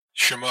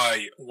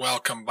Shemai.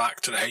 Welcome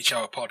back to the H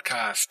Hour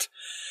podcast.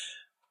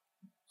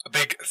 A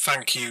big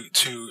thank you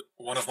to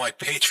one of my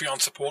Patreon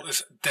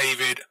supporters,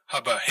 David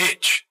Hubber.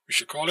 H, we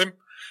should call him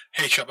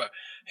H Hubber.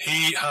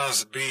 He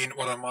has been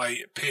one of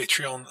my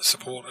Patreon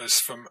supporters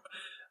from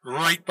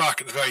right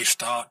back at the very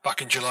start,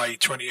 back in July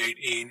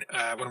 2018,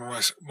 one of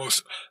my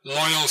most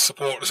loyal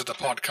supporters of the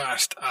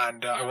podcast,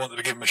 and I wanted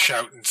to give him a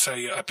shout and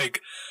say a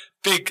big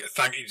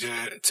thank you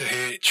to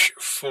H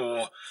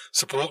for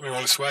supporting me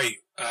all this way,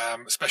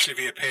 especially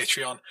via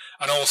Patreon,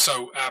 and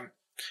also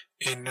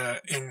in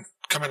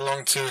coming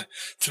along to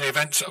the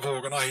events that I've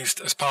organised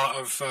as part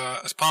of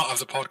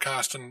the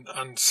podcast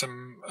and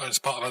some as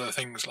part of other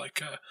things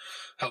like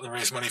helping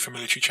raise money for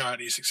military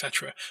charities,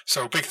 etc.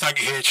 So big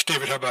thank you, H.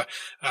 David Hubber.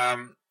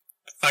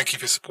 Thank you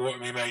for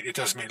supporting me, mate. It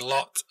does mean a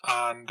lot,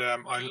 and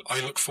I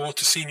look forward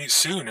to seeing you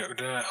soon at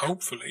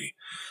hopefully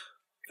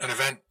an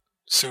event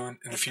soon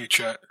in the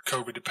future,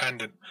 COVID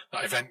dependent.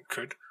 That event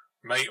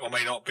may or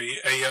may not be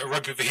a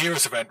Rugby for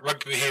Heroes event.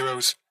 Rugby for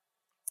Heroes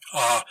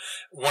are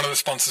one of the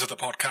sponsors of the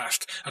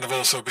podcast, and have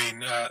also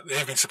been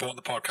they've been supporting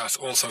the podcast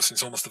also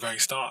since almost the very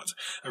start.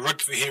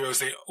 Rugby for Heroes,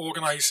 they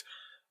organise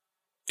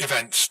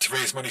events to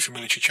raise money for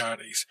military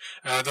charities.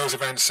 Those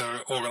events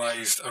are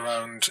organised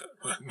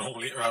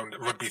normally around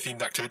rugby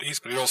themed activities,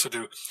 but they also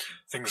do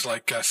things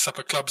like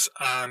supper clubs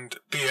and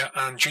beer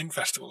and gin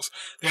festivals.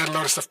 They had a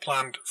lot of stuff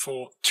planned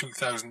for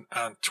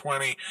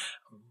 2020,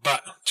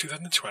 but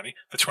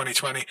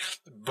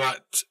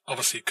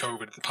obviously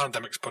COVID, the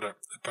pandemic's put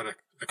the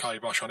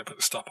kibosh on it, put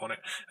the stop on it.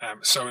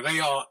 So they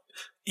are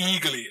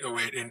eagerly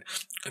awaiting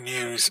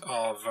news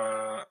of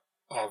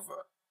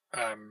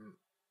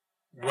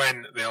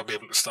when they'll be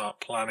able to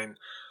start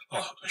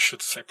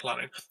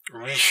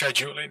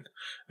rescheduling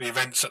the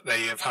events that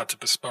they have had to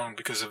postpone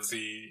because of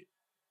the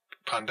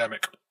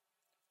pandemic.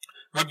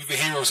 Rugby for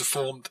Heroes were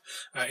formed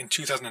in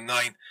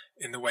 2009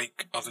 in the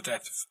wake of the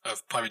death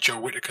of Private Joe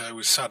Whittaker, who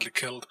was sadly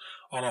killed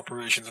on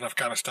operations in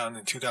Afghanistan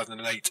in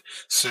 2008,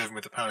 serving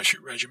with the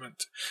Parachute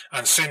Regiment.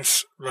 And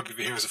since Rugby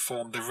for Heroes were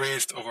formed, they've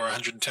raised over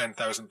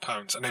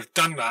 £110,000, and they've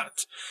done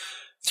that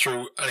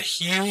through a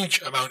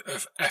huge amount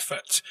of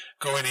effort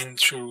going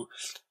into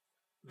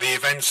the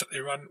events that they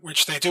run,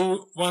 which they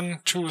do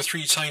 1, 2 or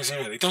 3 times a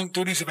year. They don't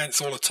do these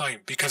events all the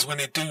time, because when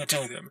they do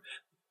them,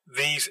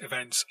 these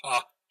events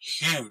are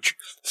huge.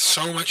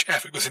 So much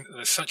effort goes into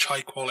them, such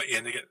high quality,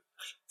 and they get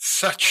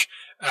such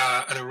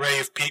an array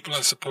of people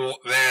and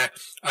support there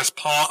as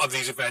part of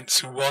these events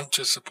who want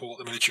to support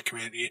the military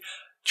community,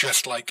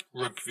 just like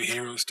Rugby for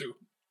Heroes do.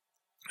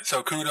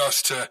 So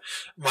kudos to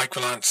Mike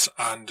Valance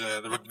and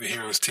the Rugby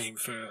Heroes team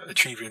for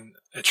achieving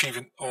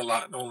all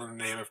that, all in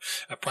the name of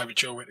Private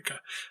Joe Whittaker.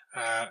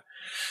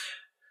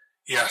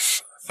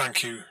 Yes,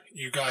 thank you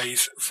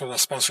guys for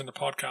sponsoring the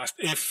podcast.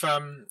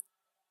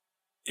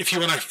 If you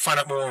want to find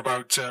out more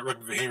about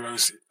Rugby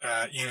Heroes,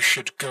 you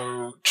should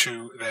go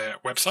to their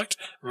website,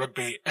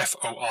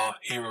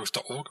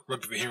 rugbyforheroes.org,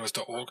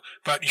 rugbyforheroes.org,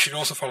 but you should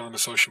also follow them on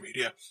social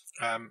media.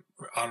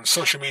 On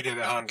social media,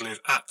 their handle is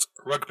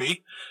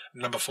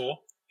 @rugby4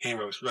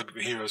 Heroes, Rugby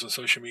for Heroes on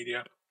social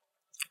media.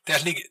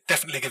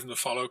 Definitely give them a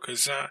follow,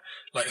 because,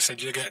 like I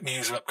said, you'll get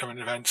news of upcoming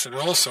events, and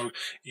also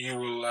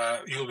you'll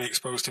be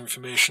exposed to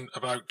information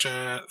about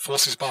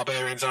Forces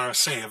Barbarians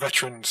RFC, a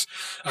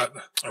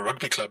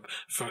rugby club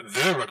for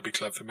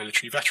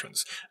military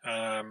veterans,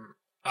 and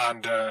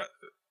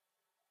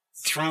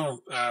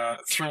through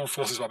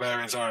Forces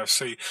Barbarians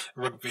RFC,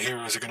 Rugby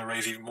Heroes are going to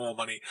raise even more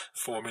money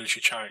for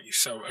military charities.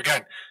 So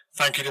again,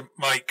 thank you to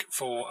Mike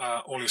for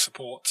all your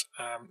support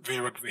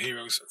via Rugby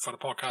Heroes for the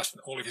podcast,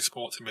 and all of your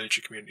support to the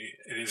military community.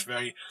 It is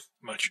very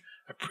much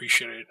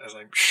appreciated, as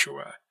I'm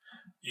sure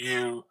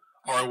you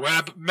are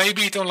aware, but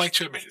maybe you don't like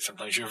to admit it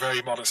sometimes. You're a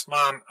very modest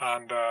man,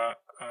 and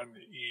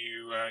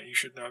you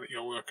should know that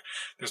your work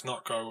does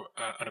not go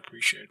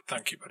unappreciated.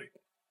 Thank you, buddy.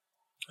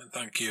 And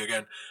thank you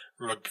again,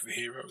 Rugby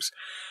Heroes.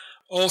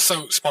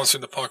 Also sponsoring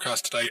the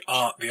podcast today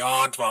are the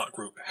Aardvark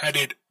Group,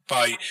 headed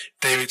by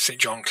David St.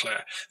 John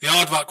Clare. The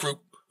Aardvark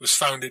Group was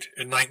founded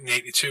in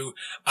 1982,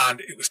 and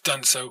it was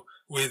done so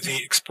with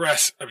the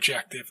express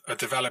objective of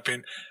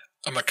developing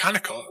a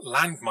mechanical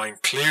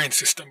landmine clearing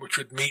system which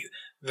would meet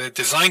the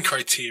design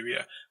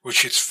criteria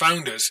which its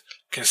founders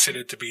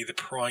considered to be the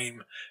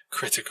prime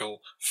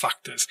critical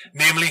factors,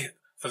 namely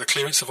for the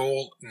clearance of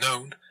all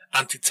known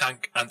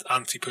anti-tank and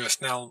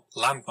anti-personnel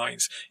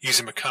landmines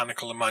using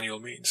mechanical and manual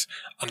means,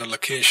 and the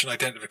location,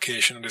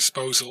 identification and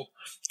disposal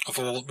of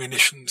all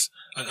munitions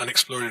and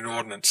unexploded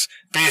ordnance.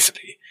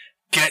 Basically,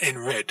 getting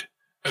rid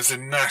of the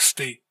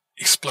nasty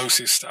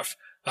explosive stuff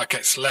that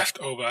gets left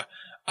over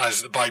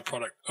as the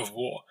byproduct of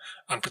war,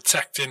 and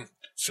protecting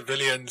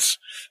civilians,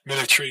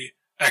 military,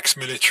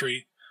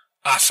 ex-military,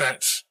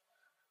 assets,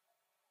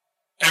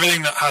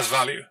 everything that has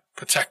value,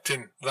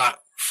 protecting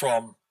that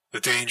from the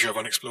danger of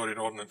unexploded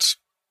ordnance.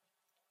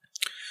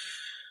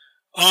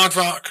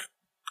 Aardvark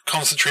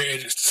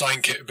concentrated its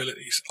design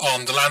capabilities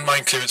on the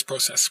landmine clearance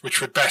process, which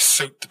would best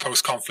suit the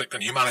post-conflict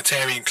and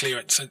humanitarian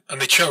clearance,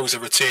 and they chose a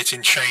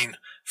rotating chain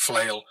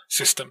flail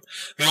system.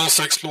 They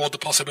also explored the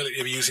possibility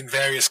of using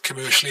various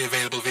commercially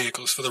available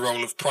vehicles for the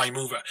role of prime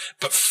mover,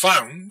 but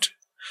found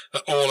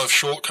that all have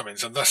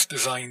shortcomings and thus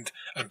designed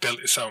and built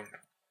its own.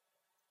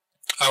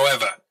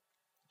 However,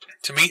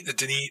 to meet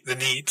the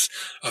needs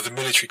of the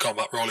military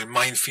combat role in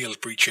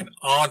minefield breaching,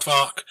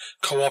 Aardvark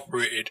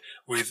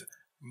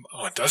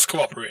does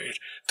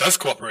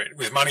cooperate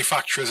with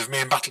manufacturers of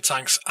main battle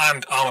tanks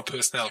and armour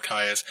personnel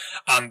carriers,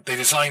 and they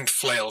designed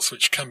flails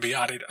which can be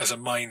added as a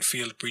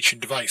minefield breaching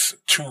device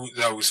to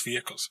those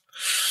vehicles.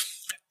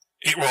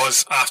 It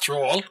was, after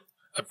all,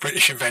 a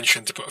British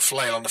invention to put a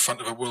flail on the front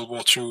of a World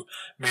War II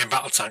main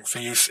battle tank for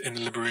use in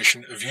the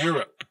liberation of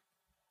Europe.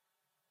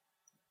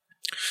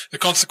 The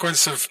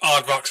consequence of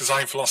Aardvark's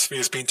design philosophy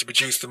has been to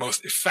produce the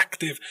most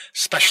effective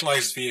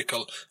specialised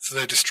vehicle for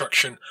the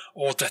destruction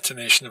or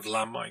detonation of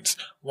landmines,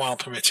 while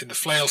permitting the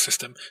flail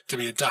system to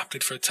be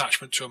adapted for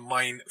attachment to a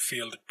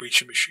minefield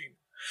breaching machine.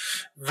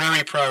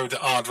 Very proud that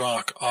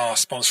Aardvark are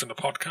sponsoring the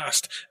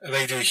podcast.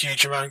 They do a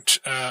huge amount,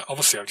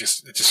 obviously I've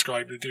just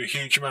described, they do a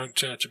huge amount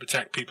to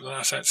protect people and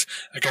assets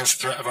against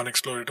the threat of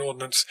unexploded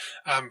ordnance,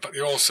 but they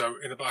also,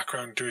 in the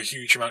background, do a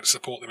huge amount to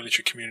support the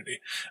military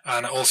community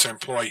and also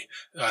employ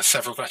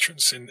several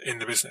veterans in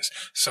the business.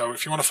 So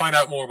if you want to find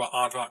out more about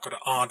Aardvark, go to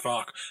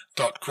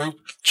aardvark.group.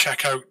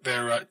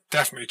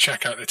 Definitely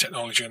check out their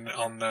technology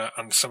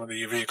on some of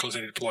the vehicles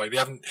they deploy. They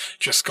haven't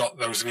just got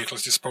those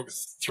vehicles just spoke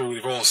through,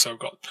 they've also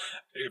got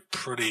a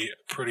pretty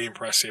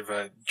impressive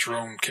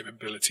drone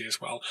capability as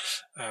well,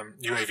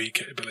 UAV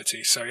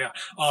capability. So yeah,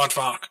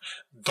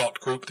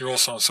 aardvark.group. They're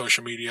also on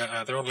social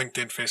media. They're on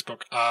LinkedIn,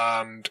 Facebook,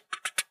 and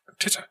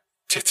Twitter.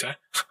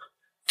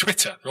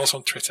 They're also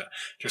on Twitter.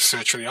 Just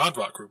search for the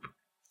Aardvark Group.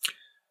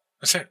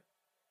 That's it.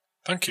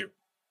 Thank you.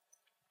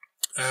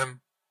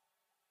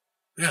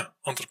 Yeah,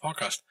 onto the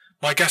podcast.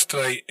 My guest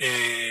today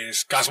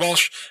is Gaz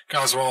Walsh.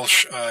 Gaz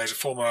Walsh is a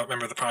former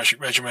member of the Parachute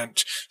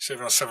Regiment,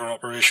 serving on several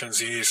operations.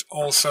 He is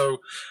also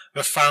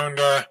the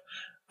founder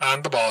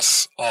and the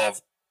boss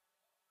of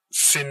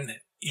Sin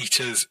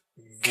Eaters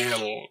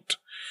Guild.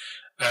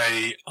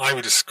 I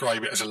would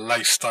describe it as a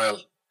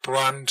lifestyle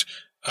brand.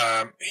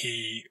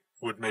 He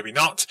would maybe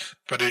not,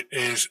 but it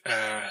is,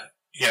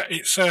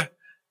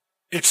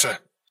 it's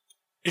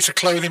a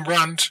clothing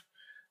brand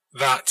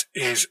that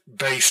is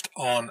based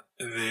on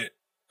a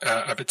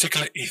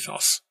particular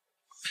ethos.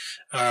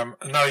 And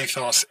that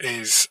ethos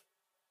is,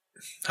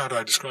 how do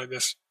I describe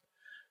this?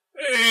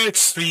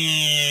 It's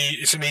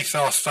an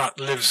ethos that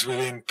lives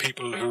within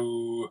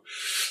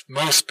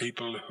most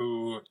people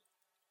who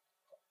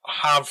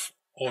have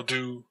or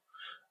do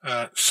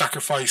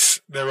sacrifice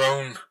their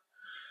own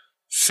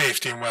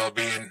safety and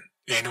well-being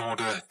in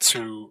order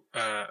to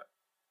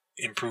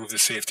improve the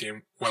safety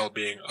and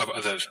well-being of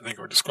others. I think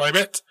I would describe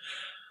it.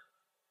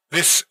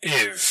 This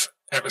is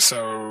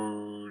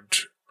episode,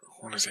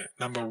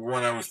 number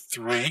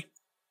 103.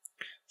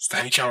 It's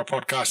the H Hour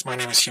Podcast. My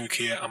name is Hugh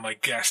Keir, and my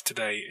guest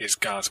today is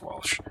Gaz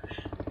Walsh.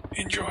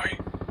 Enjoy.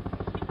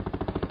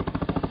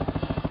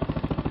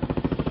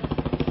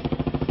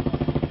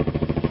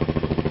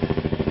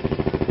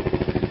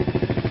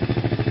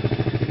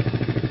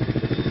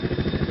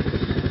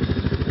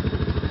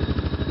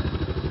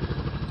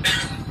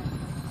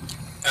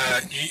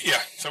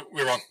 Yeah, so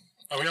we're on.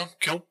 Are we on?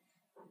 Cool.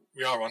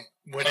 We are on.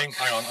 Winning.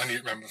 Hang on, I need to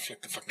remember to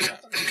flick the fucking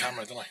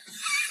camera, don't I?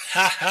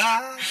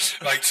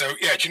 Right, so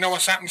yeah, do you know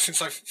what's happened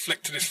since I've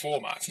flicked to this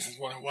format, since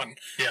 101,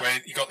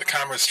 where you got the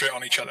cameras straight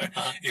on each other,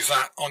 is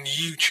that on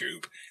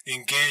YouTube, the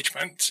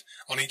engagement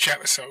on each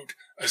episode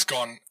has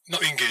gone,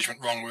 not the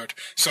engagement, wrong word.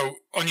 So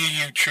on your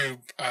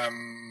YouTube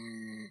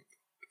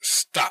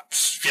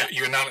stats,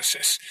 your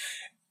analysis,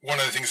 one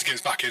of the things that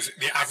gives back is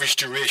the average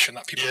duration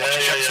that people watch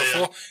each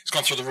episode for. It's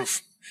gone through the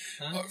roof.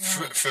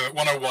 For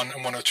 101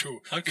 and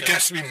 102. Okay. It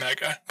gets to be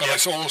mega, but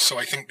it's also,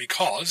 I think,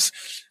 because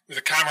with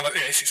a camera like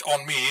this, it's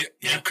on me,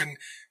 you can,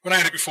 when I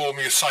had it before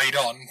me side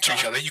on to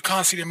each other, you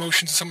can't see the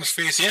emotions in someone's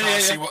face, you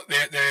can't see what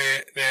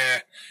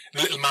their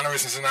little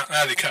mannerisms and that.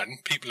 Now they can.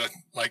 People are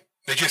like,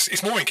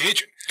 it's more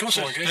engaging. Of course,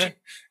 more engaging.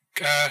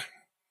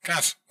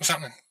 Gaz, what's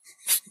happening?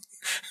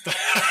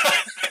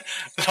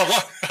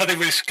 I think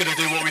we're just going to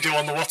do what we do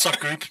on the WhatsApp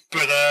group,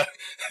 but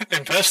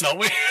in person, aren't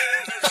we?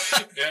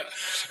 Yeah.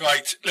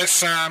 Right.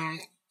 Let's,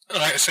 like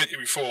I said to you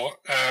before,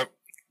 my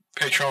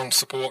Patreon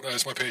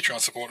supporters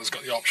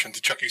got the option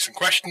to chuck you some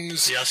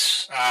questions.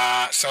 Yes.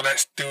 So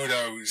let's do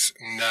those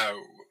now.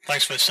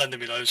 Thanks for sending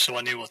me those so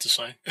I knew what to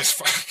say. It's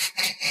fine.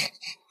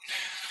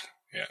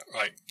 Yeah,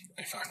 right.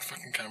 In fact,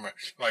 fucking camera.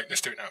 Right,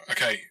 let's do it now.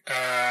 Okay.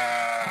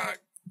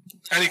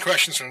 Any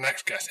questions from the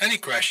next guest? Any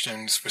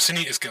questions for Sin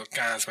Eaters Guild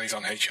Gaz when he's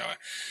on HR?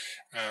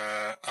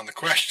 And the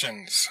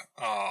questions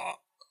are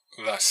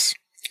thus.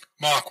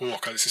 Mark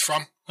Walker, this is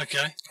from.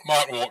 Okay.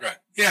 Mark Walker.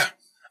 Yeah,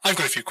 I've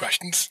got a few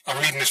questions. I'm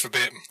reading this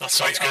verbatim. That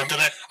sounds good,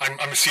 doesn't it?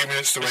 I'm assuming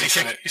it's the way he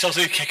said it. He sounds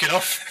like he's kicking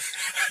off.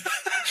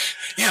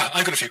 Yeah,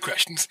 I've got a few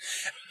questions.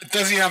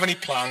 Does he have any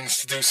plans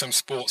to do some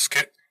sports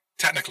kit,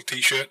 technical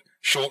t-shirt,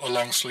 short or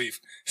long sleeve?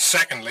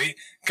 Secondly,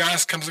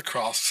 Gaz comes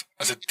across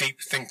as a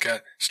deep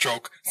thinker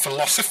stroke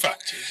philosopher.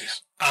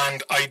 Jesus.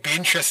 And I'd be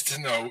interested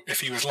to know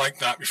if he was like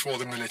that before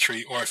the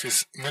military, or if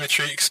his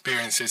military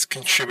experiences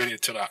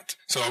contributed to that.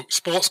 So,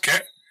 sports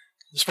kit.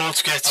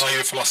 Sports kit. Are you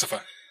a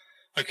philosopher?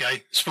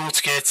 Okay,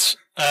 sports kit.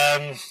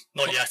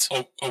 Not yet.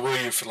 Or were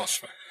you a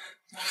philosopher?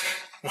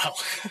 Well,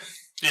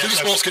 yeah. Do the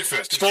sports kit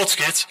first. Sports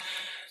kit.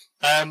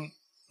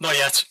 Not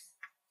yet.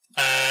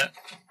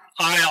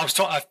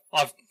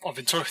 I've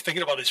been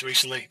thinking about this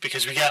recently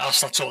because we get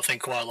asked that sort of thing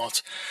quite a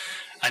lot,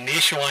 and the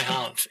issue I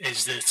have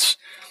is that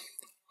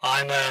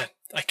I'm a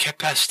kit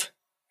pest.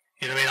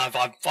 You know what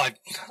I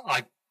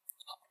mean?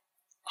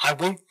 I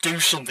won't do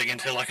something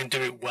until I can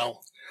do it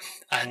well.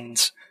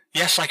 And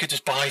yes, I could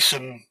just buy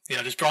some. You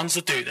know, there's brands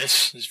that do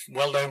this. There's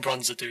well-known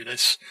brands that do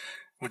this.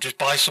 We'll just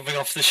buy something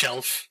off the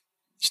shelf,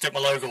 stick my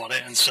logo on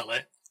it, and sell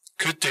it.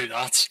 Could do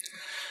that.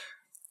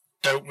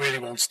 Don't really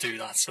want to do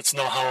that. That's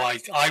not how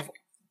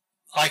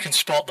I can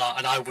spot that,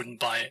 and I wouldn't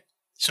buy it.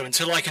 So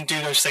until I can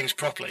do those things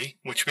properly,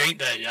 which we ain't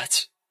there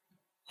yet,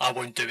 I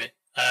won't do it.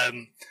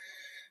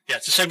 Yeah,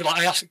 it's the same.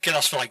 Like I get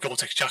asked for like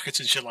Gore-Tex jackets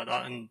and shit like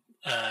that, and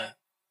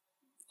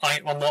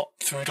I'm not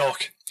Food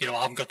Doc. You know,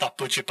 I haven't got that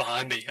budget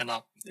behind me and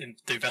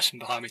the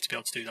investment behind me to be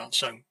able to do that.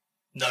 So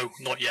no,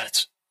 not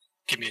yet.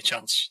 Give me a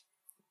chance.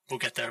 We'll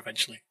get there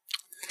eventually.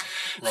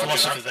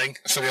 Philosopher thing.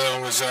 So the other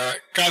one was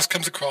Gaz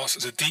comes across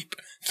as a deep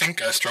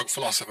thinker stroke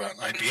philosopher.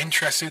 I'd be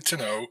interested to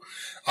know,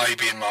 I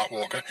being Mark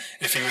Walker,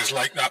 if he was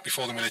like that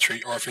before the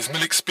military, or if his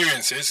mill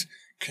experiences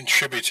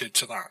contributed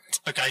to that.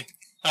 Okay.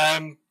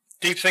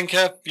 Deep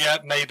thinker, yeah,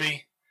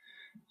 maybe.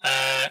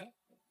 I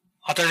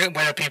don't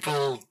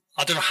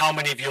know how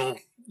many of your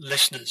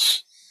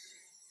listeners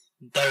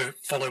though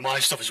follow my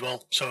stuff as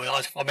well. So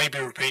I may be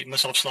repeating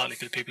myself slightly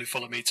for the people who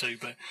follow me too.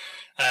 But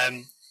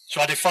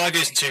so I did 5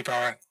 years in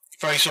 2-Para.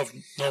 Very sort of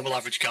normal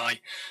average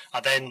guy.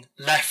 I then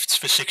left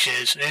for 6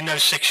 years. And in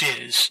those 6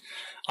 years,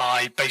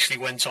 I basically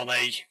went on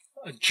a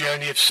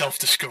journey of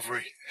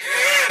self-discovery.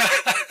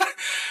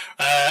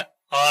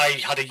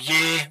 I had a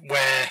year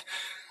where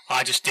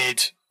I just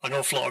did an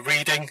awful lot of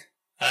reading.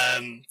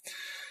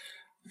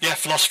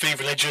 Philosophy,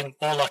 religion,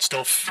 all that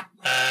stuff.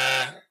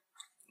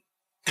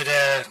 Did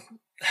a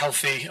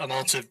healthy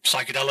amount of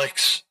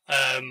psychedelics.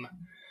 And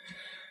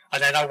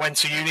then I went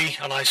to uni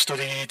and I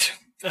studied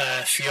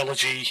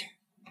theology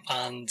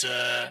and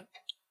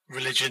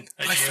religion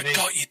at uni. I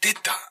forgot you did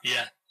that.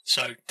 Yeah,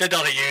 so did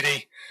that at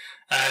uni.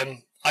 I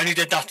only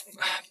did that.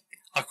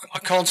 I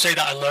can't say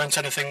that I learnt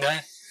anything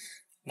there.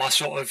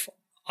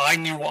 I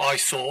knew what I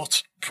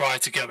thought prior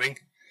to going.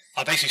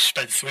 I basically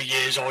spent 3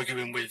 years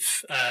arguing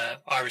with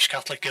Irish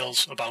Catholic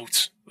girls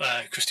about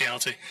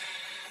Christianity.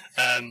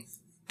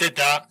 Did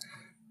that,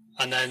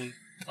 and then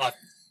I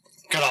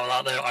got out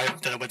of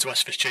that. Then I went to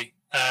SFSG.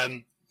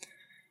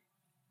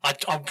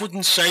 I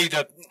wouldn't say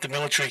that the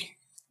military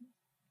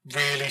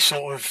really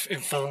sort of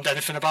informed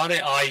anything about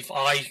it.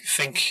 I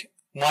think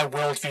my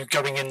worldview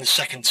going in the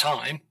second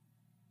time,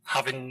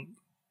 having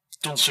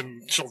done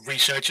some sort of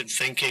research and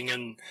thinking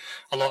and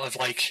a lot of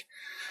like,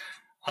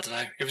 I don't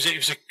know, it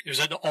was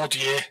an odd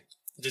year.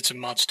 I did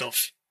some mad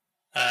stuff.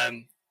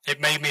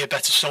 It made me a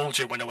better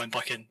soldier when I went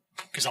back in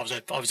because I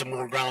was a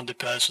more rounded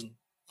person,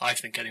 I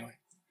think anyway.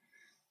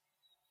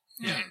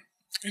 Yeah.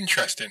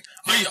 Interesting.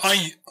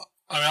 I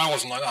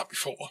wasn't like that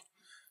before.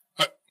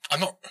 I'm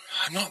not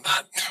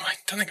that. I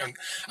don't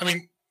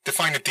think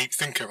define a deep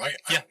thinker, right?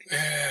 Yeah.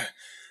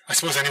 I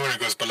suppose anyone who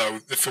goes below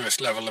the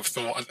first level of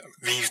thought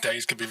these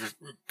days could be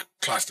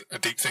classed a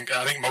deep thinker.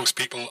 I think most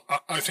people.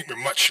 I think there's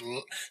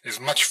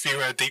much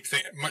fewer deep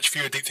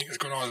thinkers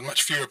going on. There's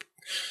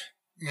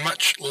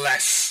much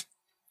less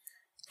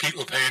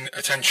people paying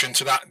attention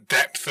to that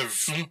depth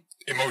of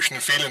emotion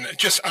and feeling.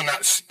 And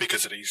that's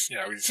because of these,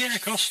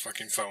 of course,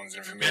 fucking phones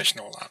and information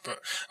and all that. But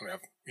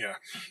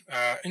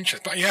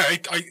interest. But yeah,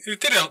 it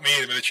did help me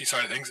in the military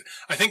side of things.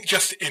 I think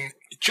just in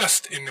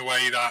the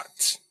way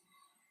that,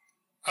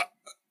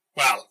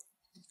 the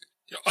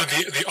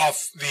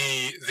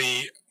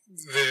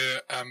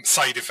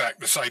side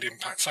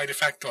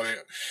effect, or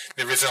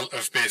the result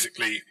of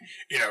basically,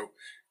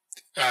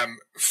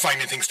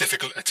 finding things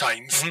difficult at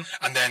times,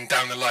 and then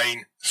down the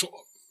line, sort of,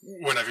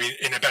 whenever you're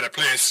in a better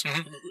place,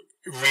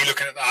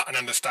 re-looking at that and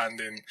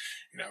understanding,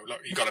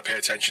 you got to pay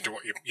attention to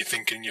what you're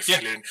thinking, you're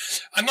feeling,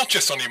 and not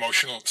just on the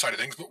emotional side of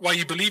things, but why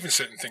you believe in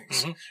certain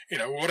things.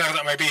 Whatever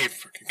that may be,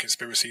 fucking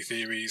conspiracy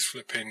theories,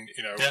 flipping,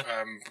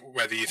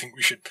 whether you think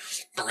we should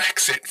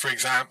Brexit, for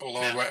example,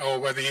 or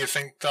whether you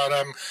think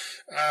that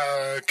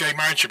gay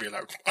marriage should be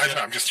allowed. I don't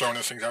know. I'm just throwing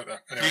those things out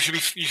there. Anyway.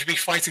 You should be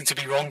fighting to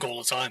be wrong all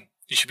the time.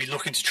 You should be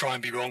looking to try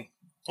and be wrong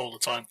all the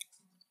time.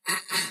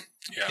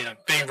 Yeah.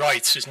 Being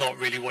right is not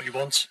really what you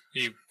want.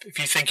 If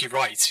you think you're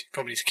right, you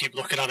probably need to keep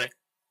looking at it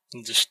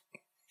and just,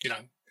 you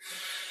don't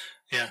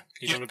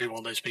want to be one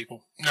of those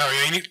people. No,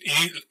 you need,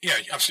 you're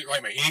absolutely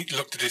right, mate. You need to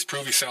look to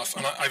disprove yourself.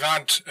 And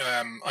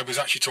I was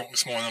actually talking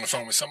this morning on the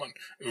phone with someone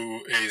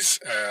who is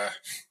a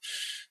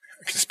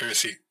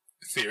conspiracy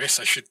theorist.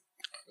 I should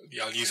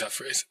Yeah, I'll use that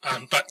phrase.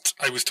 But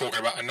I was talking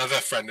about another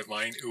friend of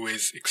mine who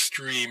is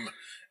extreme.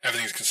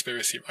 Everything's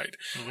conspiracy, right?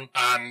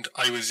 And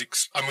I was,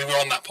 and we were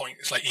on that point.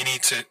 It's like you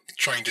need to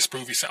try and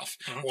disprove yourself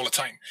all the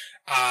time.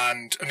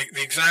 And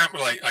the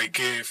example I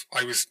gave,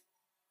 we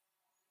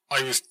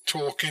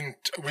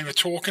were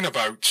talking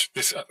about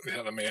this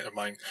other mate of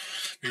mine.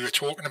 We were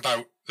talking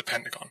about the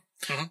Pentagon,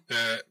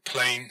 the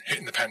plane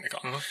hitting the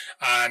Pentagon,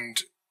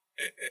 and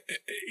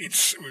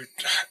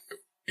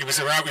we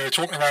were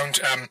talking around,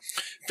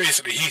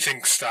 basically he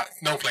thinks that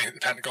no plane hit the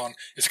Pentagon,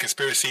 it's a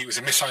conspiracy, it was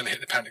a missile that hit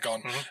the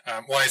Pentagon,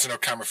 why is there no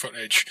camera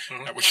footage,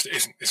 which there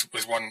isn't,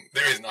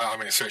 there isn't, I'm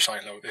going to search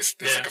I know, there's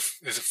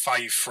a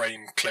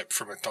 5-frame clip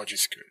from a dodgy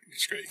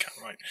security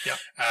camera, right? Yeah.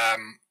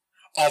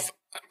 Of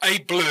a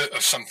blur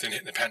of something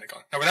hitting the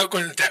Pentagon. Now, without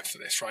going into the depth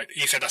of this, right,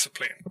 he said that's a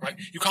plane, right?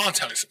 You can't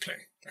tell it's a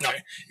plane.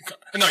 Okay?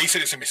 No, he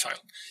said it's a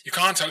missile. You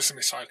can't tell it's a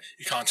missile.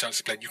 You can't tell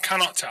it's a plane. You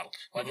cannot tell.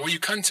 Right? What you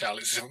can tell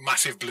is it's a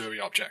massive blurry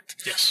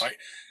object. Yes. Right?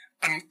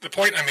 And the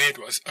point I made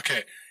was,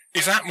 okay,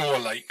 is that more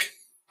like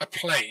a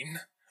plane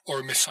or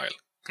a missile?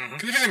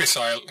 Because if it's a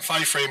missile, a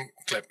 5-frame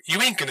clip,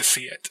 you ain't going to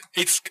see it.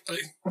 It's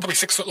probably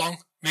 6 foot long,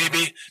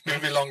 maybe a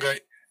bit longer.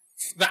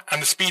 That,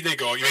 and the speed they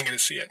go, you ain't going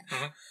to see it.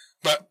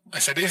 But I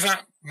said, is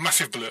that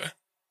massive blur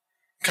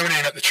coming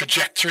in at the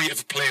trajectory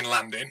of a plane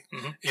landing?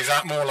 Is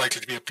that more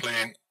likely to be a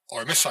plane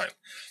or a missile?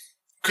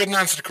 Couldn't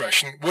answer the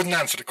question, wouldn't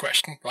answer the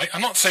question, right? I'm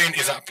not saying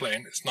is that a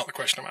plane, it's not the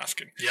question I'm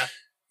asking. Yeah.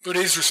 But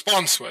his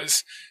response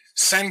was,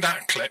 send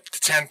that clip to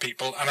 10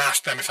 people and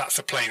ask them if that's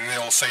a plane, and they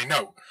all say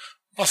no.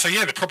 I'll say,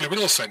 yeah, they probably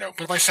will all say no.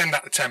 But if I send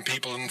that to 10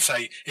 people and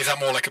say, is that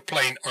more like a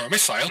plane or a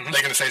missile? They're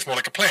going to say it's more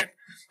like a plane.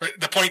 But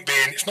the point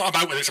being, it's not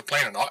about whether it's a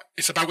plane or not.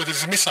 It's about whether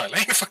it's a missile. It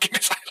ain't a fucking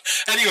missile.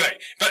 Anyway,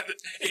 but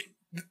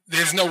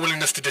there's no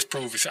willingness to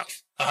disprove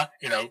yourself.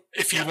 You know,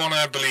 if you want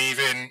to believe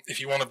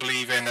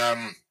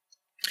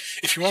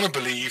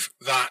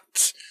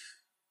that,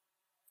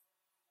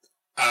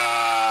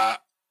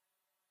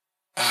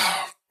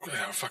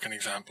 fucking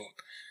example.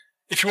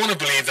 If you want to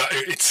believe that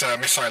it's a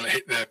missile that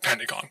hit the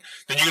Pentagon,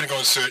 then you're going to go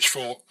and search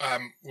for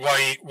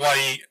why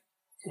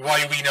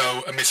we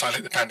know a missile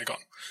hit the Pentagon.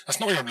 That's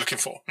not what you're looking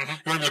for. You're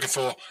going to be looking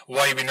for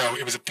why we know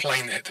it was a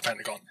plane that hit the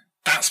Pentagon.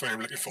 That's what you're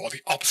looking for,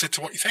 the opposite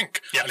to what you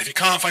think. Yeah. And if you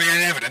can't find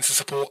any evidence to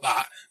support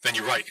that, then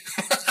you're right.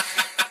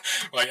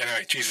 Right,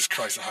 anyway, Jesus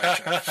Christ, the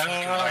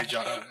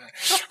hijack.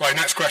 Right,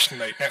 next question,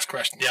 mate. Next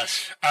question.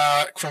 Yes.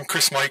 From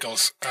Chris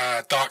Michaels,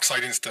 Dark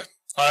Side Insta.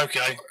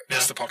 Okay.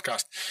 Insta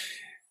podcast.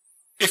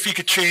 If he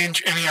could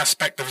change any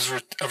aspect of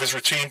his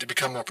routine to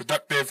become more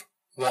productive,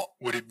 what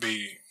would it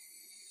be?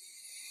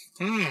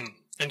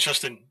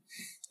 Interesting.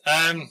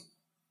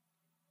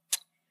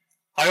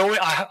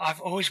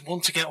 I've always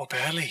wanted to get up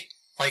early.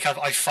 Like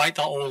I fight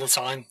that all the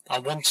time. I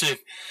want to.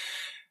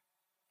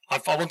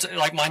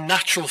 Like my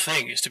natural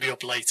thing is to be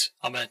up late.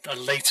 I'm a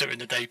later in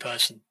the day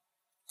person,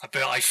 but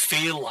I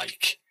feel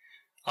like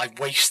I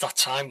waste that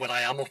time when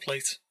I am up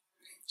late.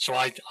 So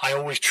I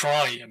always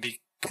try and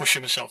be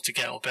pushing myself to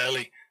get up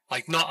early.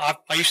 Like I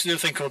used to do a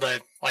thing called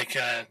like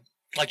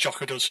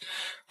Jocko does.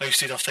 I used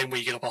to do that thing where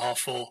you get up at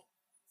 4:30,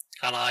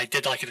 and I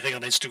did like a thing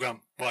on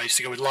Instagram where I used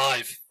to go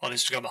live on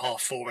Instagram at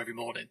 4:30 every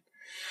morning.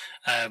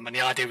 And the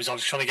idea was I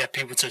was trying to get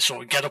people to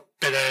sort of get up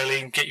a bit early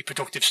and get your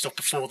productive stuff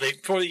before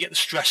you get the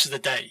stress of the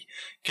day.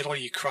 Get all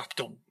your crap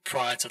done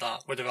prior to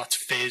that, whether that's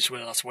fizz,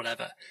 whether that's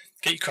whatever.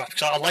 Get your crap,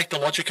 because I like the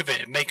logic of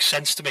it. It makes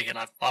sense to me, and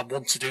I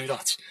want to do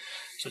that.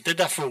 So I did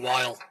that for a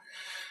while.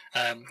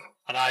 And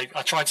I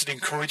tried to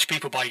encourage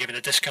people by giving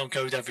a discount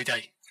code every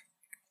day.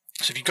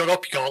 So if you got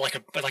up, you got like a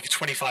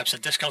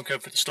 25% discount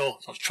code for the store.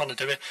 So I was trying to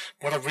do it.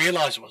 What I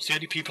realised was the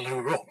only people who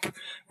were up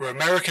were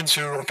Americans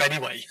who were up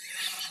anyway,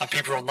 and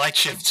people were on night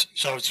shifts.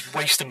 So I was just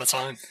wasting my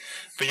time.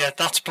 But yeah,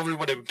 that's probably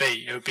what it would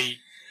be. It would be,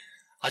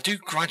 I do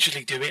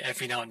gradually do it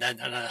every now and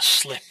then I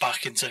slip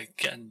back into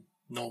getting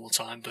normal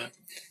time. But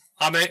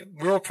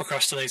we're all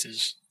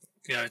procrastinators.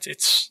 You know,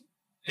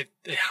 it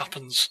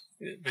happens.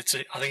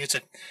 I think it's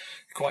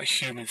quite a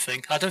human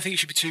thing. I don't think it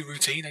should be too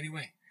routine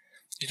anyway.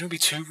 You don't be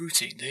too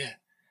routine, do you?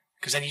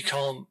 Because then you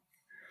can't.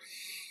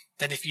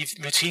 Then if your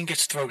routine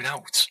gets thrown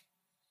out,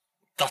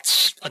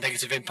 that's a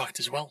negative impact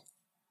as well.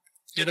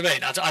 You know what I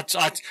mean?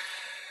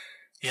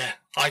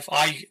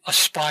 I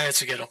aspire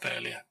to get up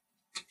earlier.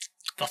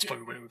 That's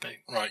probably what it would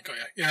be. Right, got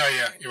you.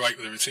 Yeah, you're right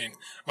with the routine.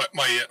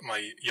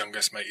 My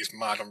youngest mate is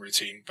mad on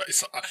routine, but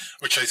it's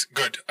which is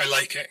good. I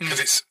like it because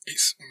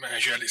it's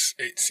measured. It's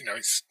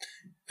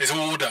there's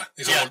order.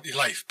 There's order in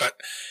life, but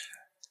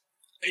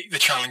the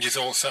challenge is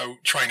also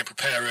trying to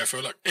prepare her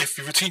for, look, if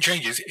your routine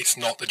changes, it's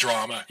not the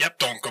drama. Yep.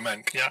 Don't go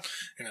mental. Yeah.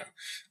 You know.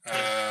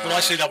 Well, I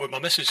see that with my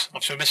missus.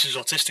 Obviously, my missus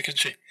is autistic, isn't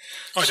she?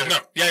 Oh, so, I don't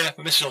know. Yeah,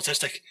 my missus is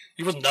autistic.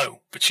 You wouldn't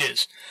know, but she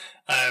is.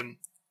 And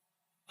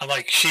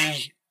like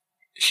she's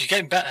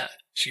getting better.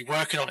 She's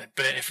working on it.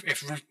 But if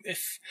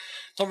it's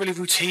not really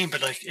routine,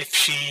 but like if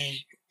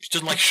she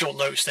doesn't like short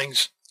notice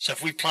things. So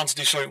if we plan to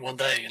do something one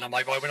day, and I'm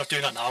like, right, we're not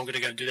doing that now. I'm going to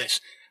go and do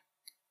this.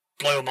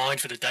 Blow her mind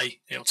for the day.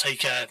 It'll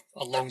take a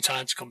long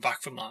time to come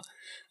back from that.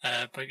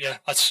 But yeah,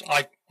 I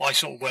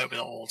sort of work with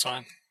it all the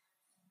time.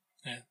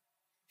 Yeah.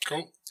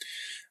 Cool.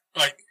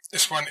 Right,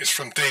 this one is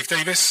from Dave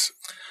Davis.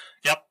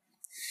 Yep.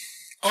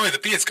 Oh, yeah, the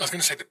beard's... I was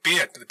going to say the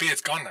beard, but the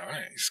beard's gone now,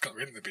 isn't it? He's got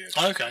rid of the beard.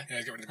 Oh, okay. Yeah,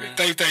 he's got rid of the beard.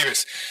 Dave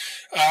Davis.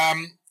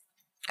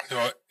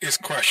 So his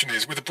question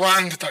is, with a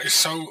brand that is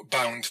so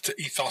bound to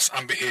ethos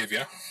and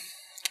behaviour,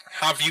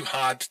 have you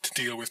had to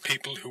deal with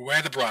people who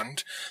wear the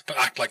brand but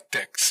act like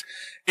dicks?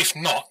 If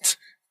not,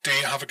 do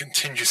you have a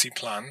contingency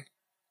plan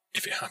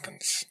if it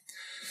happens?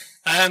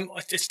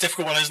 It's a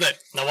difficult one, isn't it?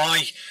 Now,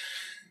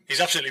 he's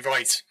absolutely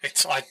right.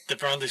 The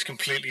brand is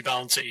completely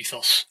bound to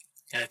ethos.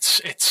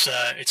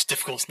 It's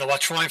difficult. Now, I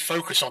try and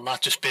focus on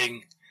that just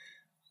being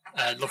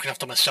looking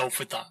after myself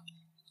with that.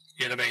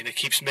 You know what I mean? It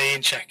keeps me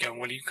in check going,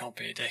 well, you can't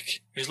be a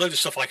dick. There's loads of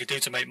stuff I could do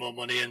to make more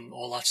money and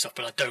all that stuff,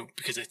 but I don't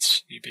because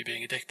it's you'd be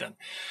being a dick then.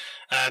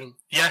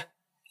 Yeah,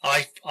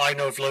 I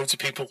know of loads of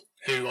people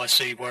who I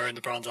see wearing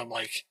the brand. I'm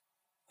like,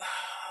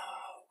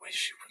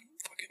 wish you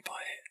wouldn't fucking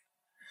buy it.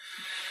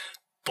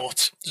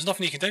 But there's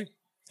nothing you can do.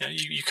 You know,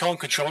 you can't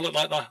control it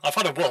like that. I've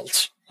had a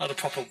Walt. I had a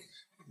proper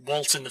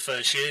Walt in the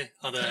first year.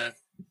 I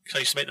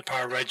used to make the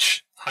Power Reg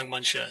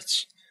Hangman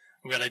shirts.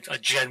 We had a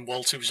Jen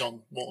Walt who was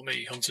on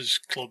Watermeat Hunters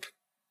Club.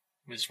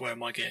 Was wearing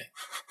my gear.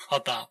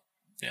 Had that.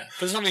 Yeah. But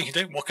there's nothing you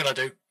can do. What can I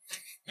do?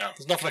 No.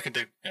 There's nothing I can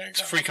do. Yeah, exactly.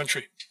 It's a free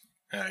country.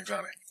 Yeah,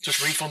 exactly.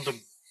 Just refund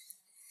them.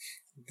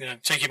 You know,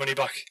 take your money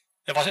back.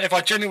 If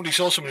I genuinely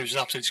saw someone who's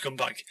an absolute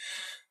scumbag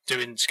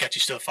doing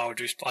sketchy stuff,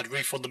 I'd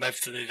refund them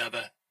everything they'd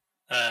ever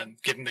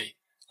given me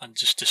and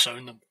just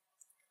disown them.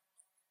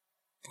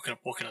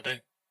 What can I do?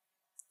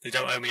 They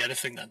don't owe me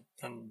anything then,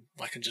 and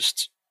I can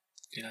just,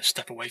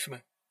 step away from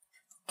it.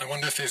 I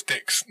wonder if there's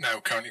dicks now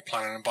currently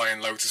planning on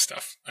buying loads of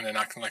stuff and then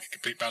acting like a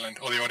complete bellend,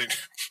 or the audience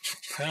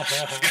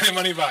get their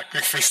money back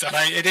with free stuff.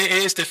 Mate, it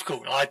is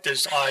difficult.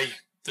 There's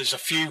a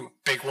few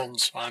big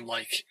ones I'm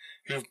like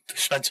who've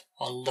spent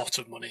a lot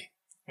of money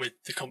with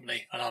the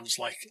company, and I'm just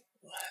like,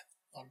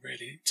 I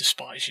really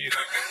despise you.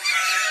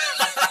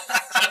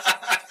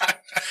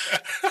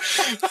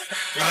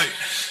 Right.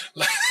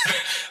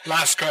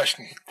 Last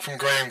question from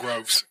Graham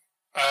Groves.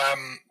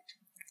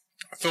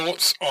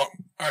 Thoughts on...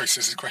 Oh, so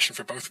this is a question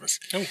for both of us.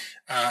 Oh.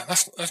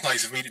 That's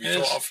nice of me to be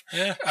thought of.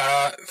 Yeah.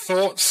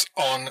 Thoughts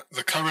on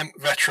the current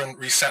veteran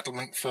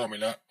resettlement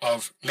formula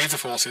of leave the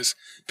forces,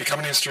 become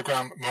an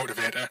Instagram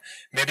motivator,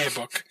 maybe a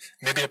book,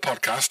 maybe a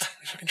podcast.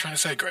 What are you trying to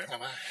say, Graham?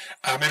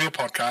 Maybe a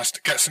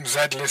podcast, get some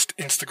Z-list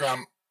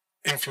Instagram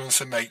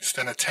influencer mates,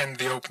 then attend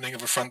the opening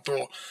of a front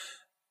door.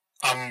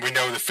 We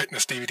know the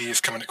fitness DVD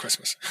is coming at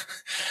Christmas.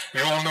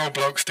 We all know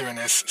blokes doing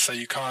this, so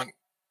you can't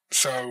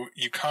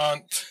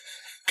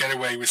get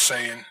away with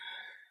saying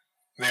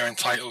they're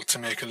entitled to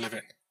make a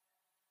living.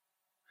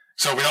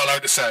 So we're not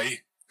allowed to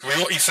say,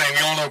 he's saying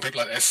we all know people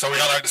like this, so we're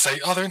not allowed to say,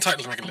 they're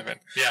entitled to make a living.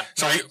 Yeah.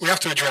 So we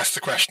have to address the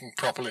question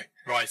properly.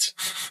 Right.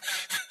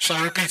 Shall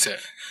I repeat it?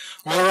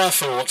 What are our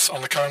thoughts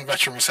on the current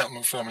veteran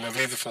resettlement formula of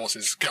leave the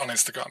forces, get on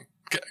Instagram,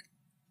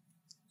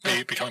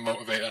 become a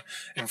motivator,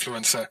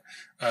 influencer,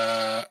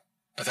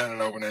 attend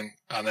an opening,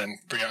 and then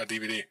bring out a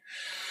DVD?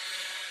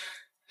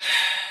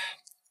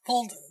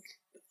 Well,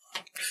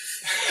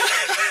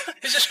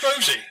 is this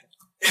Grovesy?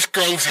 It's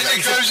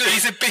Grovesy.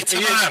 He's a bitter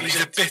man.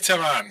 He's a bitter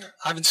man.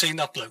 I haven't seen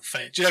that bloke.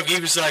 Do you know, he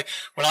was like,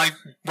 when I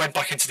went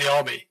back into the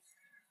army,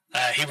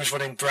 he was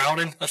running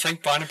Browning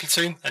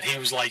platoon, and he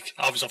was like,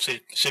 I was obviously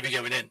a civvy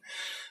going in.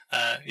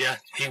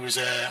 He was,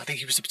 I think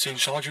he was the platoon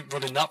sergeant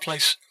running that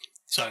place.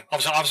 So I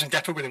was in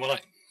depot with him,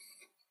 wasn't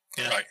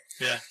I? Yeah. Right.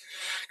 Yeah.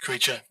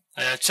 Creature.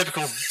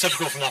 Typical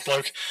from that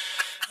bloke.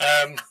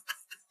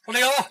 Well,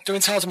 they are. They're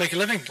entitled to make a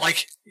living.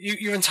 Like,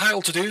 you're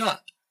entitled to do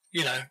that.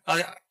 You know,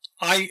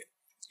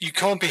 you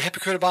can't be a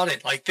hypocrite about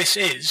it. Like, this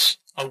is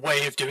a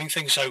way of doing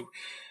things. So,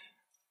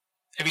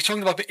 if you're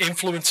talking about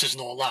influencers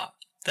and all that,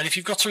 then if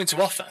you've got something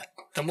to offer,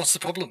 then what's the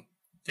problem?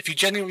 If you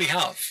genuinely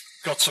have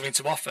got something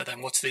to offer,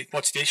 then what's the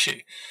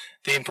issue?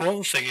 The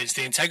important thing is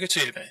the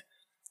integrity of it.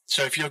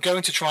 So, if you're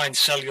going to try and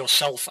sell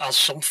yourself as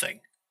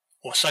something,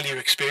 or sell your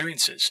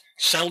experiences,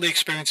 sell the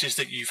experiences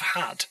that you've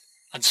had,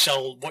 and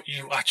sell what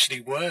you actually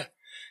were.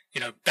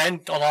 You know,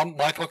 Ben, on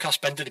my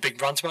podcast, Ben did a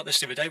big rant about this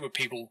the other day with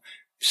people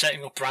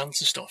setting up brands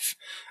and stuff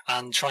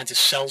and trying to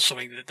sell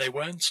something that they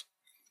weren't.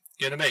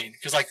 You know what I mean?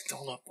 Because, like,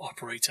 all the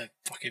operator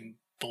fucking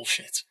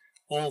bullshit,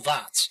 all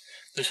that.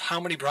 There's how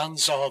many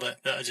brands are there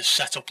that are just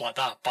set up like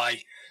that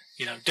by,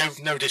 you know,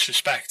 no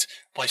disrespect,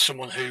 by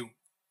someone who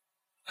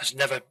has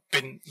never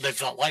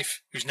lived that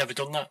life, who's never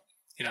done that.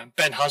 You know,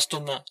 Ben has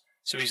done that,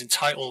 so he's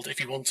entitled, if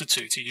he wanted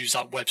to use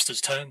that Webster's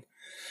term.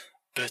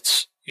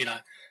 But, you know,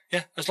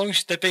 yeah, as long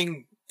as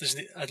there's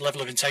a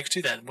level of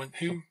integrity there,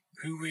 who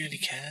really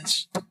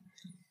cares?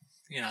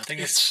 You know, I think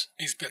he's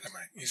bitter,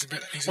 mate. He's a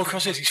bit. Well,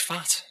 because he's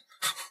fat.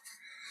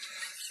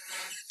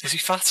 Is he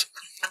fat?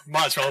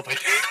 Might as well be.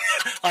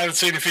 I haven't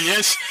seen him for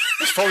years.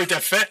 He's probably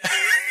dead fit.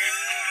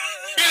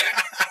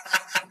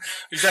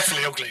 He's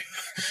definitely ugly.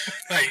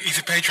 Mate, he's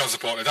a Patreon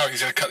supporter. No,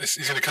 he's going to cut this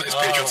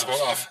Patreon support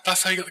off.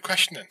 That's how you got the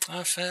question in.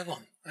 Oh, fair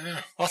one. I know.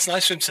 Well, that's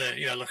nice for him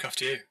to, look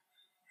after you.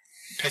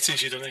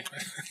 Pities you, doesn't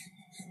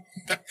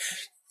he?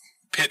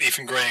 Pitty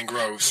from Grey and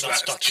Groves.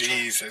 That's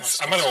Jesus.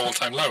 I'm at an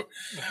all-time low.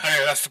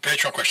 Anyway, that's the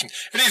Patreon question.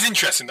 It is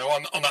interesting though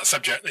on that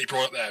subject that you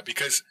brought up there,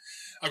 because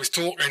I was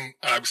talking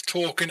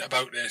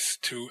about this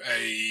to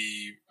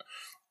a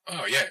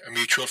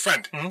mutual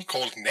friend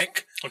called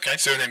Nick. Okay.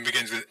 Surname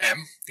begins with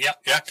M. Yeah.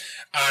 Yeah.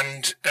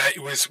 And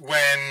it was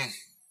when,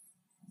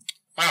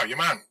 your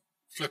man,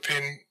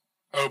 flipping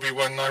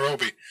Obi-Wan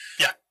Nairobi.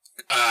 Yeah.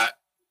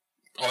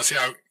 Obviously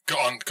I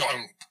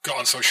got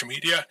on social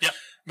media. Yeah.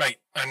 Mate,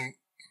 and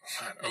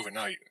man,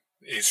 overnight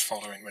his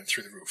following went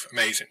through the roof.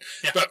 Amazing.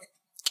 Yeah. But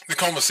the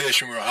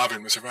conversation we were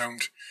having was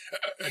around,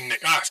 and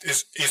Nick asked,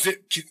 is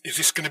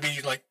this going to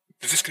be like,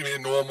 is this going to be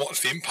the norm?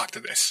 What's the impact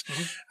of this?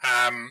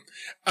 Mm-hmm.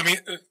 I mean,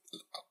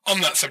 on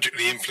that subject,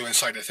 the influence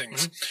side of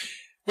things,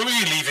 when were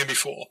you leaving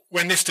before?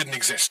 When this didn't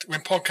exist,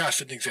 when podcasts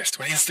didn't exist,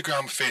 when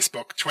Instagram,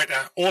 Facebook,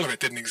 Twitter, all of it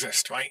didn't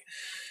exist, right?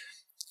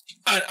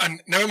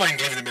 And never mind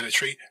leaving the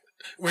military,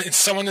 when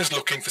someone is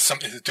looking for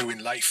something to do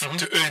in life,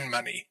 to earn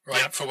money,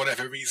 right, for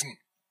whatever reason,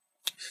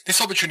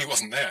 this opportunity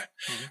wasn't there.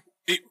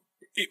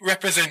 It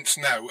represents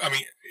now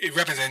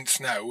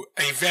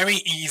a very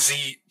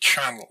easy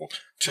channel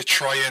to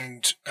try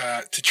and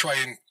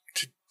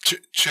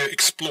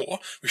explore,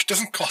 which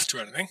doesn't cost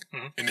you anything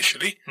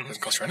initially. Doesn't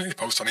cost you anything to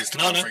post on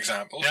Instagram, for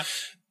example. Yeah.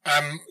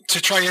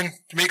 To try and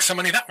make some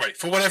money that way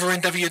for whatever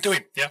endeavour you're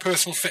doing. Yeah.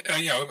 Personal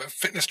a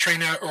fitness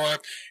trainer or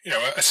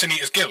a Sin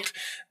Eaters Guild.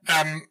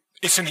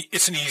 It's an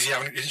easy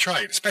avenue to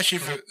try it, especially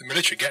for the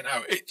military getting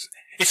out.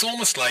 It's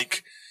almost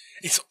like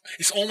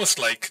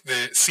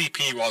the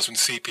CP was when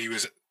CP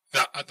was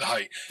at the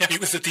height. Yeah. It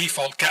was the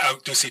default, get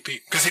out, do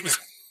CP, because it was,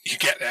 you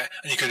get there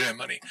and you could earn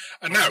money.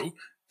 And now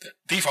the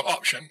default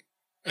option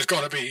has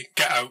got to be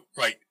get out,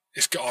 right,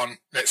 let's get on,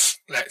 let's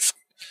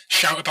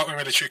shout about my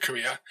military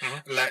career,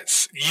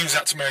 let's use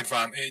that to my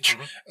advantage,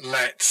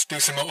 let's do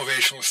some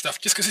motivational stuff,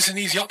 just because it's an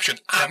easy option.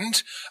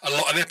 And a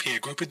lot of their peer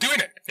group are doing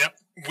it. Yep.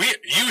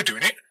 You are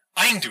doing it,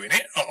 I'm doing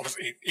it,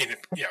 obviously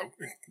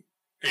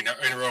in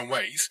our own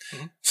ways.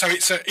 So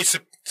it's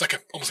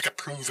almost like a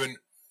proven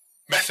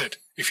method,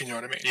 if you know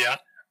what I mean. Yeah.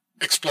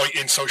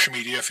 Exploiting social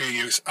media for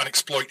your use and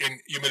exploiting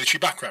your military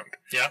background.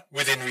 Yeah.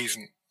 Within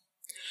reason.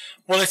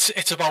 Well,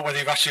 it's about whether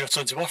you've actually got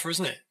something to offer,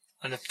 isn't it?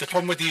 And the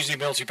problem with using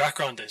military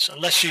background is,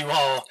 unless you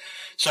are,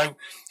 so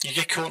you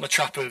get caught in the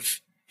trap of,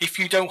 if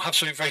you don't have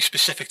something very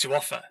specific to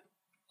offer,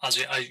 as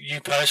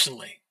you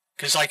personally,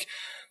 because like,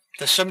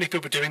 there's so many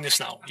people doing this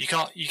now, you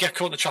get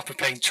caught in the trap of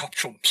playing top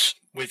trumps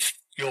with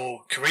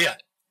your career.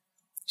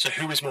 So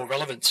who is more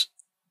relevant?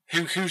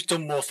 Who's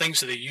done more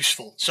things that are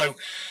useful? So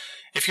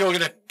if you're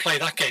going to play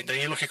that game, then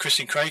you look at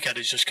Christian Craighead,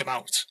 who's just come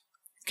out,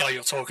 guy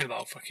you're talking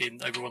about,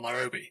 fucking Obi-Wan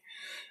Nairobi.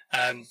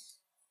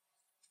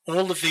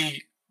 All of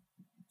the,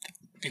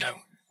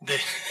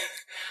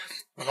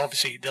 well,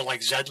 obviously they're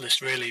like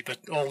Z-list really,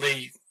 but all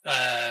the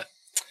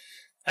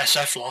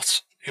SF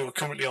lot who are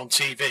currently on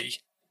TV,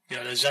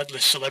 they're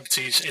Z-list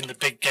celebrities in the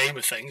big game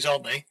of things,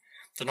 aren't they?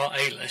 They're not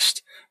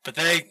A-list, but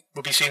they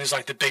will be seen as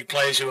like the big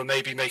players who are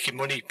maybe making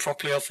money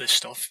properly off this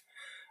stuff.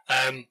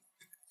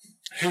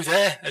 Who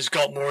there has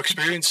got more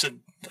experience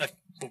than,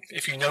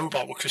 if you know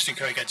about what Christian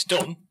Craighead's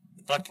done,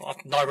 that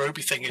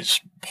Nairobi thing is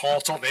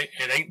part of it,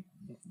 it ain't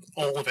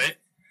all of it.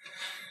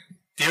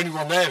 The only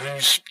one there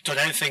who's done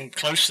anything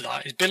close to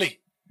that is Billy.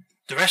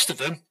 The rest of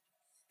them,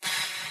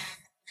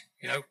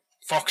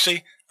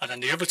 Foxy, and then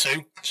the other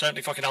two,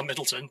 certainly fucking Al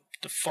Middleton,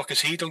 the fuck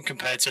has he done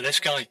compared to this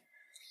guy?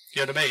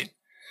 You know what I mean?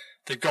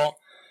 They've got,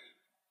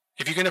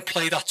 if you're going to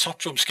play that top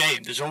trumps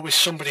game, there's always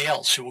somebody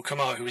else who will come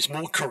out who is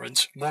more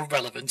current, more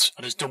relevant,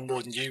 and has done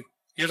more than you.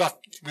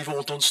 We've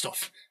all done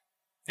stuff.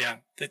 Yeah,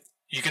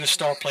 you're going to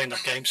start playing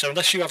that game. So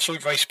unless you have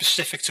something very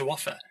specific to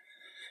offer,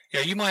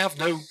 you might have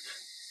no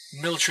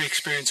military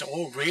experience at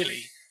all,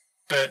 really,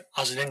 but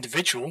as an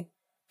individual,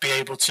 be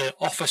able to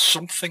offer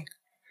something.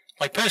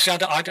 Like personally,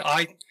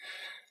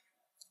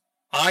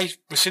 I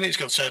was Sin Eaters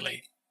Guild,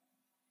 certainly.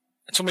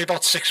 It took me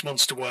about 6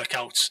 months to work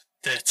out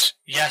that,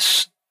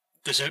 yes,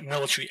 there's a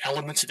military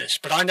element to this,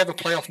 but I never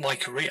play off my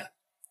career.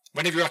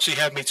 Whenever you actually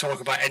heard me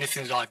talk about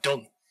anything that I've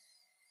done,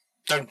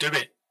 don't do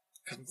it.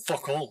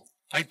 Fuck all.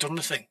 I ain't done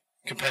nothing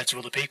compared to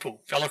other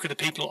people. If I look at the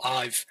people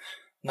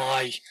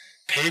my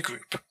peer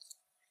group,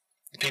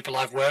 the people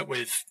I've worked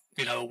with,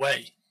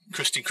 away,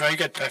 Christian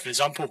Craighead, perfect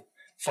example,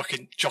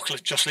 fucking Josh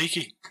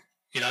Leakey,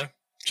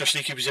 Josh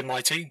Leakey was in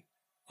my team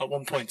at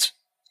one point.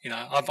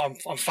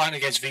 I'm fighting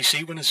against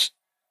VC winners.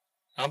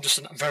 I'm just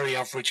a very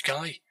average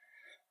guy,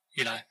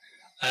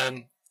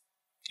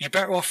 You're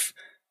better off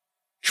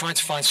trying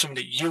to find something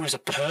that you as a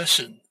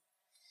person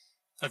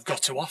have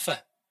got to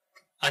offer.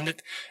 And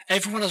that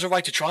everyone has a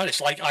right to try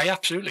this. Like, I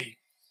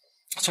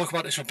talk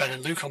about this with Ben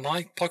and Luke on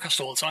my podcast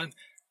all the time.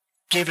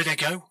 Give it a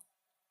go.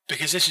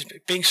 Because this is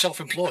being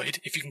self-employed,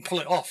 if you can pull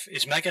it off,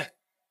 is mega.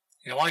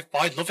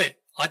 I love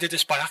it. I did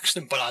this by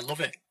accident, but I love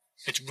it.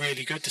 It's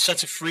really good. The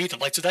sense of freedom.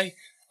 Like today,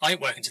 I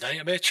ain't working today.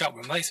 I'm here chatting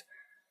with a mate.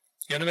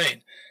 You know what I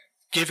mean?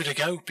 Give it a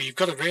go. But you've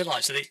got to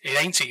realise that it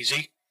ain't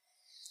easy.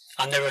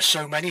 And there are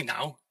so many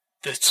now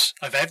that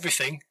of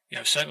everything,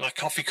 certainly like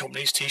coffee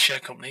companies,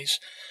 t-shirt companies,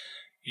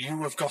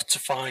 You have got to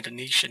find a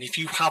niche, and if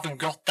you haven't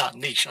got that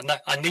niche, and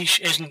that a niche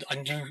isn't a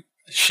new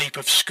shape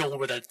of skull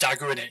with a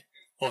dagger in it,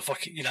 or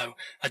fucking, you know,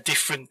 a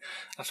fucking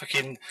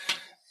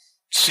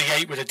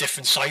C8 with a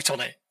different sight on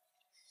it,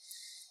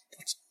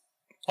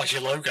 as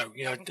your logo,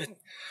 you know,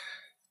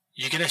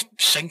 you're gonna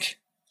sink.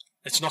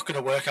 It's not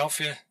gonna work out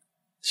for you.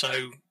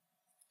 So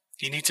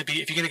you need to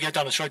be, if you're gonna go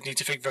down this road, you need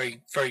to think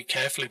very, very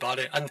carefully about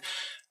it. And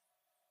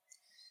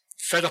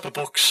fed up of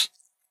books.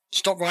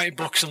 Stop writing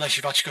books unless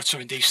you've actually got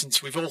something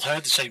decent. We've all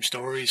heard the same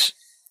stories.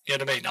 You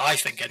know what I mean? I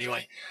think,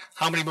 anyway.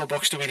 How many more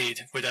books do we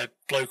need with a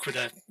bloke with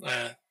a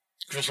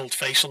grizzled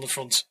face on the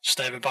front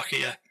staring back at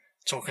you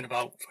talking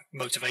about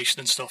motivation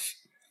and stuff?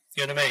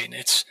 You know what I mean?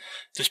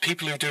 There's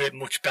people who do it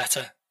much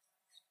better,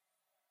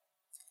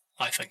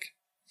 I think.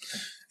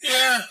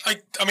 Yeah,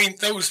 I mean,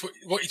 those,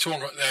 what you're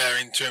talking about there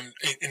in terms,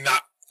 in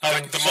that,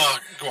 the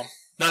mark, go on.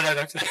 No.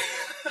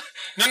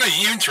 No,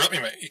 you interrupt me,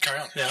 mate. You carry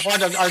on. Yeah,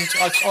 well,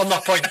 on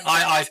that point,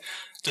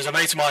 there's a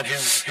mate of mine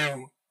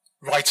who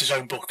writes his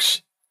own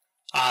books,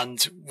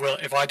 and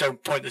if I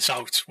don't point this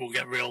out, will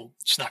get real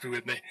snappy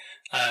with me.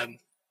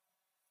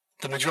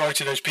 The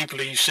majority of those people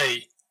who you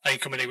see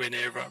ain't coming anywhere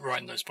near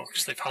writing those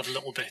books. They've had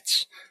little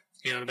bits.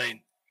 You know what I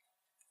mean?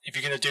 If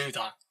you're going to do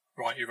that,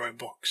 write your own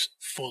books.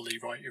 Fully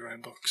write your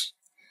own books.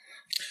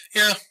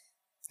 Yeah.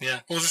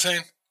 Yeah. What was I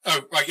saying?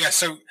 Oh, right, yeah.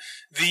 So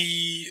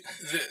the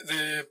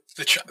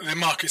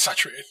market's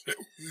saturated.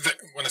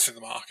 When I say the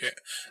market,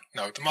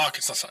 no, the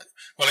market's not saturated.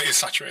 Well, it is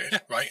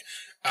saturated, right?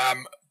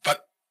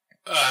 But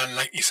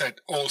like you said,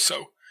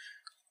 also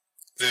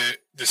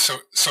the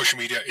social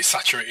media is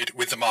saturated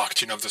with the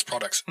marketing of those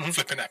products. Mm-hmm.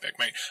 Flipping epic,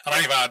 mate. And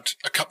I've had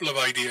a couple of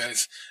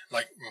ideas.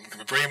 Like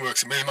my brain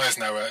works a million miles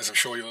an hour, as I'm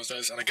sure yours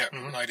does, and I get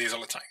ideas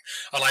all the time.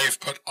 And I have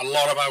put a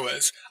lot of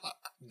hours,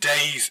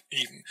 days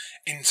even,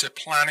 into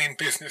planning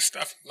business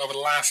stuff over the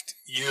last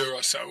year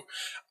or so.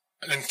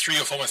 And then 3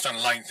 or 4 months down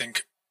the line,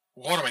 think,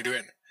 what am I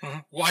doing? Mm-hmm.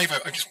 Why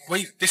have I just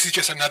wait? This is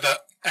just another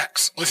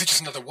X, or this is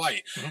just another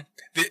Y. Mm-hmm.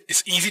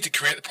 It's easy to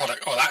create the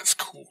product. Oh, that's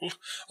cool.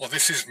 Or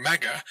this is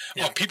mega.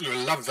 Yeah. Or people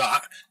will love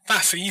that.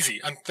 That's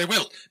easy, and they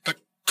will. But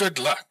good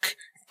luck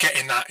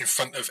getting that in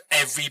front of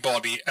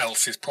everybody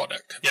else's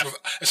product,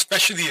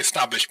 especially the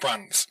established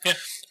brands. Yeah.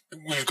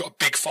 We've got a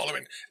big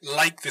following,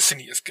 like the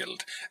Cineas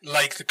Guild,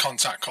 like the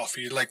Contact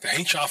Coffee, like the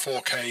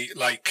HR4K,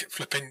 like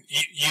flipping,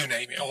 you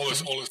name it, all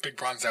those big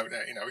brands out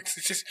there. You know,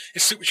 it's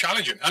super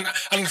challenging,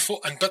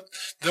 but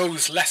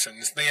those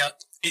lessons,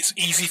 it's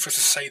easy for us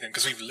to say them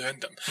because we've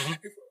learned them.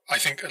 Mm-hmm. I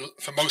think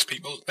for most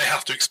people, they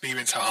have to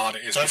experience how hard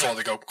it is before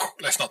they go,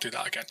 let's not do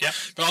that again. Yeah.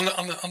 But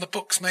on the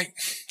books, mate,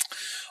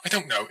 I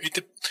don't know.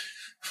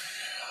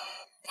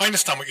 I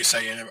understand what you're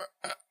saying.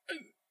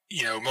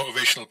 You know,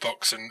 motivational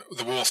books and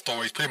the war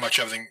stories, pretty much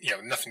everything, you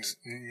know, nothing's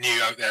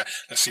new out there.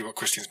 Let's see what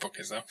Christian's book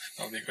is, though.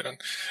 That'll be a good one.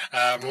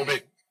 Will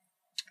be.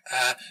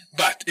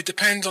 But it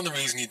depends on the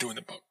reason you're doing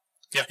the book.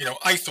 Yeah. You know,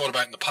 I thought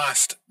about it in the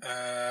past,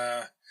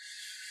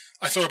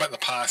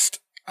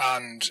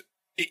 and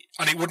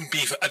it wouldn't be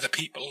for other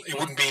people. It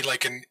wouldn't be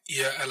like an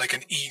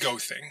ego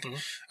thing.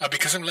 Mm-hmm.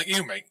 Because I'm like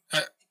you, mate.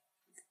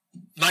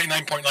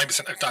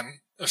 99.9%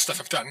 of stuff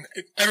I've done,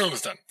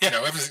 everyone's done. Yeah. You know,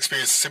 everyone's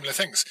experienced similar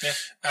things. Yeah.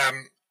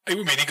 It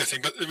would be an ego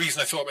thing, but the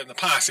reason I thought about it in the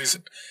past is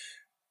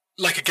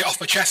like a get off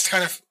my chest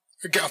kind of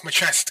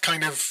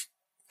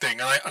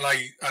thing. And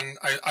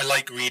I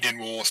like reading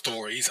war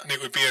stories, and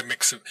it would be a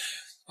mix of.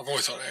 I've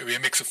always thought it would be a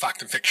mix of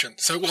fact and fiction.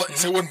 So it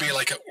wouldn't be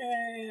like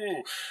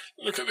oh,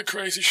 look at the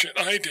crazy shit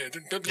I did.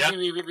 And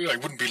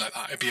it wouldn't be like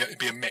that. It'd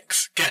be a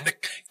mix. Get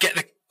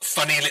the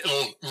funny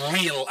little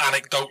real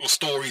anecdotal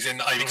stories in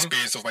that I've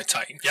experienced of my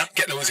time. Yeah.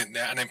 Get those in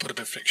there, and then put a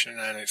bit of fiction in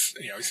there. And it's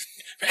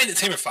for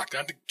entertainment factor,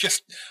 and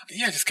just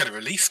kind of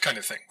release kind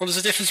of thing. Well, there's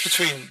a difference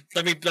between.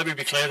 Let me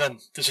be clear then.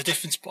 There's a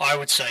difference, I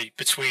would say,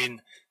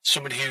 between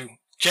somebody who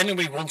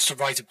genuinely wants to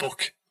write a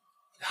book,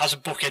 has a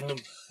book in them,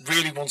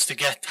 really wants to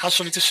has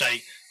something to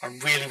say,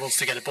 and really wants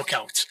to get a book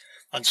out,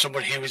 and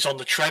somebody who is on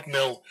the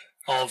treadmill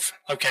of,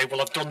 okay,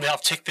 well, I've done that,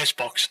 I've ticked this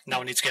box,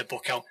 now I need to get a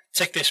book out.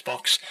 Tick this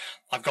box,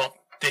 I've got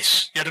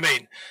this. You know what I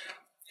mean?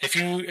 If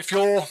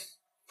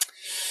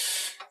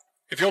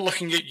you're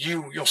looking at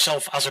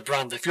yourself as a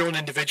brand, if you're an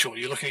individual,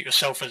 you're looking at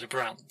yourself as a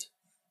brand.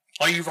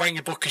 Are you writing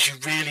a book because you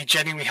really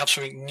genuinely have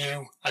something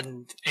new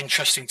and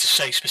interesting to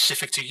say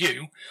specific to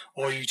you,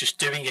 or are you just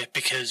doing it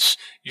because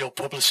your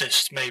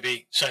publicist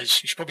maybe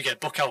says you should probably get a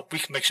book out, we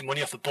can make some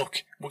money off the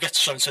book, we'll get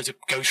so and so to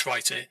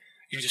ghostwrite it,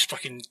 you just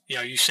fucking,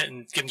 you sit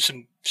and give them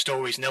some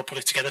stories and they'll put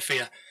it together for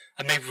you,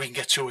 and maybe we can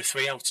get 2 or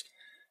 3 out.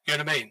 You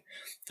know what I mean?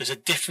 There's a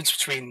difference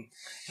between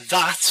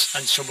that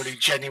and someone who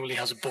genuinely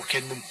has a book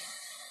in them,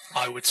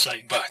 I would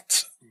say.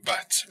 But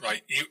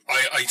right,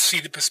 I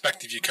see the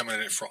perspective you're coming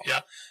at it from.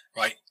 Yeah.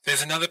 Right.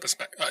 There's another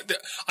perspective.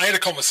 I had a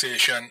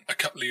conversation a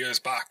couple of years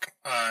back,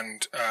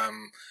 and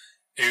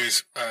it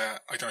was I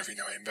don't know if you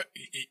know him, but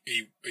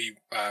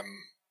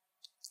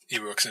he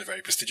works in a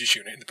very prestigious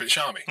unit in the British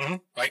Army,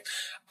 right?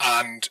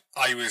 And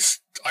I was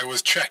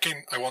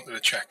checking. I wanted to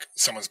check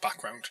someone's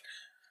background,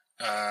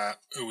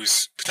 who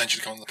was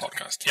potentially coming on the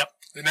podcast. Yep.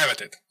 They never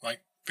did. Right.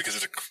 because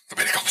of the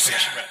bit of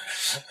conversation.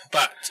 Right?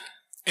 But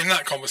in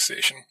that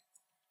conversation,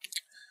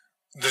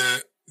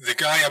 the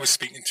guy I was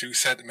speaking to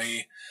said to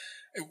me,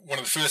 one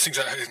of the first things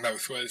out of his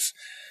mouth was,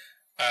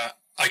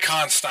 I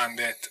can't stand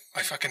it.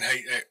 I fucking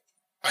hate it.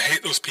 I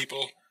hate those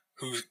people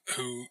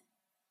who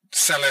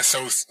sell their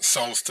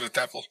souls to the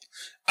devil.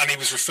 And he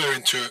was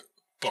referring to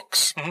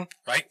books,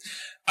 right?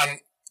 And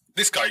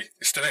this guy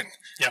is still in.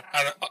 Yeah.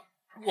 And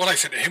what I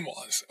said to him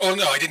was, oh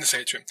no, I didn't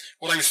say it to him.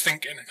 What I was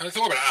thinking, and I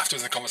thought about it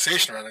afterwards in the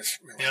conversation around his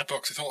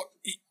books, I thought,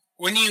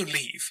 when you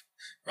leave,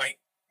 right,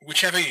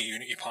 whichever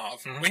unit you're part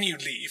of, when you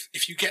leave,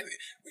 if you get,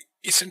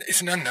 it's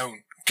an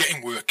unknown.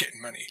 Getting work,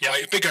 getting money,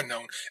 right? A big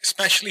unknown,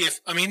 especially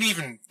if, I mean,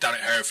 even down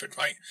at Hereford,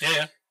 right?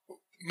 Yeah.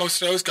 Most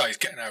of those guys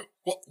getting out,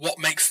 what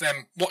makes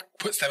them, what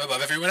puts them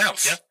above everyone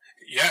else?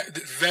 Yeah,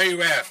 it's very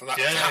rare for that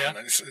to happen.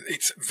 And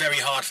it's very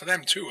hard for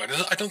them too.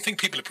 I don't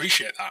think people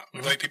appreciate that.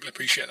 Very people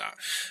appreciate that.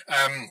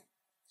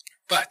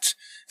 But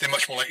they're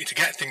much more likely to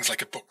get things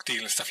like a book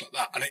deal and stuff like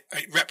that. And it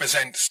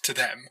represents to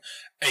them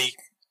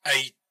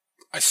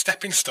a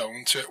stepping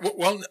stone to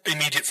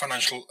immediate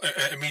financial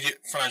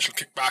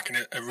kickback in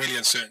a really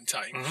uncertain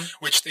time,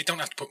 which they don't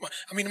have to put.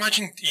 I mean,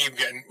 imagine you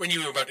when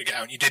you were about to get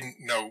out and you didn't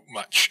know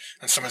much,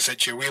 and someone said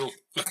to you, we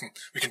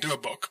can do a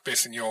book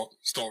based on your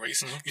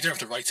stories. You don't have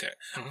to write it,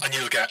 and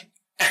you'll get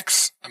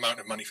X amount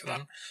of money for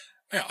that.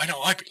 Yeah, I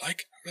know. I'd be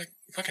like,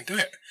 if I can do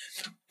it,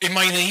 in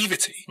my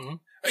naivety.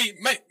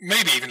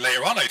 Maybe even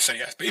later on I'd say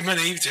yes, but in my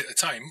naivety at the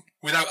time,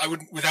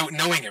 without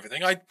knowing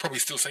everything, I'd probably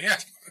still say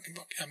yes. Fucking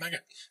book, yeah,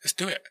 mega, let's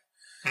do it.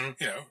 You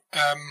know,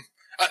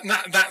 and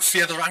that's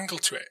the other angle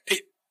to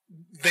it.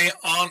 They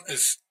aren't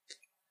as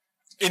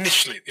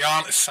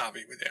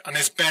savvy with it, and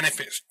there's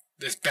benefits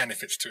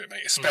to it,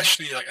 mate.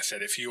 Especially, like I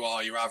said, if you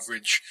are your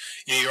average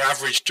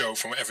Joe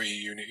from whatever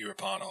unit you're a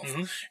part of,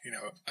 you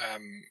know,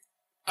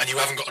 and you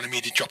haven't got an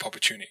immediate job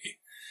opportunity,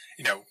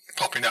 you know,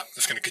 popping up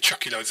that's going to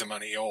chuck you loads of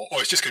money, or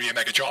it's just going to be a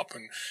mega job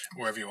and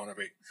wherever you want to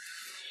be.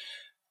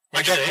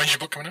 When's your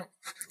book coming out?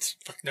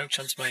 No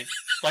chance, mate.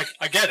 Like,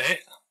 I get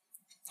it.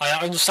 I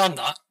understand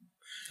that.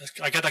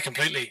 I get that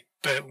completely.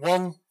 But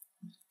one,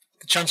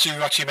 the chance of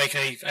you actually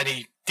making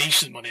any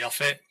decent money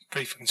off it,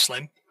 pretty fucking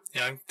slim.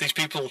 You know, these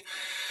people,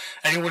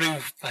 anyone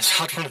who has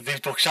had one of these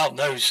books out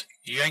knows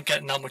you ain't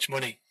getting that much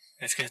money.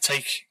 It's going to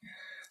take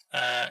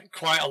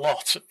quite a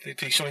lot. It'd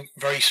be something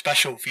very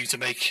special for you to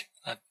make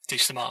a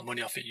decent amount of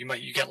money off it. You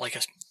get like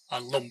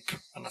a lump,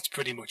 and that's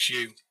pretty much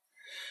you.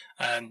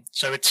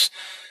 So it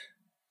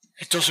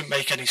doesn't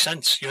make any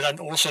sense. You're then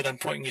also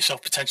putting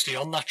yourself potentially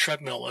on that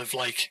treadmill of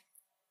like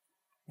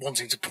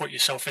wanting to put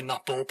yourself in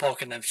that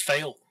ballpark and then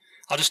fail.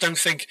 I just don't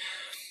think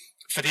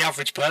for the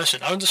average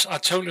person, I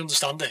totally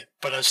understand it,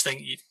 but I just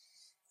think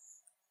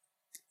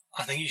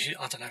I think you should,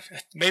 I don't know,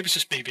 maybe it's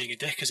just me being a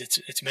dick because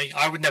it's me.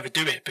 I would never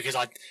do it because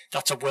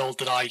that's a world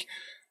that I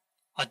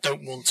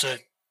don't want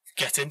to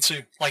get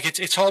into. Like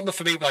it's hard enough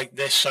for me like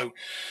this. So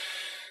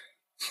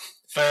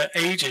for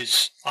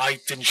ages,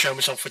 I didn't show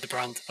myself with the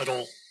brand at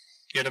all.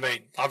 You know what I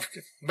mean?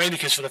 Mainly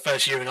because for the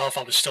first year and a half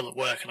I was still at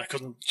work and I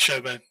couldn't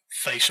show my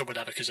face or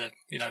whatever because of,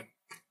 you know,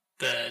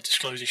 the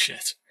disclosure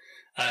shit.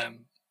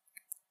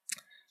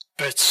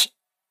 But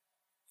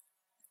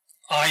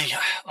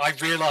I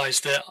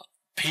realised that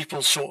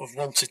people sort of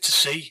wanted to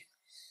see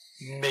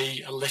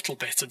me a little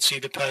bit and see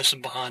the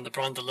person behind the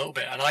brand a little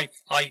bit. And I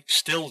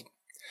still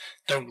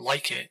don't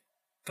like it,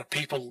 but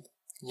people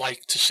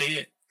like to see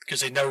it because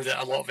they know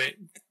that a lot of it,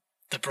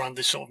 the brand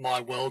is sort of my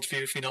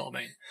worldview, if you know what I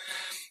mean.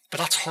 But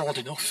that's hard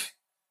enough,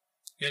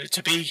 you know,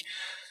 to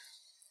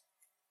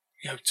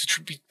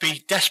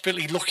be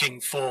desperately looking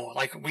for,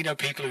 like, we know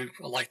people who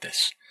are like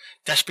this,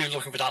 desperately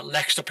looking for that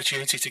next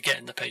opportunity to get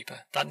in the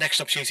paper, that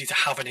next opportunity to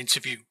have an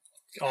interview.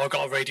 Oh, I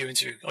got a radio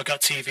interview. I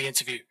got a TV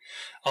interview.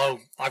 Oh,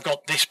 I've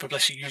got this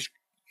publicity.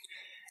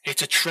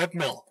 It's a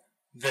treadmill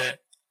that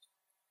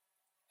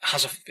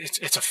has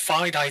it's a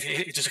finite,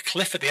 there's a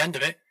cliff at the end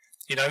of it.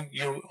 You know,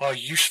 you are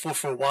useful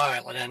for a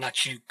while and then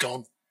that's you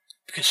gone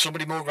because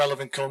somebody more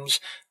relevant comes.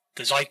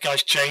 The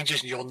zeitgeist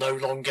changes and you're no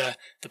longer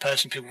the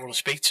person people want to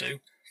speak to.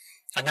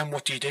 And then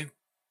what do you do?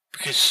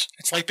 Because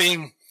it's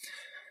kind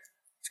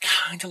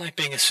of like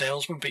being a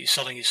salesman, but you're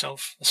selling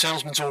yourself. A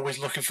salesman's always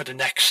looking for the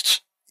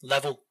next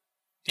level.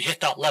 You hit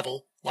that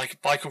level, like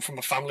I come from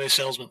a family of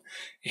salesmen.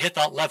 You hit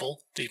that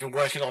level that you've been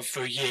working on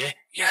for a year.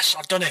 Yes,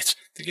 I've done it.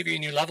 They give you a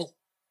new level.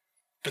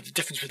 But the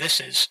difference with this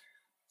is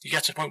you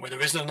get to a point where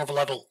there isn't another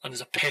level and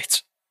there's a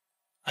pit.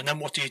 And then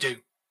what do?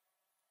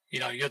 You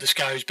know, you're this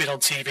guy who's been on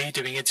TV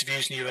doing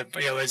interviews and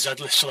you're a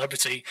Z-list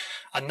celebrity.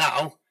 And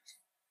now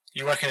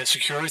you're working at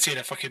security in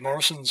a fucking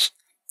Morrison's.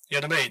 You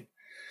know what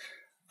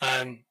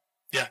I mean?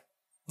 Yeah,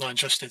 not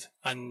interested.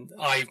 And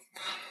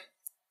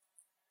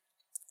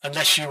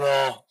unless you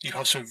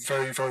have some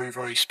very, very,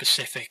 very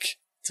specific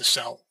to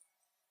sell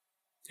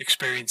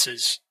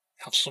experiences,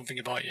 have something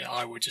about you,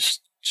 I would just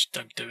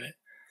don't do it.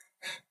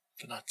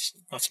 But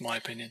that's my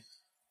opinion.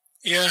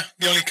 Yeah,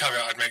 the only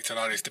caveat I'd make to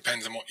that is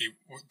depends on what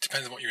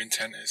your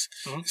intent is.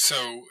 Mm-hmm.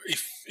 So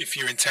if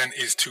your intent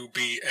is to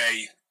be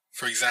a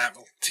for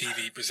example,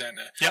 TV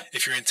presenter, Yep.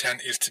 if your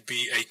intent is to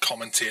be a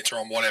commentator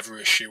on whatever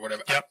issue,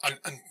 whatever, Yep.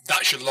 and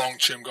that's your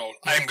long-term goal.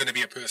 I'm going to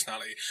be a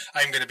personality.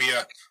 I'm going to be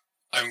a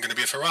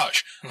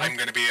Farage. I'm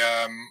going to be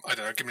I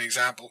don't know. Give me an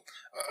example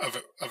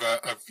of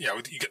you know,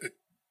 you get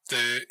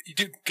you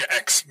do get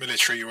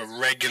ex-military who are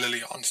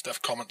regularly on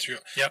stuff, commentary.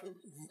 Yep.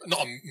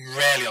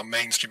 Rarely on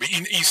mainstream, but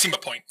you see my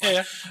point. Right?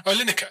 Yeah. Or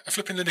Lineker, a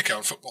flipping Lineker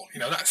on football.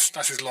 You know,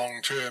 that's his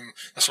long term.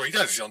 That's what he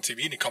does. He's on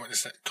TV and he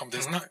comments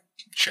that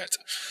shit.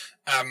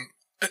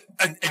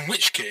 And in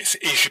which case,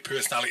 it is your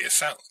personality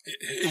itself.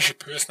 It is your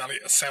personality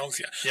that sells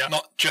you. Yeah.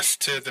 Not just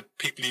to the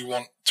people you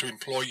want to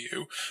employ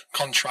you,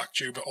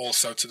 contract you, but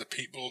also to the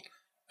people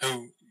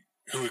who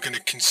are going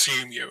to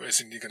consume you,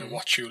 as in they're going to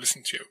watch you,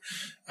 listen to you.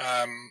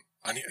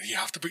 And you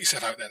have to put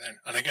yourself out there then.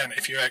 And again,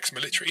 if you're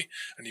ex-military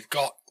and you've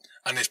got,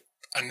 and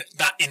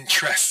that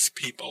interests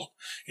people,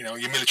 you know,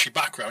 your military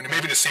background, it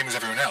may be the same as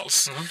everyone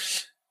else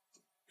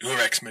who are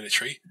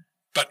ex-military,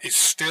 but it's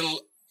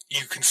still,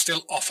 you can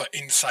still offer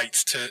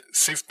insights to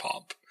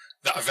CivPop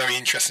that are very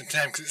interesting to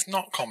them because it's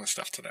not common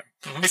stuff to them.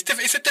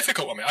 It's a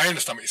difficult one. I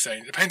understand what you're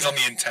saying. It depends on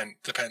the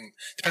intent. Depends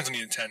on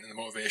the intent and the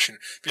motivation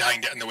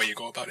behind it and the way you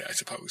go about it, I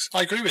suppose.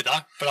 I agree with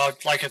that, but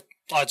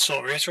I'd sort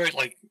of reiterate,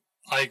 like,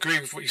 I agree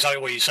with exactly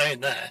what you're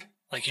saying there.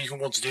 Like, you can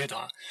want to do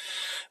that,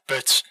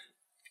 but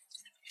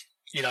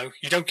you know,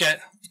 you don't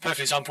get,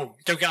 perfect example,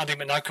 you don't get Andy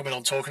McNabb coming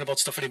on talking about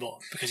stuff anymore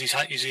because he's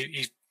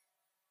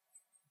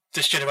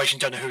this generation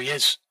don't know who he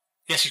is.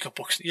 Yes, he's got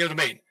books. You know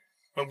what I mean?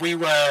 When we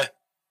were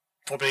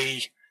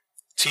probably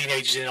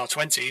teenagers in our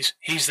 20s,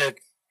 he's the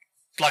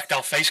blacked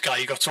out face guy.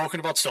 You got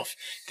talking about stuff.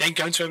 They ain't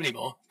going to him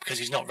anymore because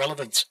he's not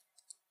relevant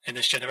in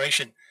this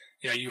generation.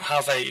 You know, you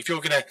have if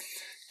you're going to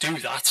do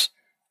that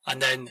and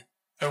then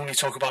only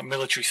talk about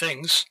military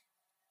things,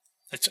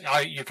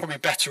 you're probably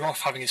better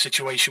off having a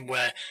situation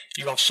where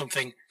you have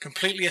something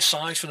completely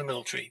aside from the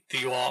military that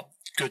you are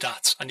good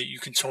at and that you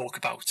can talk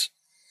about.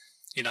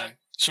 You know,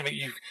 something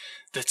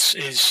that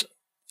is,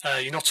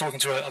 you're not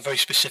talking to a very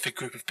specific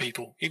group of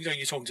people, even though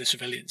you're talking to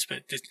civilians,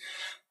 but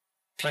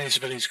plenty of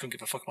civilians couldn't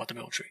give a fuck about the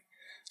military.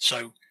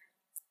 So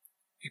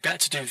you better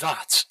to do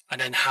that and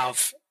then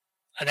have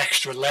an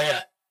extra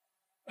layer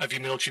of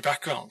your military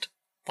background.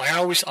 Like I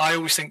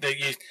always think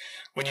that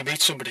when you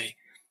meet somebody,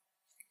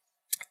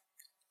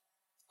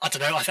 I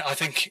don't know. I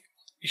think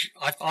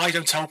I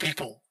don't tell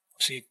people.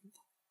 See,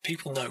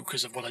 people know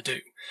because of what I do.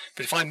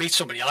 But if I meet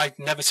somebody, I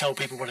never tell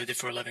people what I did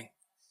for a living.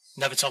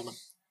 Never tell them.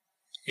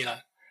 You know,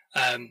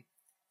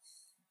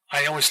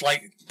 I always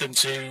like them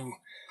to,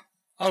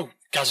 oh,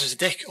 Gaz is a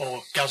dick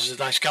or Gaz is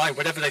a nice guy,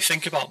 whatever they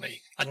think about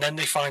me, and then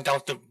they find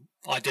out that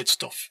I did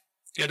stuff.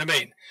 You know what I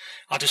mean?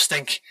 I just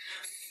think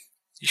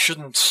you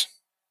shouldn't,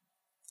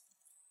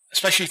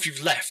 especially if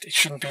you've left. It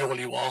shouldn't be all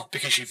you are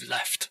because you've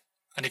left.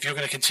 And if you're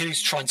going to continue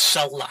to try and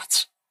sell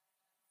that,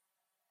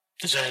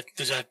 there's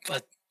a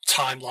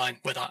timeline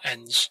where that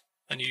ends,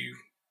 and you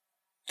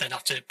then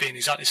have to be in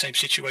exactly the same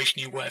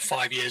situation you were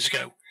 5 years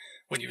ago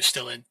when you were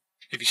still in.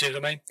 If you see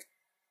what I mean?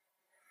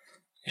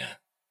 Yeah.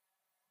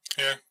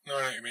 Yeah. No, I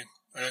know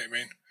what you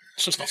mean.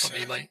 It's just not for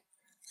me, mate.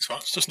 It's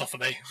what? It's just not for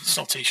me. It's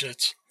not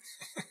t-shirts.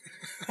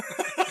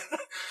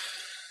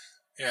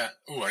 Yeah.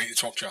 Oh, I need to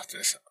talk to you after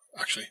this,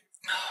 actually.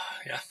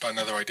 Yeah. About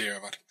another idea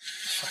I've had.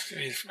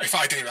 In fact,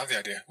 I didn't even have the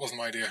idea. It wasn't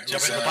my idea. Do you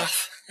have it in the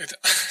bath?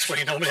 That's where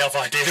you normally have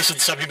ideas and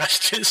send me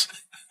messages.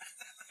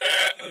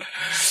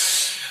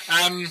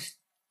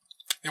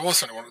 There was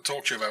something I wanted to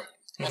talk to you about.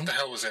 What the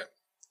hell was it?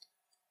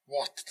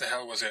 What the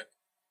hell was it?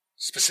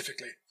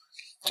 Specifically.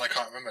 And I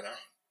can't remember now.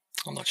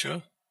 I'm not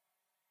sure.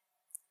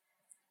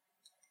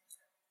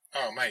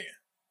 Oh, mate.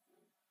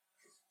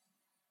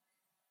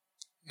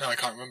 No, I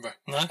can't remember.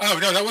 No? Oh,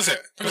 no, that was it.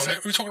 That was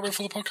it. We were talking about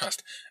for the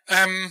podcast.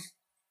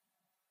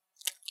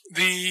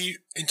 The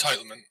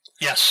entitlement.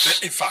 Yes.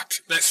 In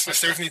fact, let's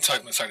stay from the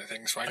entitlement side of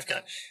things, right?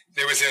 Okay.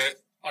 There was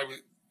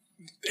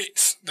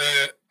it's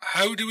the,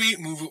 how do we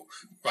move,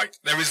 right,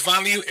 there is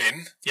value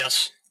in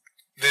Yes.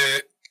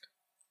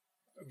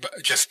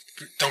 but just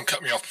don't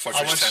cut me off before I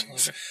finish the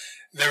sentence. Okay.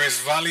 There is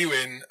value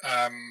in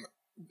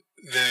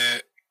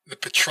the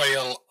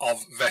portrayal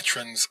of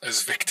veterans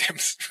as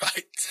victims,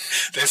 right?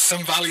 There's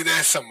some value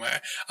there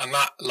somewhere, and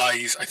that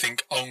lies, I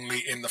think, only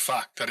in the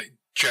fact that it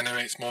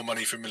generates more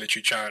money for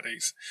military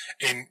charities,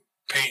 in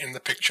painting the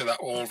picture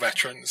that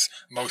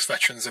most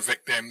veterans are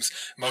victims,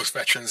 most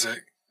veterans are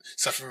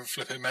suffering from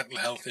flipping mental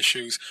health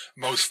issues,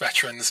 most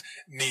veterans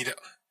need,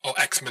 or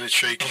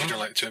ex-military, because you don't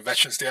like the term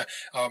veterans there,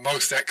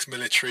 most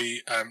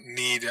ex-military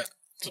need...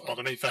 Doesn't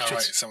bother me, veterans. Oh,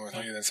 right,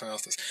 someone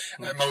else does.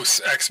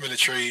 Most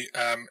ex-military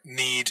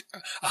need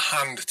a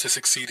hand to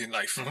succeed in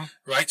life,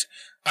 right?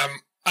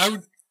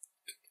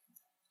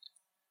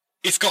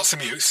 It's got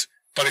some use,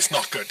 but it's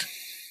not good.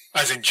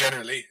 As in,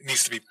 generally, it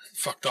needs to be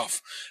fucked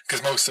off,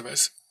 because most of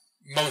us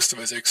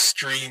are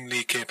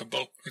extremely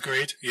capable.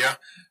 Agreed. Yeah.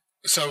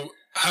 So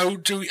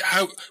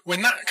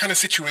when that kind of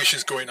situation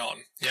is going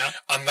on, yeah,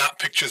 and that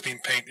picture's been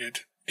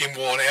painted in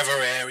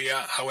whatever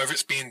area, however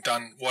it's being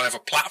done, whatever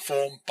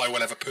platform, by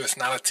whatever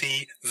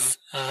personality is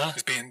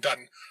being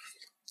done,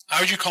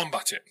 how do you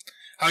combat it?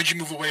 How do you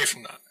move away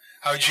from that?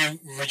 How do you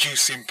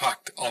reduce the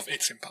impact of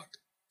its impact?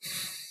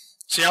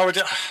 See, I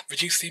would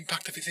reduce the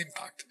impact of its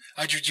impact.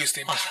 How do you reduce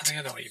the impact? I think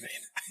I know what you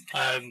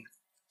mean.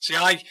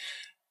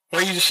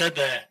 What you just said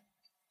there.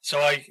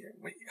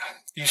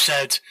 You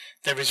said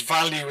there is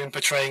value in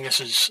portraying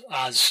us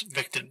as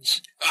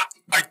victims.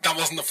 That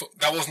wasn't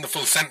the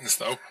full sentence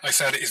though. I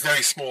said it is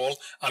very small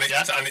and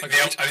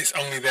it's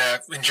only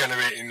there in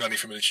generating money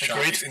for military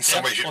charities in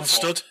some way, shape, or form.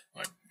 Understood.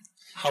 Right.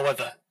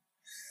 However,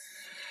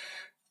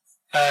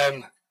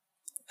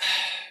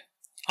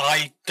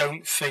 I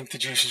don't think the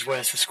juice is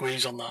worth the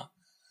squeeze on that.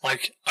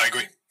 Like, I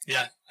agree.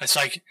 Yeah, it's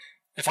like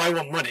if I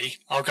want money,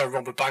 I'll go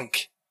rob a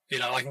bank. You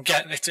know, I can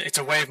get it's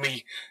a way of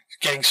me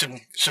getting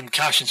some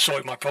cash and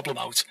sorting my problem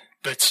out.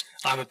 But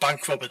I'm a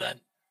bank robber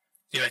then.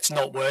 You know, it's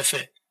not worth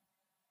it.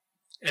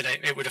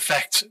 It would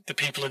affect the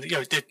people, and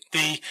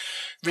the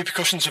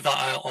repercussions of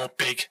that are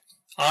big.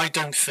 I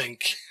don't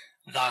think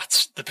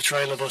that the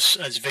portrayal of us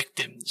as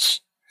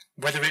victims,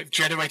 whether it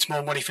generates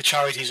more money for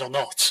charities or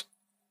not,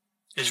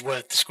 is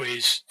worth the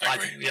squeeze. I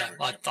agree. I don't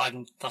like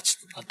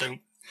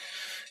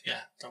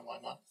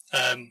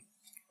that.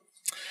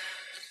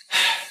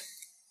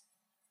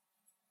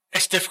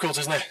 It's difficult,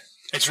 isn't it?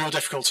 It's real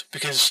difficult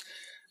because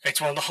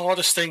it's one of the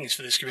hardest things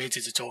for this community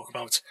to talk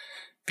about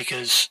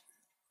because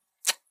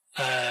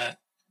there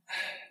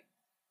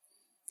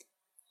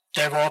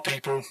are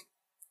people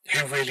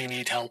who really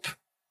need help.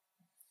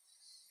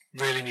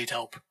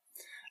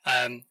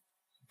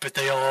 But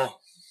they are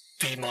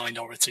the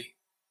minority.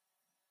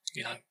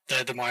 You know,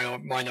 they're the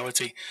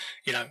minority.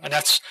 You know, and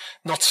that's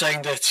not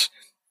saying that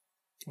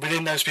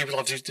within those people,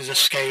 obviously, there's a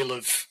scale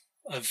of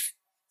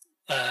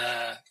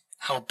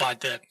how bad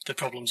the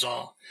problems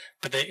are,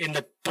 but they're in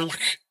the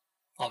bulk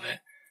of it.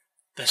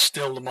 They're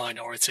still the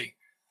minority,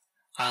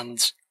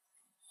 and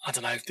I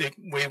don't know.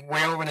 We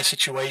are in a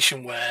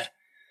situation where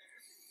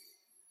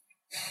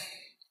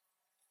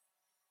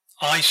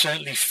I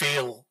certainly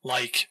feel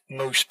like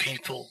most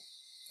people.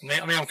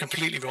 I mean, I'm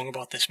completely wrong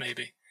about this,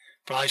 maybe,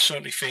 but I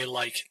certainly feel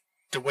like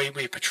the way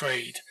we're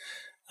portrayed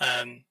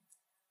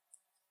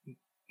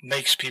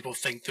makes people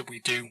think that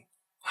we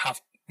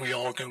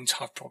are going to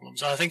have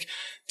problems. And I think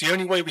the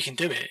only way we can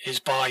do it is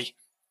the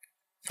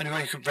only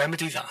way we can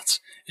remedy that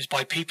is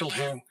by people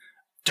who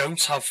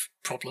don't have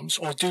problems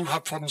or do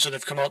have problems that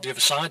have come out the other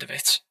side of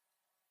it.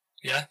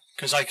 Yeah,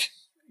 because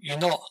you're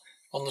not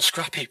on the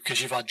scrap heap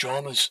because you've had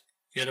dramas.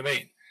 You know what I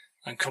mean?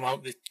 And come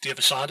out the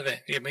other side of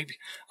it. Yeah, maybe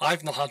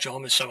I've not had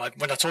dramas, so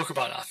when I talk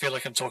about it, I feel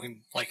like I'm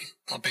talking like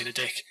I'm being a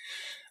dick.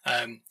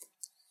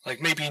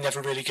 Like maybe you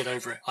never really get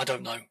over it. I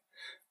don't know,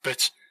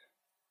 but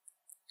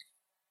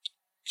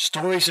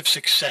stories of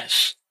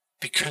success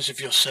because of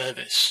your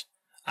service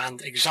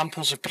and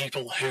examples of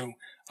people who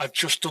have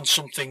just done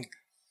something,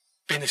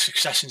 been a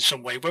success in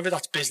some way, whether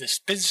that's business.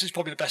 Business is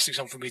probably the best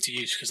example for me to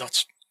use because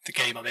that's the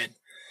game I'm in.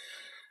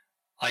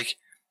 Like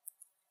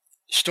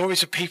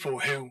stories of people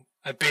who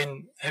have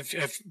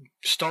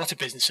started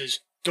businesses,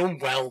 done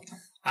well,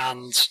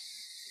 and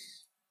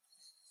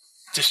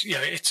just, you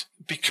know, it's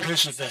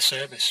because of their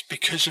service,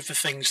 because of the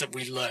things that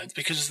we learned,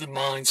 because of the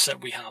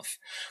mindset we have.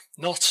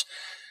 Not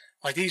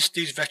like these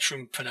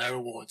veteranpreneur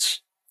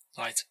awards,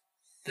 right?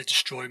 They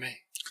destroy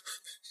me.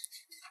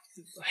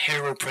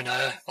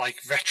 Heropreneur,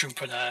 like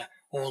veteranpreneur,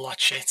 all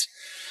that shit.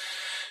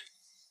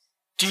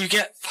 Do you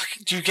get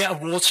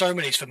award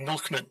ceremonies for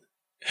milkmen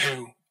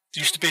who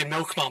used to be a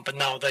milkman, but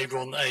now they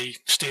run a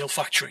steel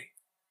factory?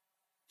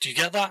 Do you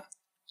get that?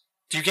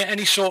 Do you get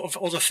any sort of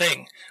other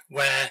thing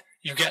where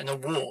you get an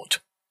award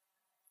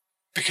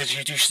because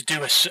you used to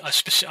do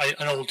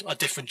a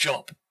different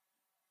job?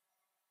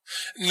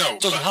 No,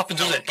 it doesn't happen,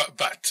 does it?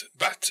 But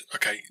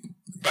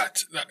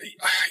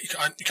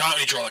you can't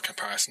really draw that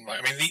comparison, right?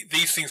 I mean,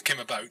 these things came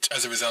about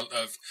as a result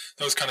of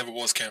those kind of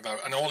awards came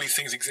about, and all these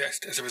things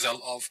exist as a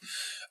result of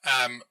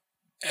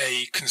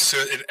a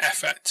concerted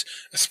effort,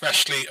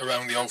 especially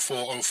around the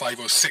 04,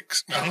 05,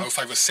 06, no,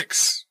 05,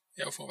 06,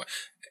 yeah, 04,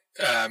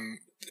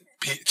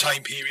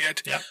 time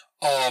period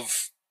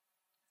of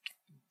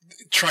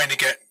trying to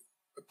get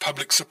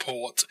public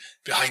support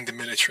behind the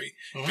military,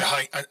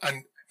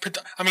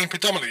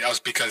 predominantly that was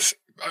because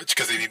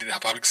they needed to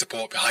have public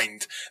support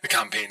behind the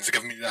campaigns. The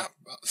government needed to have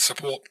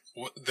support,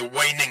 the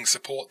waning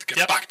support to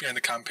get back behind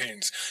the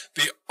campaigns.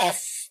 I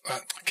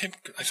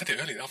said it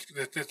earlier.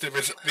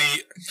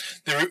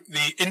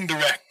 The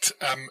indirect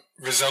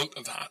result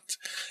of that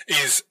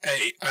is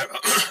a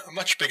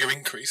much bigger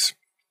increase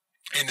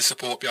in the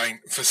support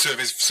for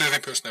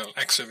serving personnel,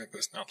 ex-serving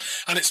personnel,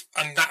 and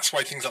that's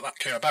why things like that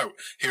came about.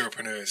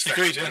 Heropreneurs,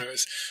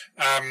 veteranpreneurs.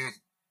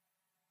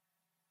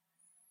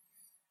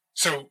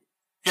 So,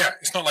 yeah,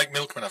 it's not like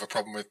milkmen have a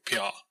problem with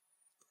PR.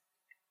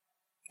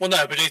 Well,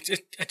 no, but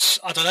it's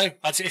I don't know.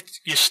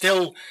 You're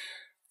still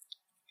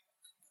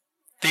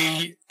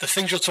the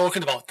things you're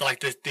talking about,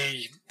 like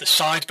the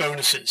side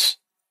bonuses.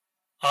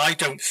 I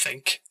don't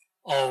think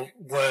are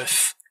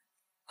worth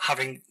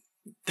having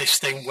this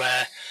thing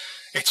where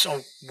it's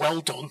well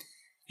done.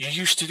 You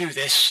used to do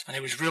this, and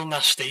it was real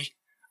nasty,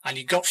 and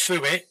you got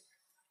through it,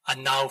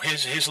 and now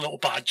here's a little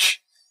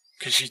badge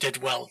because you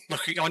did well.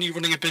 Look, aren't you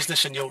running a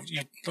business, and you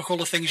look all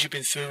the things you've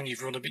been through, and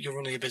you're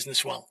running a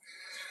business well.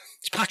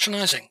 It's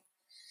patronising.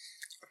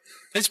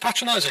 It's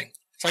patronising.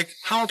 It's like,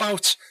 how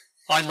about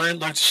I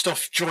learned loads of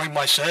stuff during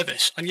my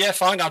service, and yeah,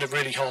 fine, I had a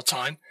really hard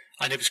time,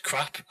 and it was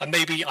crap, and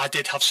maybe I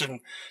did have some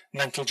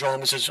mental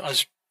dramas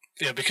as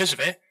because of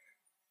it.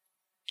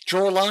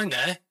 Draw a line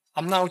there.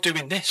 I'm now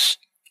doing this,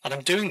 and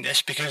I'm doing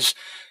this because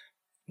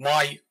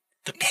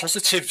the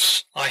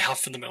positives I have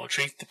from the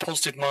military, the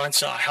positive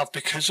mindset I have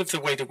because of the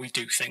way that we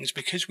do things,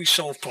 because we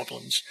solve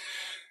problems,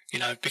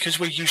 because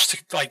we're used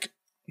to like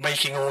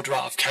making order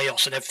out of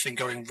chaos and everything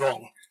going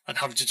wrong and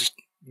having to just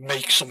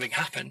make something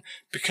happen,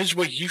 because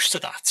we're used to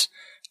that.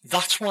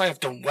 That's why I've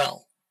done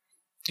well,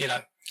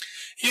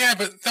 Yeah,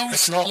 but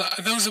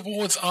those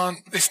awards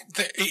aren't.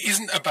 It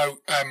isn't about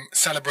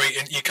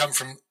celebrating. You come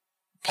from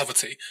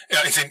poverty.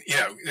 It's in, you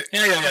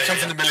come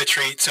from the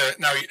military to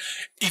now.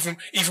 Even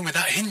with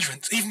that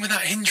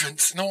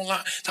hindrance, and all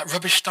that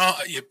rubbish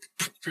start at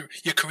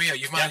your career,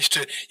 you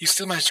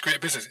still managed to create a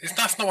business.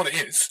 That's not what it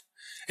is.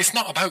 It's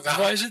not about that.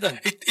 What is it then?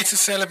 It's a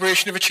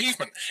celebration of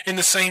achievement. In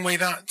the same way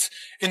that.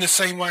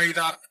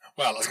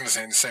 Well, I was going to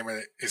say in the same way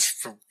that is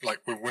for like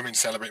with women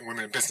celebrating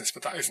women in business,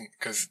 but that isn't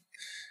because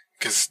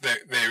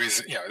there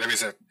is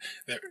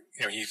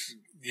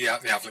they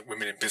have like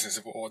women in business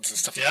awards and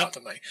stuff like that,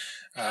 don't they?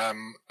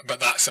 But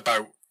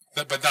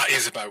that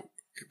is about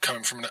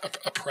coming from an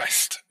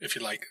oppressed, if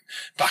you like,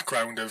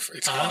 background of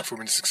it's hard for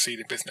women to succeed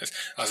in business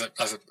as a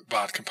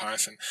bad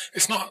comparison.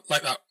 It's not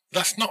like that.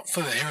 That's not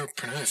for the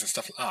heropreneurs and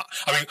stuff like that.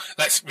 I mean,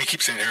 we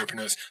keep saying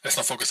heropreneurs. Let's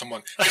not focus on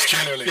one. It's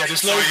generally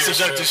there's loads.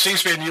 There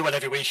seems to be a new one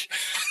every week.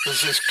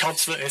 There's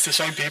constant. It's the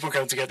same people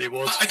going to get the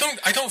awards.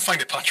 I don't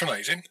find it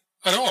patronising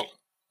at all.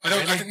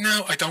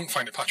 I don't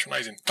find it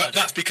patronising. But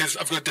that's because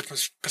I've got a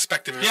different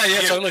perspective.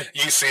 Totally.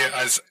 You see it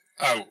as,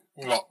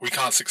 we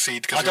can't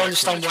succeed. I don't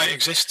understand why it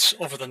exists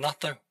other than that,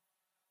 though.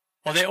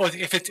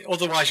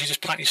 Otherwise, you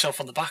just pat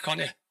yourself on the back,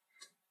 aren't you?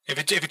 If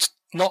it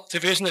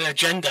isn't an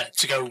agenda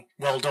to go,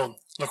 well done,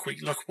 look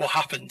what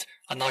happened,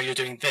 and now you're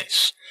doing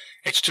this.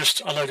 It's just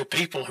a load of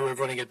people who are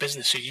running a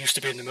business who used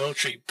to be in the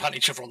military patting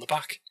each other on the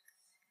back,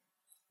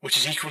 which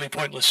is equally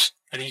pointless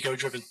and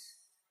ego-driven.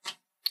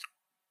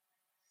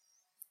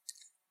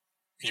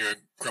 You're a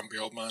grumpy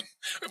old man.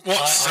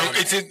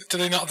 What? Do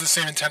they not have the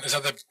same intent as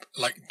other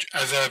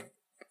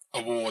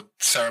award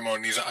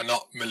ceremonies that are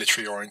not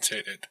military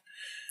orientated?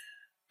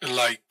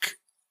 Like,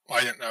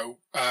 I don't know,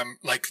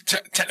 like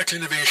technical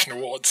innovation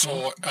awards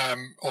or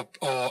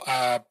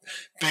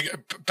big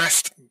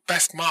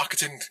best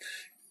marketing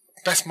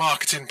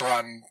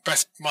brand,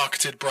 best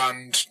marketed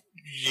brand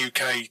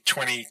UK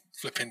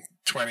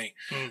 2020,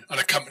 and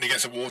a company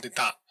gets awarded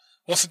that.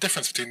 What's the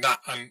difference between that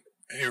and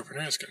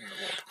heropreneurs getting an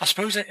award? I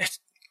suppose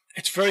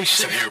it's very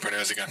simple.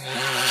 Heropreneurs again.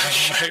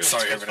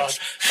 Sorry, heropreneurs.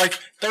 Like,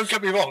 don't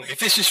get me wrong. If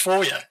this is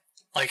for you,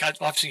 like,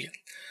 obviously,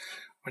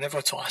 whenever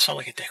I talk, I sound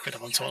like a dick when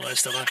I'm on toilet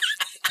list, don't I?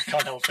 I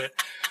can't help it.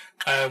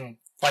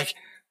 Like,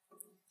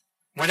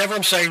 whenever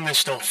I'm saying this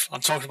stuff,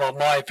 I'm talking about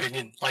my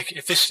opinion. Like,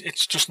 this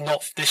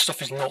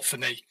stuff is not for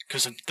me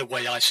because of the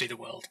way I see the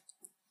world.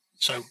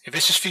 So, if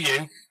this is for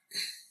you,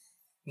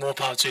 more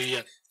power to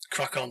you.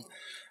 Crack on.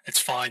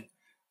 It's fine.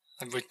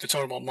 And we're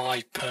talking about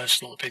my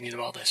personal opinion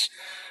about this.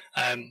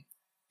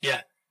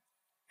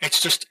 It's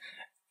just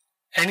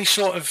any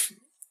sort of.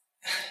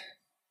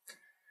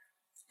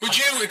 Would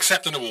you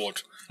accept an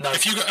award? No.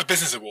 If you got a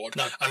business award,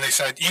 no. And they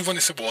said you've won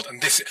this award,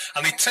 and they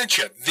said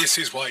to you, "This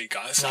is why,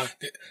 guys," no.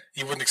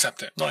 You wouldn't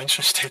accept it. Not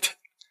interested.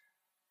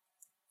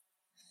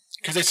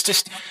 Because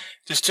it's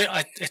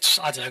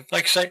I don't know.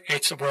 Like I say,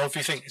 it's a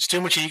worldview thing. It's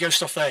too much ego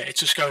stuff there. It's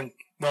just going,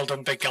 "Well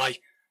done, big guy."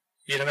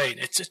 You know what I mean?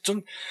 It's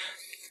done.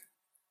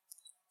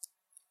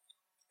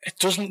 It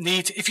doesn't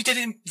need. If you did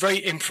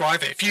it in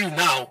private, if you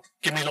now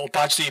give me a little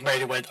badge that you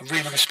made and went, "I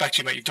really respect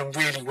you, mate. You've done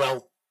really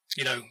well."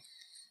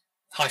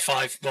 High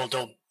five, well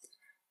done.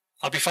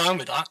 I'd be fine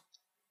with that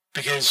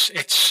because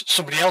it's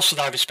somebody else that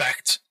I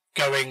respect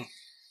going.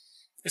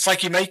 It's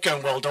like your mate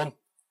going, "Well done."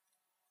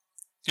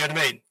 You know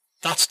what I mean?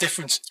 That's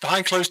different.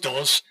 Behind closed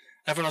doors,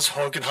 everyone has a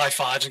hug and high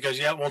fives and goes,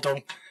 "Yeah, well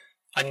done,"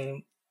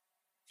 and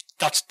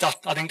that's that.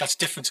 I think that's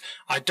different.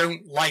 I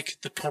don't like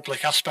the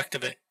public aspect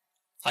of it.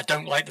 I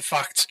don't like the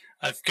fact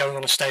of going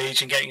on a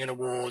stage and getting an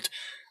award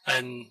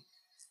and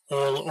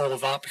all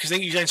of that, because I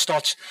think you then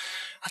start.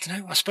 I don't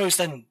know. I suppose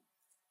then.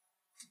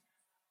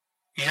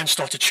 You then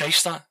start to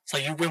chase that. It's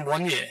like you win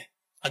one year,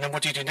 and then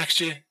what do you do next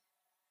year?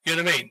 You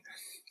know what I mean?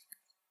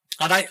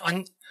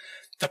 And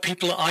the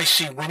people that I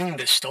see winning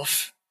this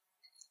stuff,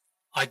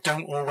 I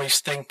don't always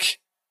think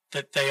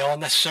that they are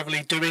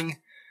necessarily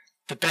doing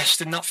the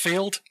best in that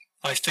field.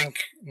 I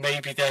think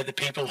maybe they're the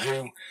people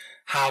who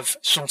have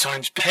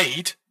sometimes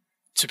paid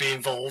to be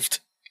involved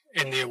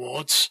in the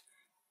awards,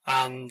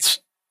 and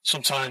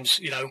sometimes,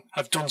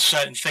 have done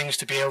certain things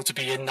to be able to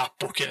be in that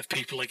bucket of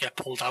people that get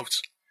pulled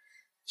out.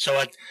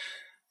 So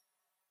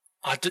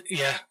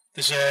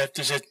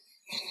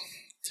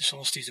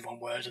dishonesty is the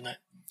wrong word, isn't it?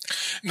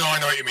 No, I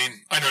know what you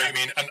mean. And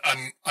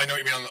I know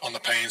what you mean on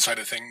the paying side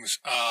of things,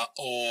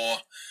 or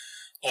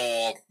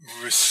or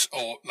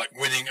like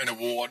winning an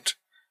award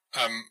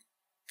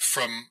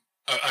from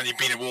and you've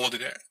been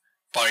awarded it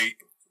by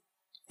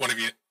one of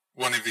your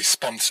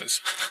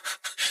sponsors.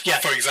 Yeah,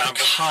 for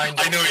example. I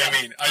know what you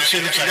mean.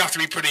 You'd saying. have to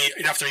be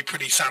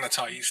pretty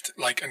sanitized,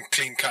 like, and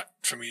clean cut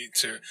for me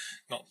to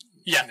not.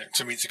 Yeah.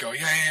 To me to go, I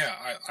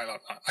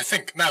like that. I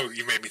think now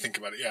you made me think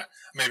about it. Yeah,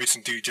 maybe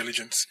some due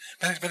diligence.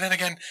 But then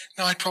again,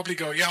 no, I'd probably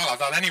go, I'll have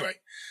that anyway,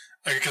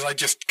 because I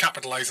just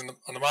capitalise on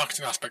the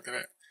marketing aspect of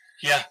it.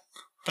 Yeah.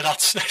 But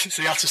that's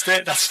just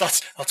it.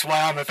 That's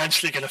why I'm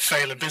eventually going to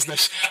fail in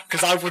business,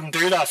 because I wouldn't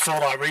do that for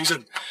that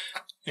reason.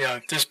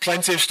 There's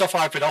plenty of stuff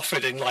I've been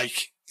offered in,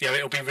 like,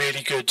 it'll be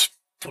really good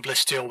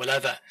publicity or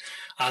whatever,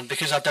 and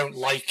because I don't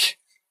like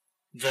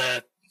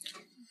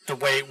the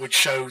way it would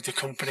show the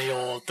company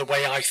or the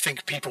way I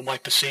think people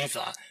might perceive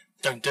that,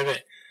 don't do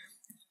it.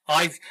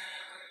 I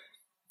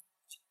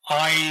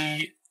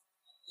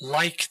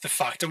like the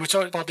fact, and we're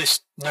talking about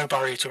this no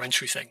barrier to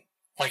entry thing.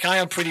 Like, I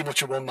am pretty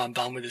much a one-man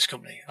band with this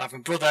company. I have a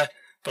brother,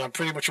 but I'm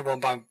pretty much a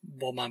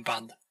one-man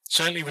band.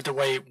 Certainly with the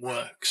way it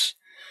works.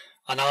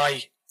 And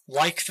I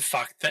like the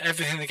fact that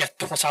everything that gets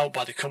put out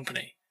by the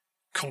company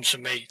comes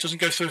from me. It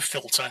doesn't go through a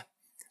filter.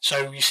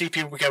 So you see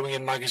people going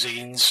in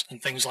magazines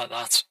and things like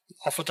that,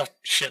 offered that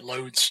shit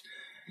loads.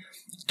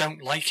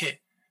 Don't like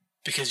it,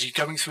 because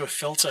you're going through a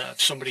filter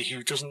of somebody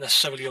who doesn't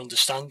necessarily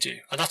understand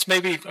you. And that's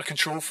maybe a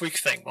control freak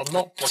thing. I'm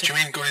not. What do you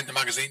mean going into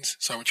magazines?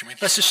 So what do you mean?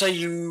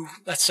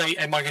 Let's say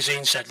a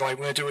magazine said, right,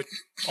 we're going to do an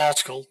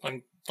article,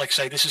 and like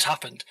say this has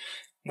happened.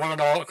 We're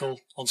an article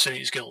on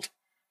Sin Guild.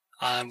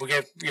 And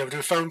we'll do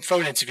a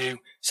phone interview,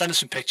 send us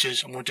some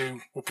pictures, and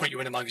we'll put you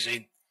in a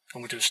magazine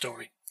and we'll do a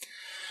story.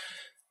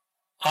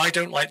 I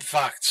don't like the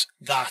fact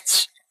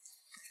that,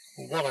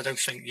 I don't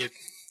think the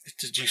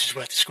juice is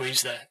worth the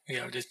squeeze there.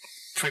 The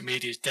print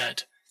media is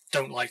dead.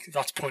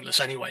 That's pointless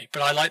anyway.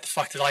 But I like the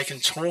fact that I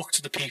can talk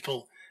to the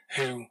people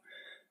who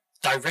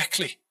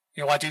directly,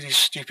 I do these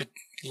stupid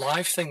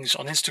live things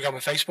on Instagram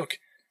and Facebook.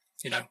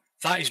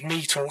 That is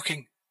me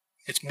talking.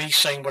 It's me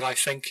saying what I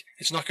think.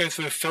 It's not going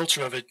through a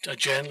filter of a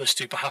journalist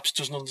who perhaps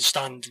doesn't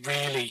understand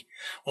really,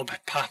 or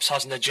perhaps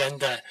has an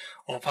agenda,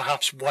 or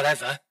perhaps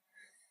whatever.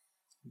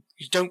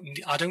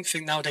 I don't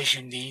think nowadays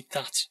you need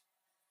that.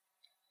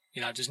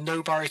 There's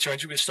no barrier to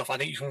entry with stuff. I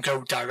think you can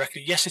go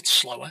directly. Yes, it's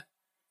slower.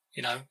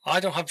 I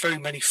don't have very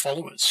many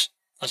followers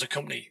as a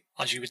company,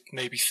 as you would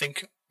maybe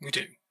think we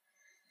do.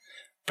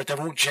 But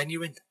they're all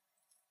genuine.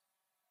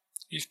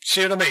 You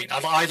see what I mean?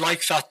 I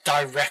like that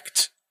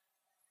direct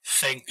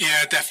thing.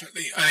 Yeah,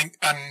 definitely. I think,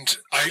 and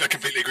I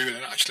completely agree with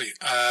it, actually.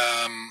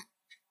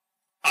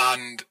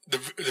 And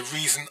the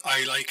reason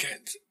I like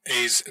it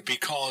is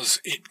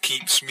because it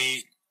keeps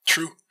me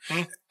true.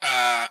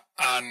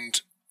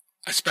 And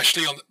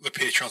especially on the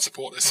Patreon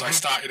supporters. So I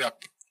started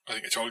up, I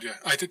think I told you,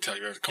 I did tell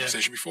you, I had a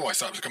conversation before. I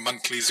started like a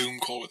monthly Zoom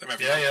call with them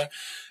every month.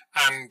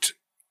 And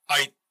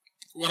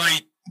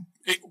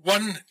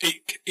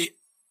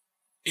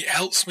it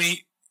helps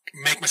me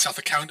make myself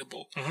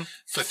accountable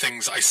for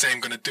things I say I'm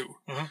going to do.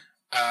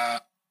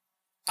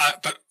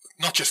 But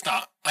not just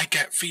that, I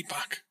get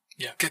feedback.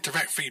 Yeah. Get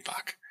direct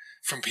feedback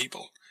from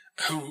people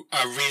who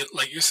are real,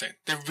 like you're saying,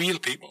 they're real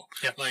people.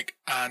 Yeah. Like,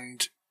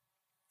 and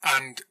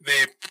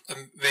they're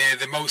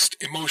the most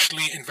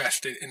emotionally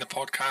invested in the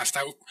podcast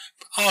out,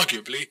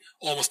 arguably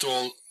almost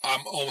all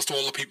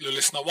the people who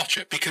listen or watch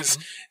it, because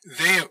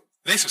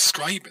they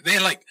subscribe.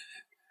 They're like,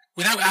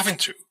 without having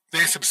to,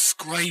 they're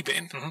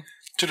subscribing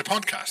to the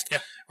podcast. Yeah.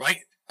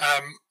 Right.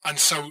 And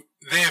so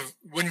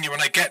when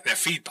I get their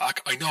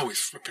feedback, I know it's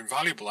flipping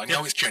valuable. I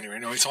know it's genuine.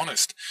 I know it's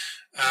honest.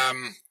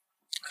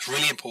 It's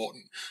really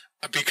important,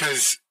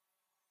 because,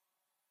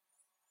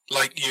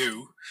 like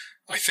you,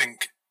 I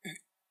think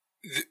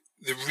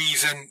the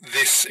reason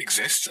this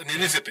exists, and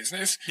it is a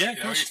business. Yeah,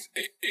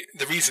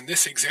 the reason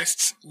this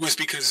exists was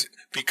because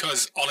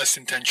honest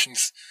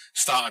intentions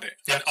started it.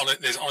 Yeah. And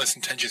there's honest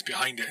intentions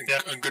behind it,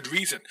 and good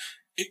reason.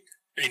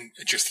 In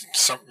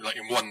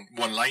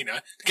one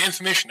liner, get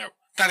information out.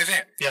 That is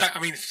it. Yeah.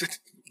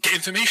 Get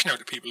information out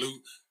to people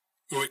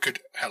who it could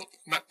help.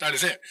 That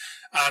is it.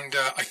 And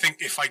I think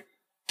if I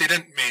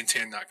didn't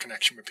maintain that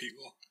connection with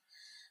people,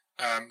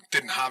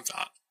 didn't have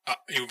that,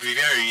 it would be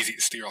very easy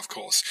to steer off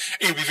course.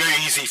 It would be very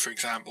easy, for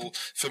example,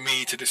 for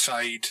me to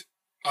decide,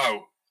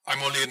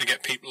 I'm only going to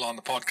get people on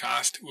the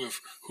podcast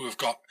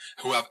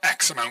who have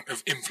X amount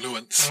of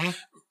influence.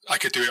 I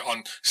could do it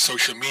on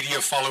social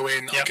media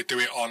following. I could do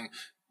it on,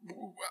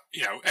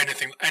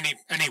 anything,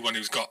 anyone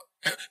who's got.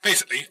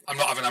 Basically, I'm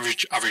not having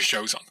average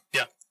Joes on.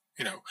 Yeah.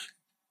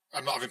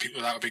 I'm not having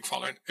people without a big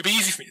following. It'd be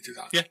easy for me to do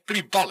that. Yeah.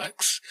 Pretty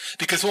bollocks.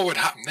 Because what would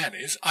happen then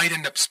is I'd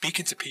end up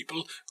speaking to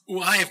people who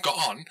I've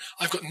got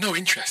no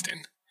interest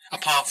in,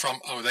 apart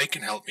from, they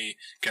can help me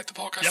get the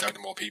podcast out to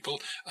more people.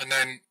 And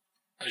then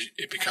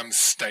it becomes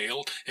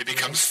stale. It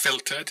becomes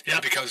filtered.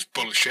 It becomes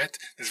bullshit.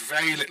 There's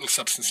very little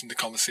substance in the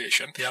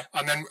conversation. Yeah.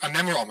 And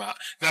then we're on that.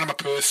 Then I'm a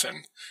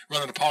person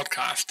running a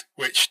podcast,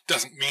 which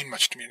doesn't mean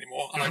much to me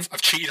anymore. And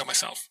I've cheated on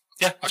myself.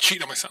 Yeah. I've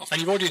cheated on myself.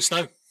 And your audience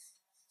know.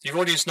 Your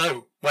audience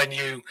know when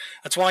you.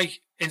 That's why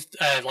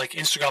like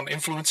Instagram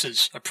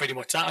influencers are pretty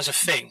much that as a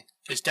thing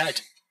is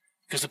dead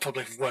because the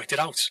public have worked it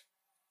out.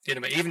 You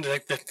know what I mean? Even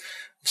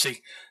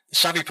obviously the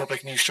savvy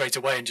public knew straight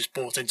away and just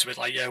bought into it,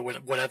 like yeah,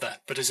 whatever.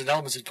 But there's an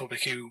element of the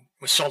public who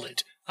were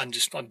solid and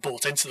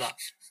bought into that.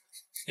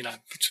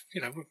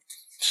 We're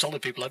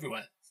solid people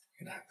everywhere.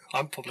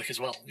 I'm public as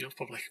well. You're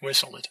public. We're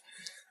solid.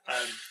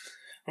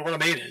 But what I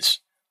mean is,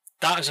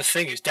 that as a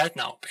thing is dead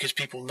now because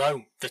people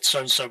know that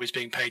so-and-so is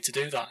being paid to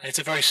do that. And it's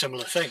a very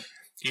similar thing.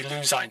 You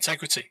lose that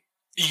integrity.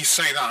 You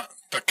say that,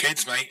 but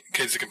kids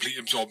are completely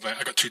absorbed by it.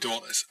 I've got 2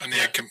 daughters, and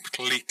they're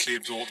completely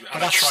absorbed by it.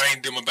 And I try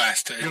and do my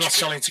best to... You're not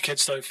selling to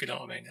kids, though, if you know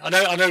what I mean. I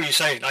know what you're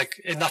saying. Like,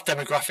 in that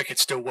demographic, it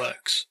still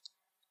works.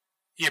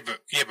 Yeah, but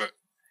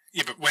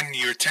when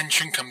your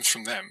attention comes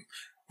from them,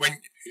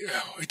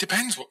 it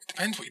depends what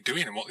you're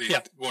doing and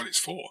what it's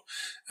for.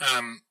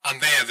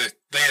 And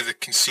they're the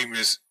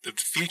consumers of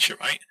the future,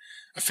 right?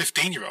 A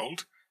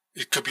 15-year-old,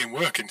 it could be in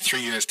work in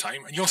 3 years'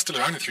 time, and you're still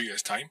around in 3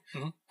 years' time,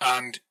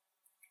 and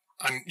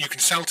you can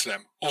sell to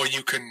them, or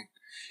you can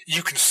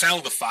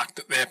sell the fact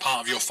that they're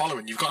part of your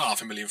following. You've got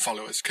 500,000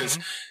 followers because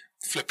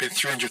flipping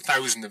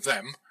 300,000 of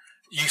them,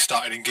 you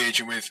started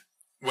engaging with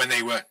when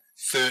they were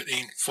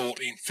 13,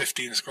 14,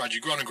 15, as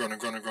you've grown and grown and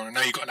grown and grown, and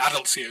now you've got an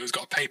adult here who's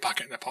got a pay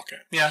packet in their pocket.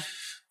 Yeah.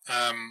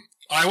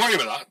 I worry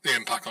about that, the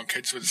impact on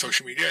kids with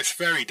social media. It's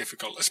very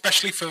difficult, it's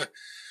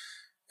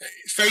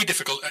very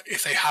difficult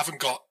if they haven't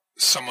got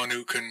someone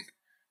who can,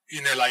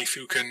 in their life,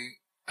 who can,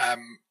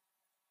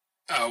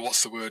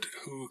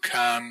 who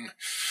can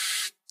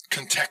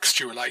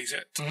contextualize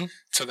it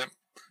to them.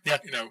 Yeah.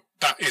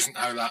 That isn't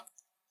how that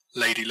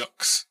lady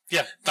looks.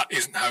 Yeah. That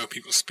isn't how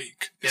people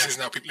speak. This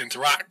isn't how people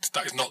interact.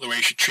 That is not the way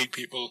you should treat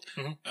people.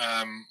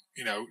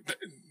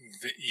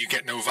 You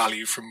get no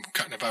value from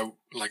cutting about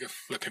like a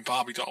flipping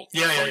Barbie doll,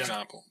 for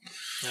example.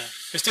 Yeah.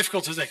 It's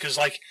difficult, isn't it? Because,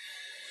 I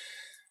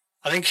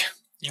think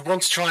you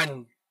want to try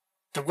and...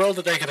 The world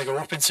that they're going to go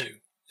up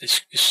into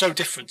is so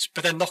different,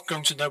 but they're not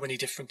going to know any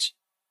different.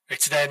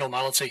 It's their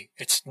normality.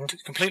 It's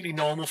completely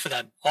normal for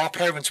them. Our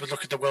parents would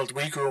look at the world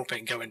we grew up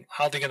in going,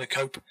 how are they going to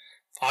cope?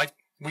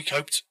 We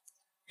coped.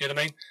 You know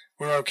what I mean?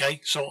 We're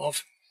okay, sort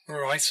of.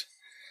 We're alright.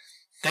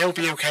 They'll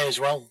be okay as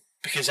well,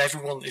 because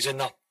everyone is in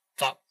that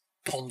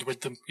pond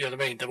with them. You know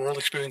what I mean? They're all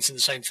experiencing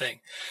the same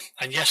thing.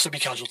 And yes, there'll be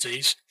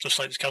casualties, just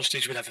like there's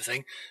casualties with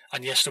everything.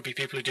 And yes, there'll be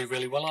people who do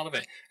really well out of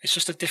it. It's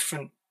just a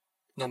different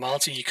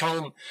normality. You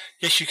can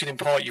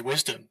impart your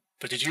wisdom,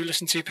 but did you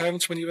listen to your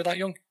parents when you were that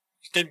young?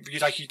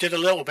 You did a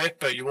little bit,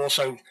 but you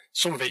also,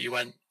 some of it you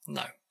went,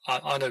 no,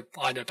 I know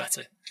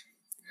better.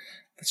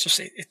 It's just,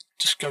 it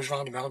just goes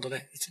round and round on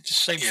it. It's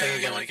just the same thing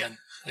again and again.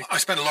 I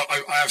have spent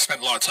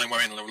a lot of time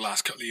worrying over the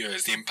last couple of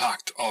years, the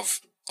impact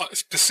of,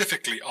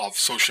 specifically of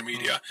social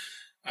media,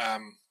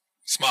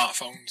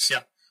 smartphones,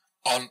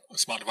 on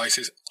smart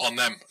devices, on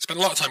them. I spent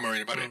a lot of time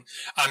worrying about it.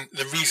 And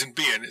the reason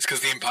being is because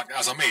the impact it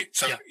has on me.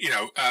 So,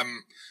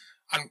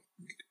 and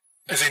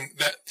as in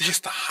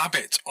just the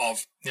habit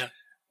of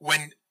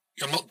when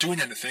you're not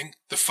doing anything,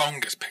 the phone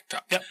gets picked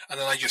up. Yep. And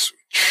then I just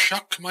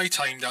chuck my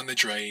time down the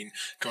drain,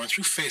 going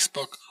through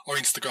Facebook or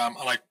Instagram,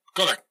 and I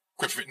got a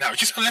grip of it now. That's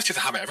just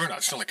a habit. Everyone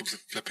has. It's not like it was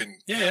flipping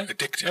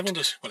addicted. Everyone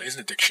does. Well, it is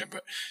an addiction,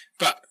 but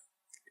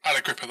I had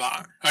a grip of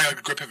that. I had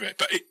a grip of it,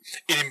 but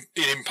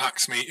it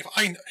impacts me.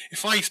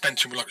 If I spend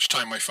too much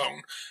time on my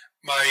phone,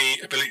 my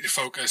ability to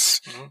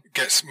focus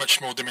gets much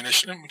more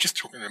diminished. And we're just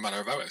talking in a matter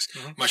of hours.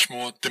 Much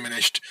more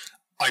diminished.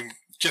 I'm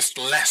just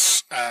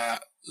less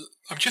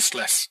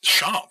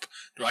sharp,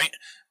 right?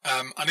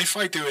 And if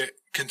I do it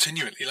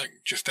continually, like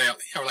just day out,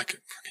 like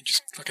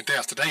a day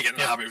after day, getting in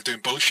the habit of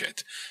doing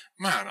bullshit,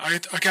 man, I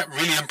get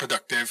really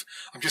unproductive.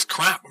 I'm just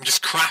crap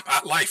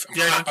at life. I'm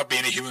crap at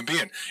being a human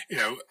being.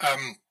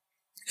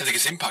 I think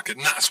it's impacted,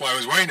 and that's why I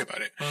was worrying about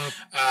it.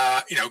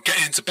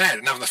 Getting into bed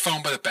and having the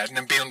phone by the bed, and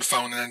then being on the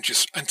phone, and then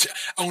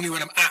only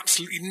when I'm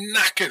absolutely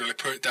knackered will I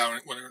put it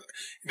down.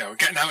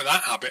 Getting out of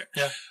that habit.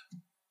 Yeah.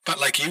 But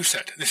like you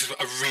said, this is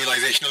a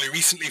realization only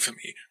recently for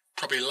me,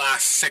 probably the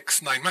last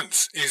 6-9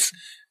 months, is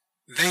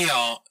the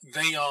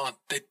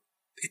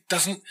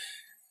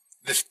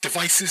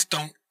devices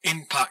don't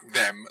impact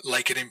them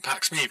like it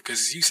impacts me,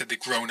 because as you said, they've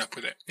grown up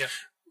with it. Yeah.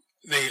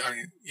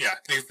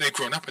 They've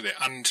grown up with it,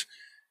 and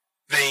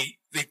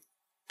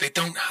they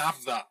don't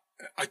have that.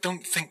 I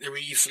don't think they're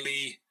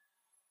easily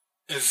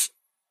as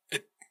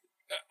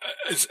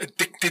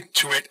addicted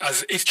to it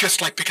as it's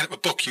just like picking up a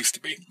book used to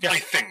be. Yeah. I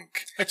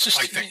think.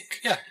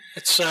 Yeah.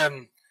 It's I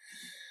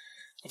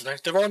don't know.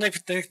 There are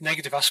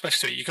negative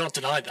aspects to it. You can't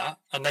deny that,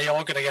 and they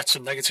are going to get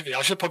some negativity.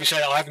 I should probably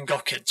say I haven't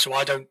got kids, so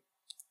I don't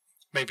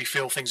maybe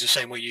feel things the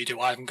same way you do.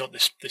 I haven't got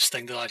this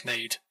thing that I've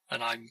made,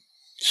 and I'm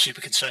super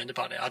concerned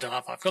about it. I've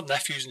got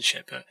nephews and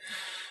shit, but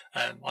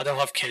I don't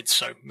have kids,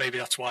 so maybe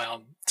that's why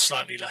I'm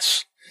slightly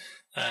less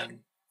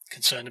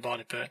concerned about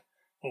it.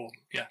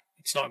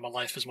 It's not in my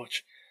life as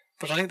much.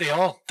 But I think they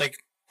are,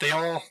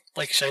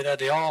 like you say there,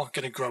 they are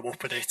going to grow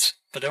up with it,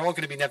 but there are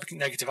going to be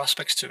negative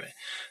aspects to it.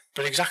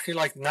 But exactly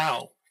like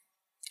now,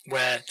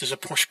 where there's a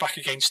pushback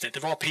against it.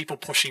 There are people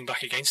pushing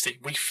back against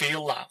it. We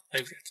feel that.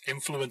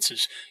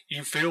 Influencers.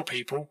 You feel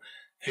people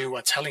who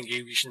are telling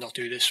you should not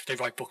do this. They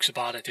write books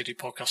about it. They do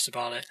podcasts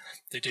about it.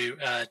 They do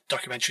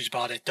documentaries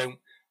about it. Don't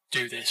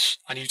do this.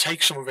 And you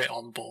take some of it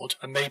on board,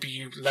 and maybe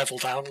you level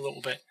down a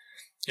little bit.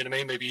 You know what I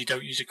mean? Maybe you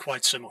don't use it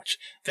quite so much.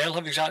 They'll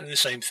have exactly the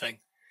same thing.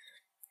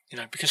 You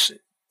know, because at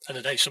the end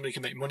of the day, somebody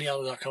can make money out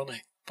of that, can't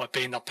they? By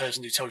being that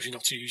person who tells you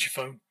not to use your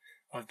phone.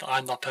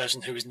 I'm that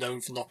person who is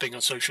known for not being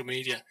on social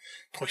media,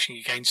 pushing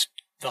against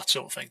that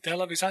sort of thing. They'll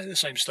have exactly the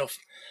same stuff.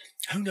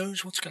 Who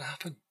knows what's going to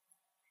happen?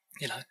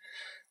 You know,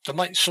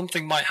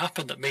 something might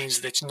happen that means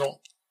that it's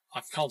not.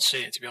 I can't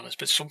see it, to be honest,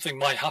 but something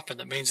might happen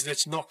that means that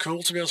it's not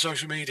cool to be on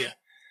social media.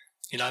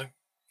 You know,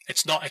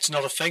 it's not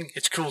a thing.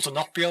 It's cool to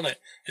not be on it.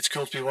 It's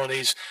cool to be one of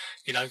these.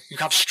 You know, you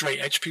have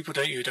straight edge people,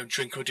 don't you? Who don't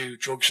drink or do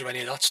drugs or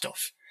any of that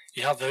stuff.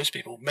 You have those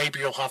people. Maybe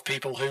you'll have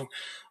people who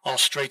are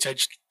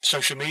straight-edge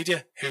social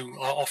media, who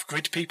are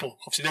off-grid people.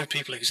 Obviously, those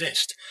people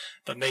exist,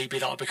 but maybe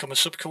that'll become a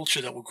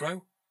subculture that will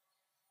grow.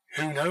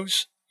 Who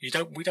knows? We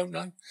don't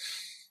know.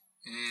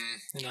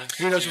 You know,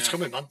 who knows what's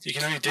coming, man? You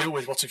can only deal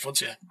with what's in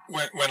front of you.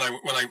 When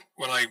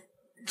I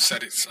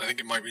said it's, I think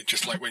it might be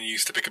just like when you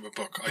used to pick up a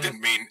book. I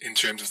didn't mean in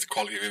terms of the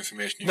quality of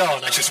information.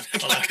 I just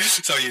meant like,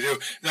 so you do.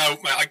 No,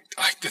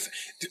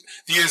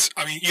 here's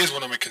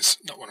one of my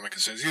not one of my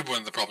concerns. Here's one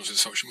of the problems with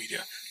social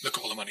media. Look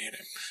at all the money in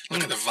it.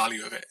 Look at the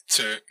value of it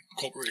to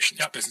corporations,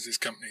 businesses,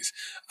 companies,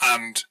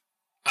 and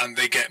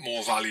they get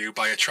more value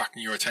by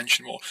attracting your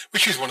attention more,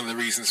 which is one of the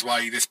reasons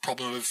why this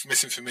problem of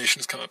misinformation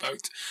has come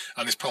about,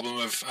 and this problem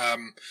of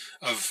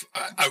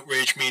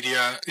outrage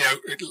media.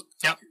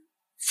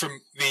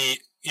 From the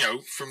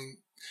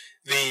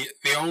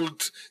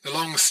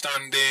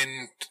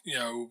long-standing,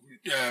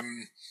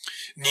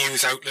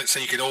 news outlets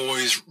that you could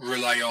always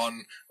rely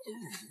on,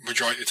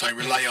 majority of the time,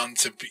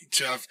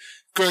 to have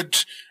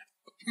good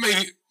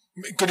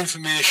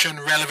information,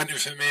 relevant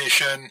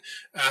information,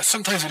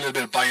 sometimes with a little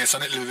bit of bias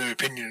on it, a little bit of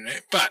opinion in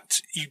it,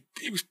 but it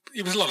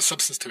was a lot of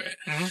substance to it.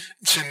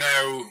 So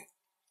now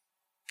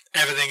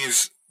everything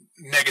is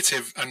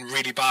negative and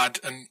really bad,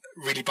 and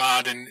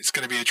it's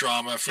going to be a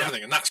drama for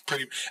everything, and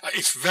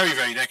it's very,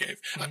 very negative.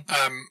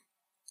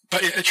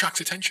 But it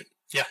attracts attention.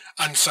 Yeah,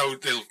 and so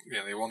they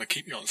want to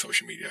keep you on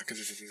social media because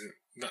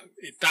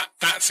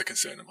that's a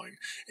concern of mine.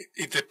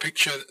 The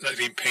picture that's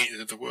being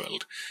painted of the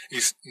world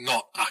is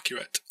not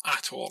accurate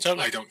at all.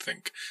 Totally. I don't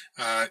think.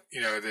 The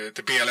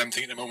BLM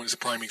thing at the moment is a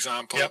prime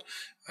example. Yep.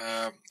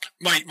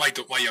 My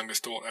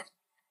youngest daughter, I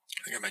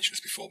think I mentioned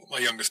this before, but my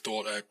youngest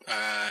daughter,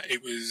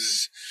 it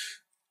was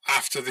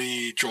after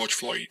the George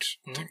Floyd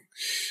thing,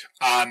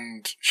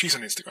 and she's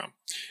on Instagram,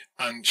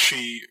 and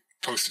she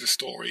posted a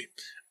story,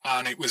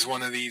 and it was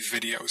one of these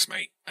videos,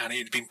 mate, and it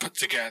had been put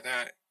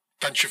together,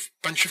 bunch of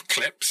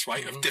clips,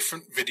 right, of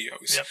different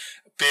videos,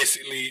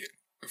 basically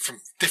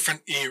from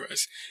different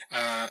eras,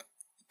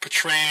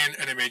 portraying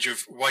an image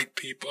of white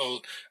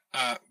people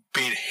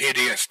being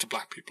hideous to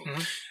black people. It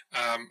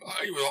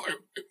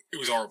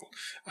was horrible,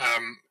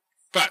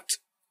 but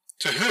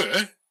to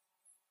her,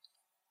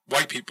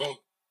 white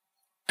people.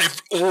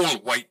 All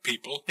white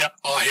people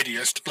are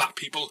hideous to black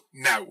people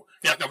now.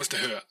 Yep. That was to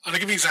her. And I'll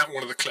give you an example of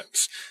one of the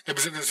clips.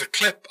 There's a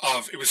clip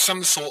of, it was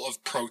some sort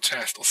of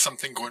protest or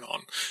something going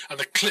on, and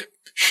the clip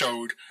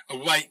showed a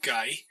white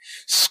guy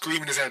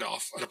screaming his head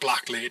off at a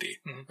black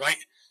lady,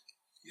 right?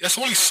 That's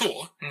all he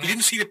saw. He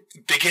didn't see the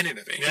beginning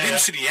of it. He didn't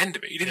see the end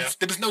of it.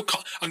 There was no,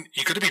 and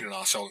he could have been an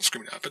arsehole and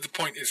screaming at her, but the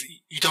point is,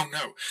 you don't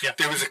know. Yeah.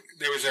 There was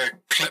a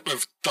clip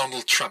of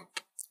Donald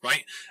Trump,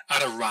 right,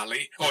 at a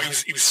rally, or he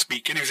was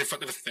speaking, he was in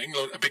front of a thing,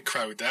 a big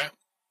crowd there,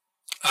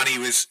 and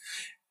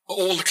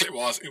all the clip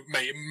was, it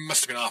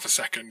must have been half a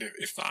second,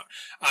 if that,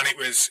 and it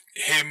was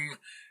him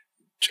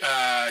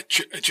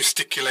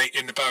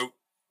gesticulating about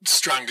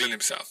strangling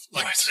himself,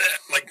 like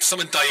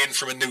someone dying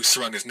from a noose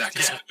around his neck,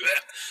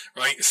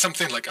 right,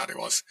 something like that it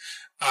was,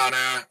 and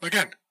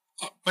again,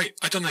 mate,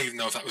 I don't even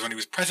know if that was when he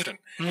was president,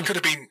 it could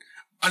have been,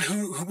 and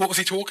what was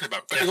he talking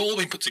about, but it's all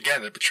been put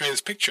together to portray this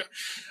picture,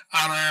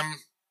 and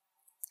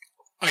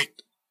I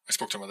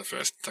spoke to her mother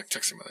first,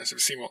 texted her mother, I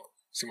said, seen what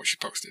she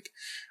posted.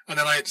 And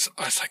then I was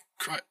like,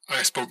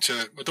 I spoke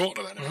to my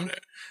daughter then about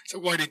it. So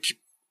when she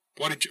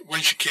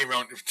came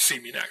around to see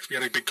me next, we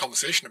had a big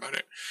conversation about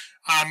it.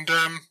 And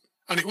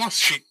it was,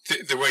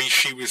 the way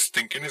she was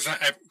thinking is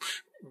that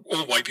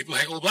all white people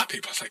hate all black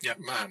people. I was like,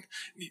 man.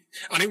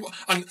 And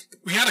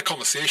we had a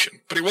conversation,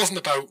 but it wasn't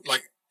about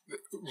like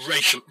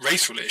race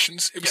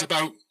relations. It was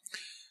about,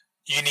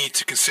 you need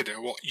to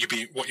consider what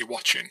you're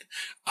watching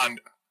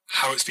and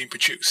how it's been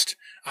produced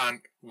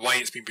and why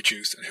it's been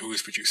produced and who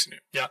is producing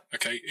it. Yeah.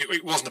 Okay.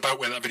 It wasn't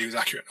about whether that video was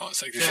accurate or not.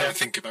 It's like, you have to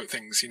think about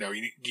things, you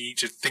need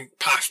to think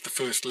past the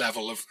first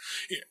level of,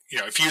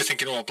 if you're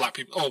thinking all white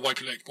people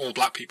like all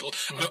black people,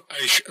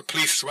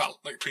 police as well,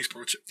 like police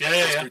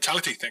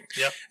brutality thing.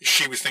 Yeah.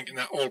 She was thinking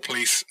that all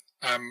police,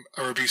 are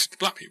abusive to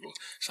black people.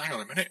 So hang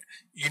on a minute.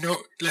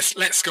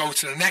 Let's go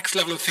to the next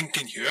level of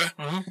thinking here,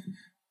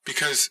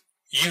 because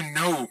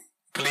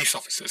police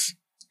officers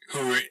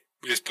who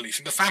is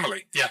policing the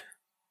family. Yeah.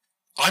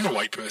 I'm a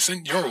white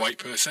person, you're a white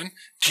person,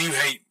 do you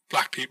hate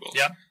black people?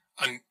 Yeah.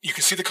 And you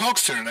can see the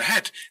cogs turning in her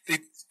head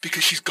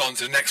because she's gone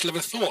to the next level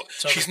of thought.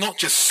 Totally. She's not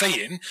just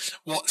saying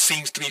what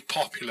seems to be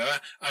popular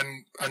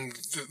and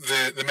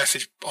the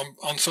message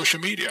on social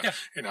media,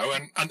 you know,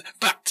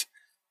 but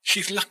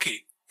she's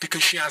lucky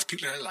because she has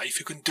people in her life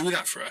who can do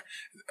that for her.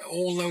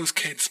 All those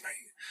kids, mate,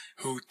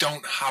 who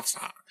don't have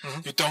that,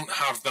 who don't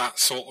have that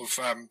sort of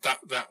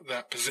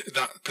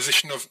that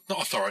position of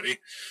not authority,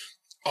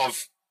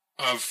 of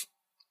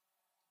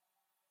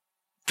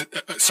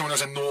someone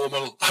has a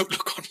normal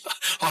outlook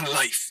on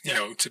life, you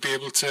know, to be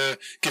able to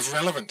give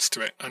relevance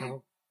to it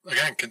and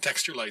again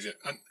contextualize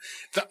it,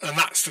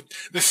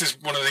 this is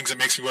one of the things that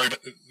makes me worry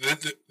about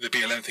the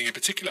BLM thing in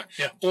particular.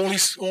 Yeah,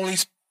 those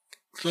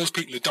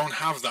people who don't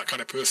have that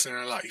kind of person in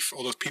their life,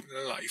 or those people in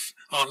their life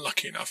aren't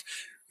lucky enough.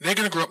 They're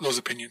going to grow up with those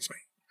opinions,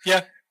 mate.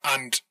 Yeah,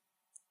 and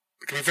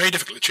it can be very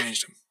difficult to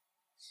change them,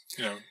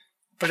 you know.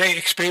 But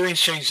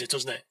experience changes it,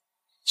 doesn't it?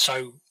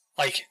 So,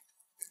 like,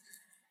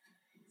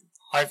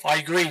 I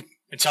agree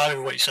entirely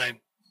with what you're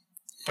saying,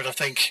 but I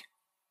think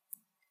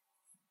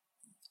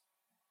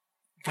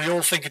we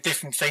all think of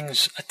different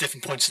things at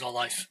different points in our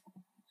life.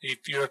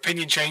 Your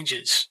opinion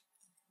changes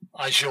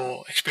as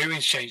your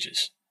experience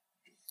changes.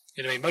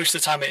 You know what I mean? Most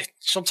of the time,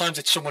 sometimes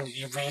it's someone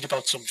you read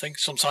about something.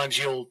 Sometimes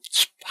you'll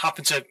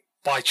happen to,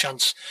 by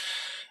chance,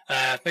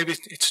 maybe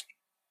it's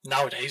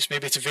nowadays,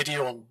 maybe it's a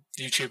video on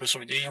YouTube or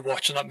something that you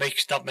watch and that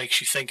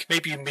makes you think.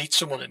 Maybe you meet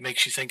someone that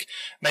makes you think.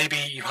 Maybe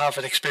you have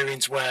an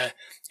experience where,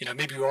 you know,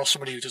 maybe you are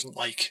somebody who doesn't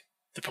like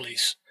the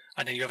police,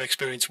 and then you have an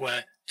experience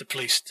where the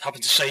police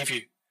happen to save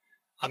you,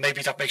 and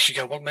maybe that makes you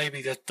go, well,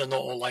 maybe they're not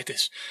all like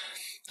this.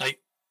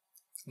 Like,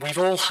 we've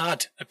all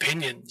had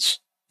opinions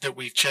that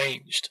we've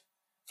changed,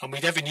 and we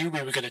never knew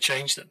we were going to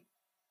change them.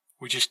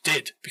 We just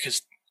did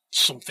because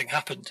something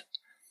happened.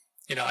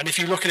 You know, and if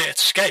you look at it at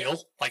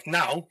scale, like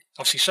now,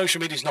 obviously social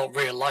media is not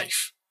real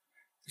life.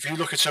 If you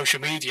look at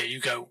social media, you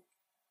go,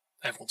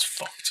 everyone's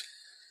fucked.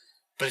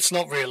 But it's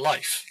not real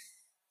life.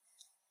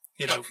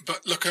 You know.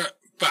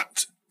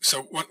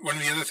 So one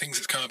of the other things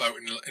that's come about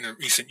in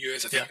recent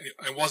years, I think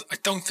I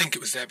don't think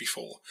it was there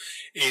before,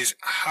 is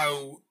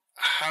how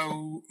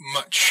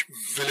much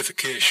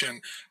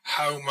vilification,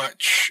 how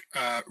much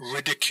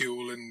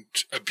ridicule and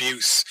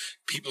abuse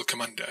people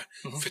come under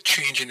for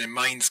changing their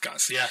minds,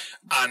 guys. Yeah.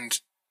 And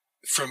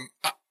from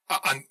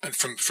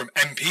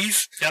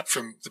MPs,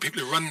 from the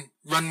people who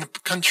run the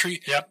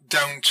country,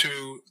 down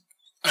to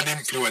an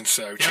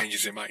influencer who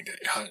changes their mind.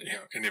 You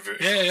know, an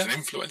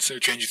influencer who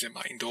changes their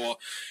mind, or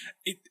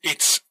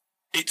it's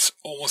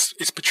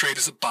portrayed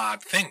as a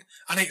bad thing,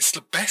 and it's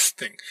the best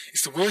thing.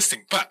 It's the worst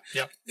thing. But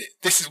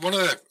this is one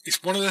of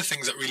the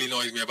things that really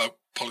annoys me about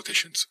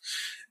politicians,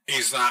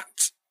 is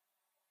that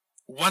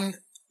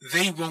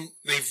they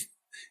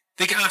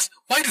get asked,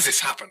 why does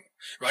this happen?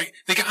 Right?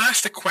 They get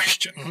asked a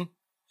question.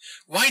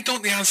 Why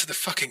don't they answer the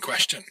fucking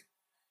question?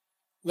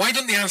 Why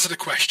don't they answer the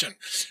question?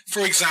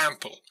 For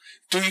example,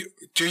 do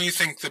you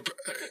think an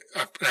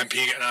MP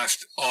getting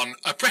asked on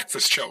a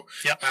breakfast show?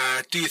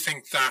 Do you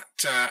think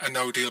that a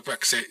no-deal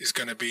Brexit is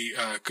going to be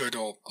good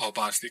or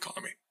bad for the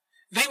economy?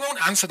 They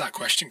won't answer that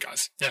question,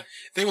 guys. Yeah.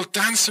 They will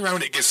dance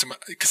around it,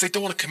 because they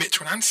don't want to commit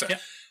to an answer. Yeah.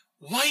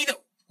 Why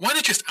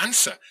not just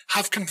answer,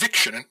 have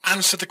conviction, and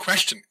answer the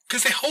question?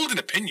 Because they hold an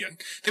opinion.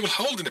 They will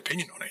hold an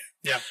opinion on it.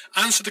 Yeah.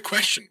 Answer the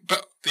question.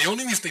 But the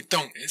only reason they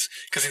don't is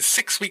because in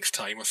 6 weeks'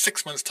 time, or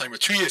 6 months' time, or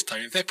 2 years'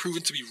 time, if they're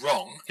proven to be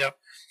wrong,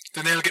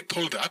 then they'll get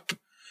pulled up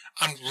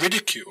and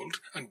ridiculed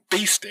and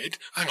basted.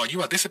 Hang on,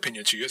 you had this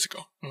opinion 2 years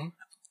ago.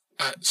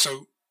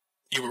 So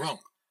you were wrong.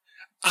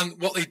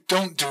 And what they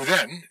don't do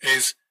then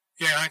is,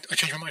 I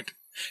changed my mind.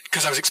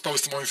 Because I was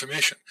exposed to more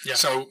information. Yeah.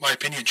 So my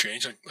opinion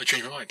changed, I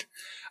changed my mind.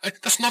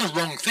 That's not a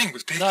wrong thing, but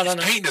it's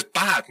painted as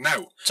bad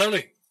now.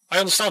 Totally. I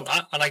understand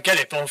that, and I get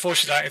it, but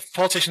unfortunately, if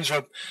politicians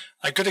were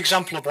a good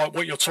example of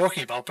what you're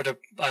talking about, but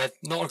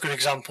not a good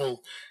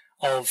example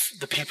of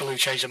the people who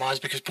change their minds,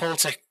 because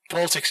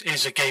politics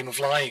is a game of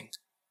lying.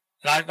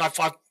 And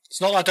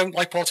it's not that I don't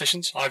like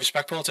politicians. I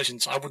respect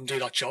politicians. I wouldn't do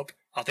that job.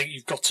 I think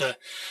you've got to,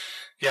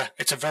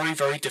 it's a very,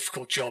 very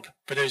difficult job.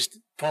 But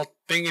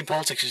being in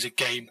politics is a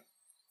game.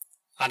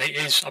 And it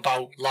is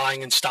about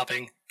lying and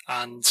stabbing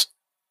and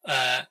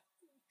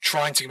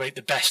trying to make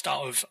the best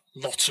out of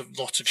lots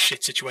of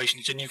shit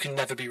situations, and you can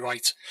never be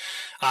right.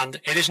 And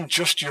it isn't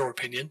just your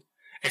opinion;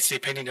 it's the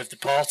opinion of the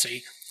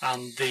party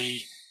and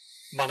the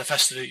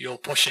manifesto that you're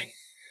pushing.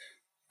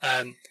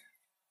 I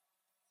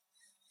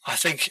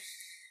think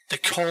they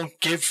can't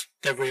give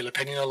their real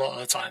opinion a lot of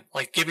the time.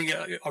 Like, giving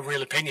a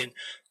real opinion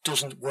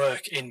doesn't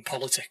work in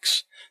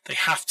politics. They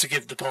have to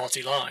give the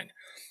party line.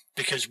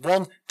 Because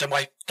one, that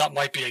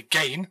might be a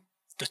game,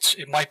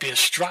 it might be a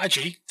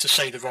strategy to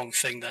say the wrong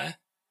thing there.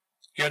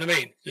 You know what I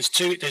mean?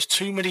 There's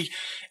too many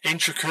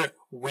intricate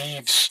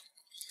weaves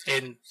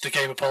in the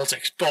game of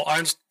politics. But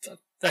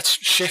let's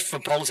shift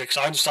from politics.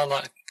 I understand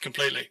that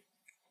completely.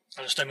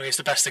 I just don't think it's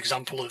the best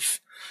example of,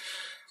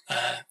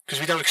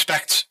 because we don't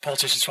expect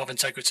politicians to have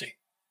integrity.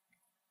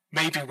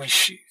 Maybe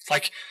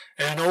like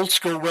in an old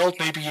school world,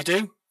 maybe you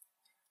do.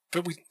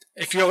 But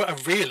if you're a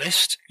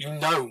realist, you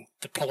know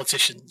the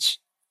politicians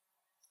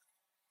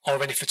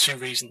are in it for two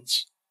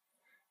reasons.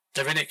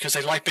 They're in it because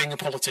they like being a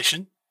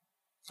politician.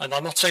 And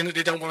I'm not saying that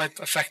they don't want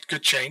to affect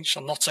good change.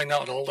 I'm not saying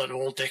that at all. They're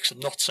all dicks. I'm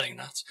not saying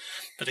that.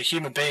 But they're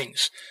human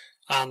beings.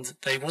 And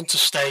they want to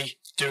stay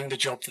doing the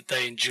job that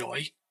they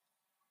enjoy.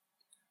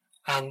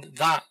 And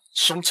that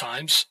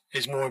sometimes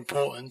is more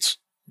important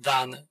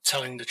than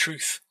telling the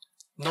truth.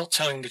 Not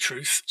telling the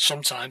truth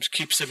sometimes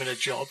keeps them in a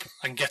job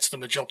and gets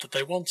them a job that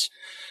they want.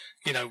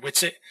 You know,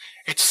 it's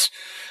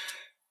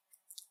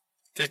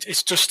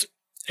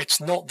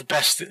not the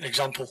best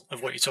example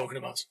of what you're talking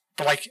about.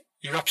 But like,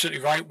 you're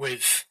absolutely right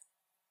with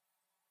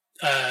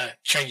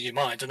changing your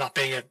mind and that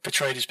being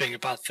portrayed as being a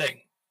bad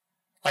thing.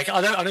 Like,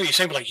 I know you're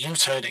saying, but like,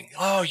 U-turning.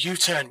 Oh,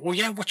 U-turn. Well,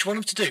 yeah, what do you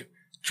want them to do?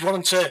 Do you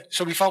want them to?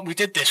 So we found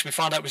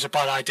out it was a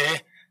bad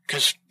idea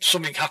because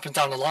something happened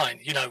down the line.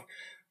 You know,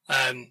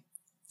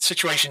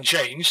 situation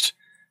changed,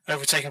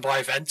 overtaken by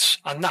events,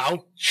 and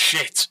now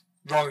shit.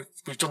 Wrong.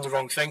 We've done the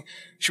wrong thing.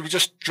 Should we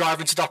just drive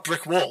into that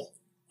brick wall,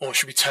 or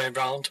should we turn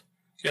around?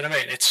 You know what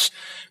I mean? It's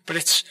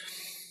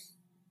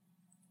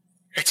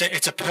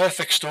a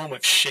perfect storm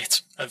of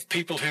shit, of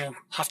people who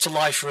have to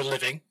lie for a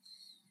living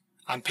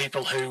and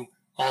people who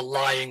are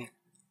lying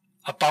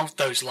about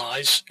those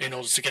lies in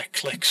order to get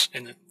clicks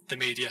in the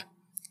media.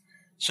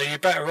 So you're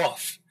better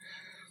off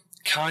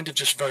kind of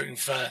just voting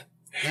for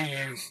who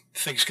you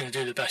think is going to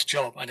do the best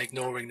job and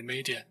ignoring the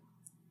media.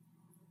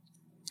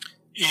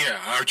 Yeah,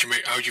 how do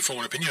you form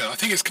an opinion? I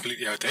think it's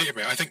completely outdated,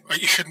 mate. I think we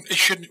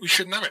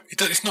shouldn't have it.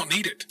 It's not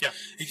needed. Yeah.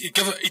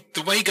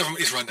 The way government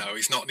is run now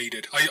is not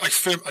needed.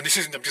 And this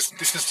isn't just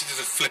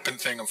a flippant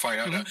thing I'm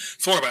finding out now.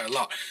 Thought about it a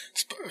lot.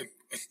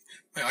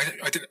 I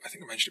think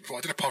I mentioned it before.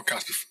 I did a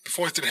podcast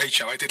before I did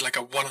HO. I did like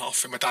a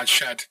one-off in my dad's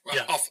shed,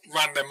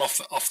 random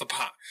off the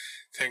pat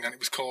thing, and it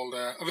was called.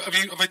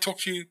 Have I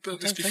talked to you about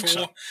this before?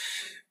 So.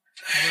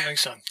 I don't think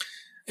so.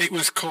 It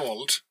was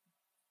called.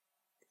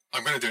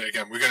 I'm going to do it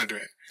again. We're going to do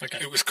it. Okay.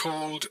 It was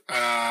called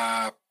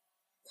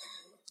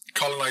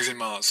Colonizing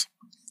Mars.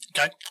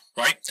 Okay.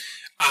 Right?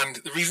 And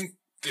the reason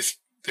this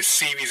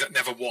series that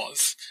never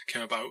was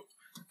came about,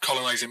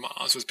 Colonizing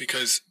Mars, was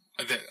because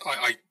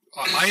I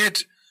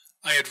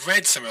had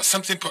read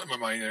something put in my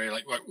mind,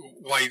 like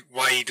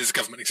why does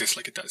government exist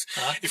like it does?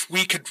 Uh-huh. If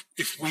we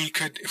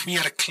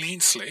had a clean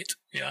slate,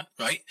 yeah,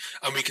 right,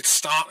 and we could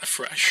start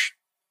afresh,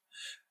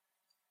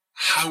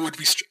 how would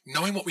we,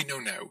 knowing what we know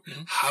now,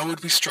 how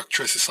would we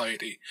structure a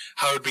society?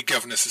 How would we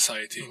govern a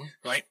society,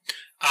 right?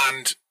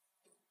 And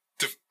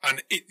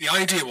the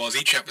idea was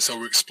each episode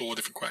would explore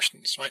different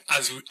questions, right?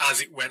 As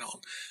it went on,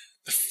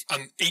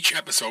 and each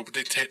episode would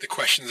dictate the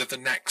questions of the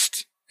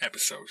next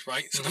episode,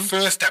 right? So the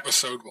first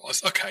episode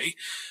was, okay,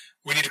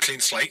 we need a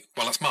clean slate.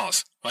 Well, that's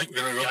Mars, right?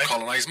 We're going to go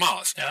colonize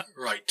Mars,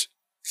 right?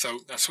 So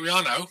that's where we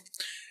are now.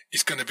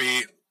 It's going to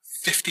be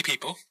 50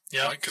 people,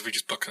 right? Because we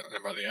just booked them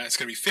about there. It's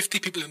going to be 50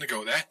 people going to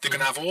go there. They're going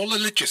to have all the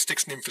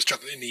logistics and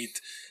infrastructure they need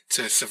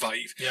to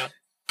survive. Yeah.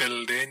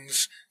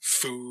 Buildings,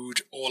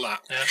 food, all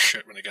that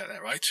shit when they get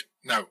there, right?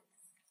 Now,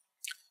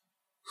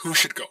 who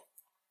should go?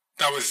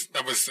 That was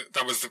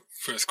the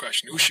first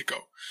question. Who should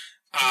go?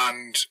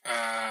 And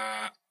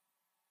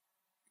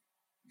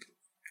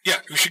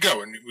who should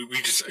go? And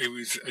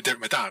I did it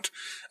with my dad,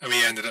 and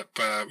we ended up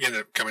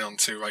coming on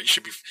to, right,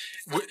 should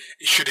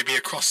it be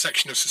a cross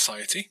section of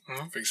society,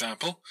 for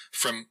example,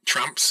 from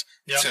tramps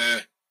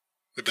to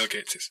the Bill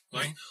Gateses,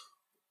 right?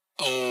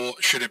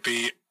 Or should it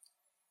be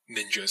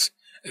ninjas,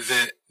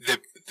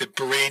 the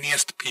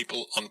brainiest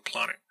people on the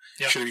planet?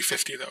 Should there be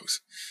 50 of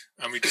those?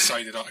 And we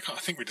decided on, I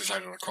think we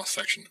decided on a cross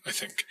section, I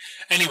think.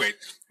 Anyway,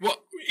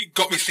 what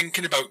got me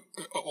thinking about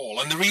it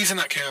all, and the reason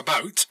that came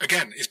about,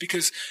 again, is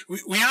because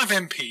we have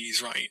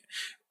MPs, right?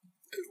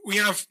 We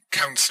have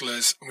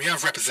councillors, and we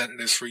have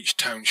representatives for each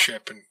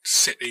township and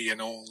city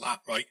and all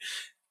that, right?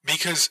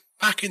 Because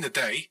back in the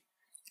day,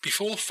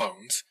 before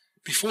phones,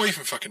 before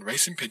even fucking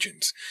racing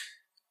pigeons,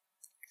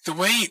 the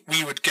way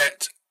we would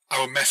get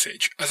our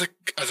message as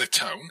a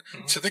town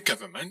to the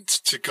government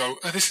to go,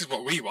 this is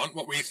what we want,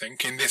 what we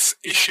think in this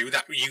issue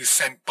that you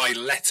sent by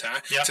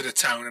letter to the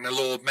town, and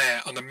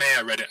the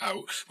mayor read it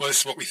out. Well,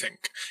 this is what we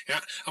think. Yeah.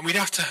 And we'd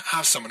have to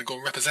have someone to go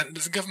and represent it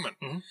as a government.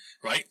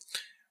 Right?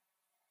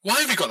 Why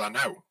have we got that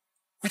now?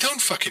 We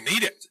don't fucking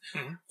need it.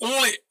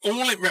 All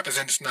it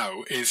represents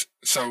now is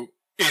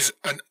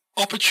an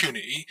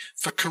opportunity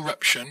for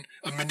corruption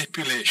and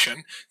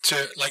manipulation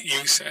to, like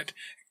you said,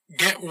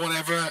 get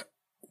whatever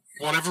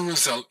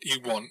result you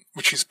want,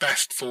 which is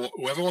best for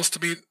whoever wants to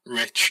be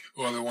rich,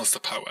 whoever wants the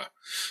power.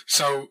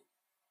 So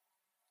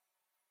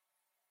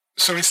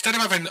instead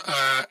of having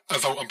a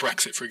vote on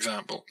Brexit, for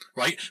example,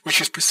 right,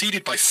 which is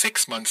preceded by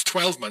 6 months,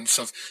 12 months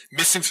of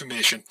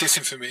misinformation,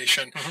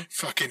 disinformation,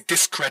 fucking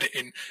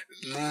discrediting,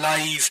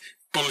 lies,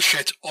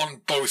 bullshit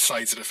on both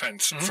sides of the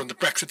fence, from the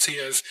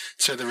Brexiteers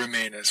to the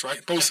Remainers,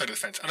 right? Both sides of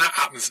the fence. And that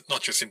happens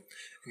not just in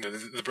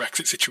the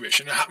Brexit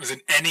situation, it happens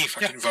in any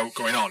fucking vote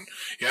going on.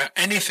 Yeah,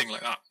 anything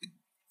like that.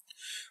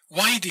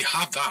 Why do you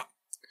have that?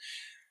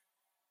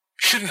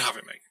 Shouldn't have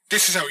it, mate.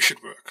 This is how it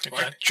should work, Okay.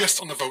 right?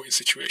 Just on the voting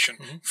situation.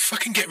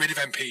 Fucking get rid of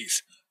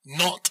MPs.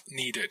 Not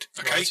needed,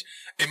 okay? Right.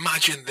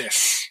 Imagine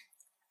this.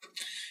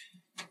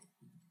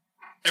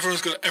 Everyone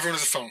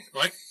has a phone,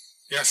 right?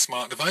 Yeah,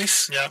 smart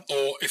device. Yeah.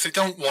 Or if they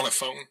don't want a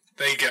phone,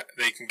 they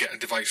can get a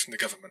device from the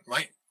government,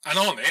 right? And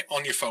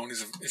on your phone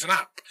is an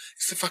app.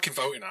 It's the fucking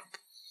voting app,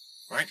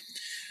 right?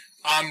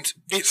 And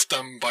it's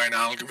done by an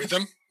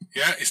algorithm.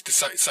 Yeah, it's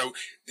decided. So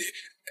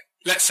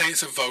let's say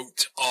it's a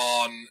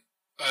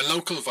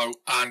local vote,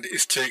 and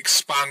it's to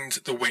expand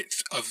the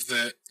width of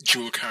the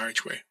dual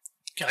carriageway.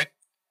 Okay.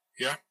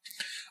 Yeah.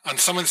 And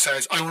someone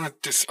says, I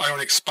want to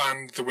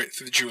expand the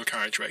width of the dual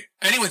carriageway.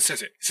 Anyone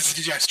says it. It's a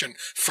suggestion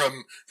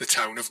from the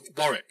town of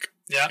Warwick.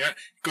 Yeah. Yeah.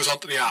 It goes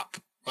onto the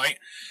app, right?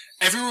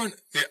 Everyone,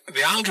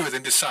 the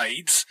algorithm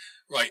decides,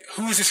 right,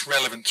 who is this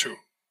relevant to?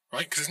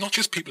 Right? Because it's not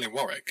just people in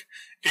Warwick.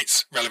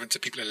 It's relevant to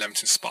people in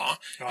Leamington Spa.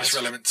 Right. It's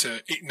relevant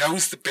to, it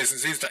knows the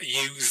businesses that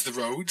use the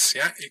roads.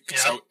 Yeah.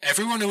 So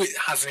everyone who it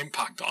has an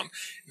impact on,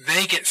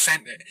 they get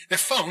sent it. Their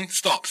phone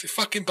stops. It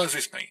fucking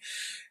buzzes, mate.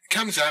 It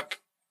comes up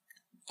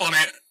on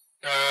it.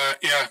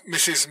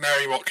 Mrs.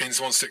 Mary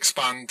Watkins wants to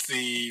expand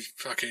the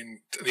fucking,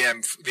 not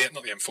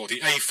the M4,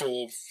 the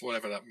A4,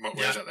 whatever that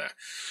motorway is out there.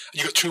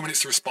 And you've got 2 minutes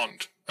to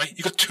respond, right?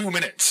 You've got 2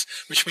 minutes,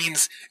 which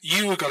means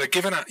you've got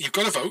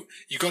to vote,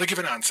 you've got to give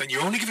an answer, and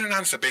you're only giving an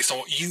answer based on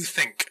what you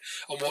think,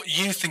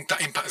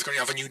 that impact is going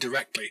to have on you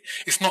directly.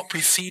 It's not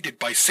preceded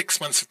by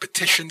 6 months of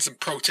petitions and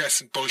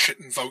protests and bullshit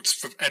and votes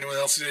for anyone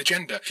else's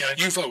agenda. Okay.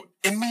 You vote.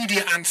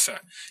 Immediate answer.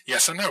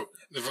 Yes or no.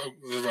 The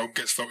road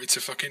gets voted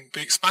to fucking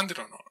be expanded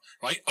or not.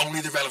 Right? Only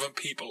the relevant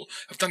people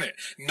have done it.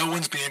 No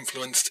one's been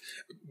influenced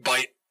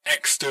by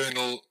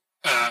external,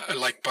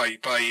 by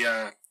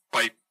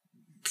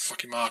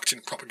fucking marketing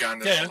and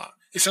propaganda and all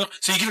that.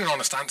 So you give an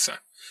honest answer.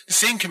 The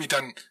same can be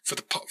done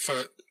for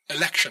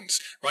elections,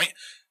 right?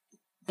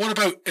 What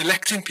about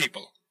electing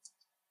people?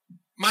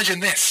 Imagine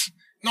this.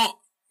 Not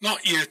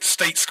your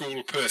state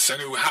school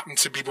person who happened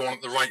to be born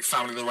at the right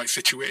family, the right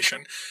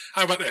situation.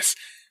 How about this?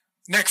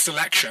 Next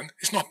election,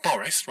 it's not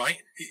Boris,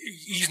 right?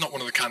 He's not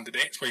one of the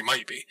candidates, well, he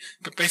might be.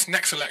 But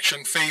next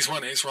election, phase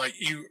 1 is, right,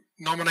 you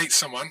nominate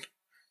someone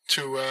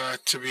to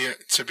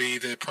be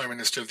the Prime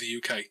Minister of the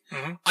UK.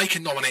 Mm-hmm. I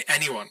can nominate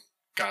anyone,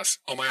 Gaz,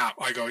 on my app.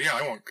 I go, yeah,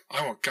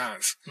 I want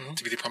Gaz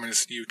to be the Prime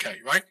Minister of the UK,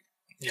 right?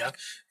 Yeah.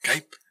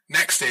 Okay.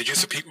 Next stage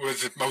is the people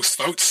with the most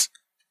votes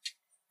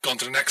gone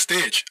to the next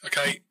stage,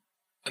 okay?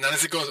 And then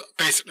as it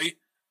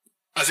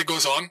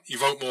goes on, you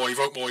vote more, you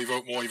vote more, you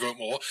vote more, you vote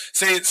more.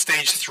 Say it's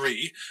stage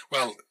 3,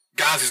 well,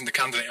 Gaz isn't the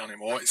candidate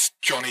anymore, it's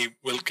Johnny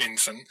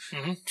Wilkinson,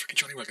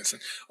 Johnny Wilkinson,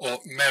 or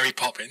Mary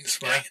Poppins,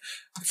 right?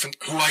 From,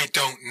 who I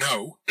don't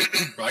know,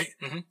 right?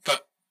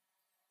 But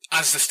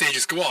as the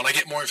stages go on, I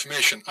get more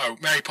information. Oh,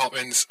 Mary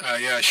Poppins,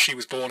 she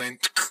was born in,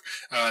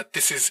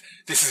 this is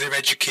her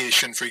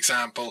education, for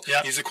example.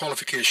 Yep. Here's the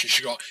qualifications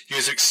she got,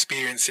 here's her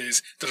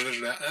experiences,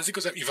 As it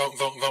goes up, you vote and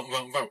vote and vote and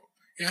vote and vote.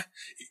 Yeah?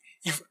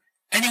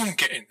 Anyone can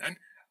get in then,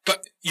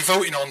 but you're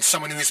voting on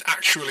someone who is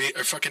actually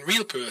a fucking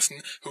real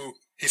person who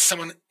is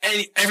someone,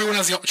 everyone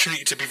has the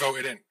opportunity to be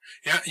voted in.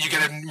 Yeah? You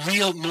get a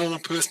real normal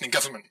person in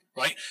government,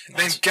 right?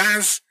 Nice. Then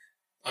Gaz,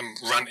 I'm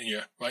ranting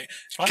you, right?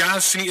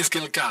 Gaz, Senators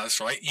Guild Gaz,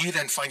 right? You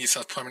then find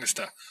yourself Prime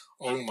Minister.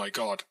 Oh my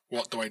God,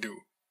 what do I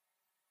do?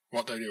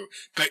 What do I do?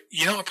 But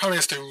you're not a Prime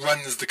Minister who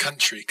runs the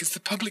country, because the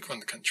public run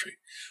the country.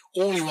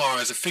 All you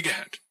are is a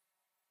figurehead.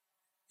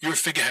 You're a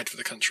figurehead for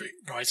the country.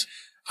 Right.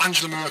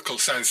 Angela Merkel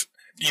says,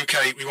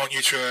 UK, we want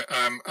you to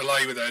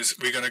ally with us.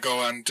 We're going to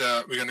go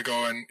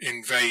and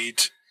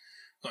invade.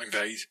 Not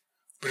invade.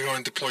 We're going to go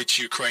and deploy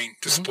to Ukraine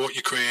to support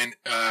Ukraine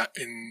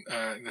in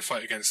the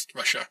fight against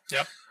Russia.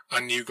 Yeah.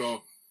 And you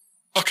go,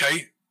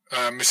 okay,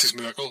 Mrs.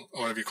 Merkel,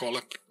 or whatever you call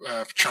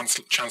her,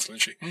 Chancellor, isn't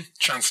she?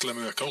 Chancellor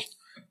Merkel.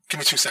 Give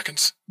me 2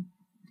 seconds.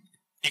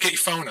 You get your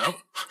phone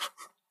out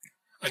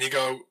and you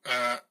go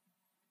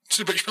to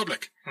the British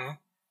public.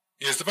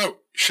 Here's the vote.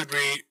 Should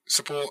we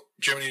support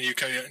Germany and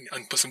UK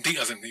and put some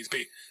details in these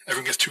be?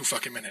 Everyone gets 2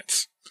 fucking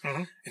minutes.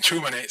 In 2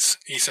 minutes,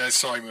 he says,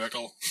 sorry,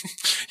 Merkel.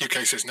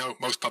 UK says no.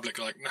 Most public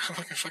are like, no,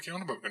 what the fuck are you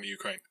on about going to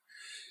Ukraine?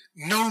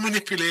 No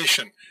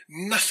manipulation.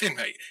 Nothing,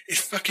 mate.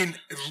 It's fucking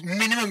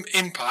minimum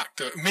impact,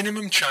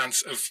 minimum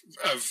chance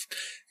of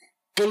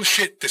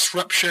bullshit,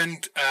 disruption,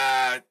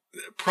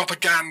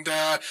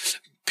 propaganda,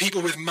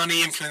 people with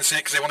money influencing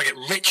it because they want to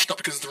get rich, not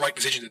because it's the right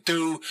decision to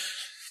do.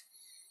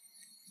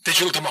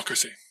 Digital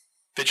democracy.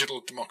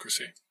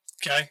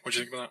 Okay. What do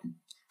you think about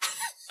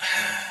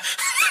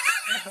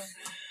that?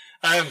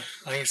 I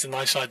think it's a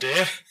nice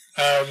idea.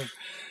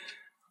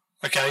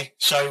 Okay,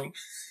 so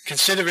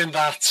considering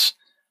that,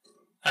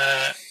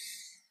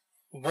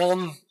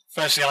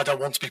 firstly, I don't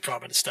want to be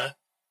Prime Minister.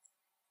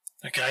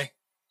 Okay,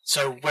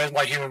 so where's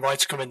my human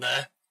rights come in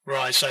there? Where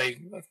I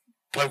say,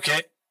 poke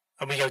it,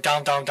 and we go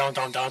down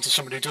to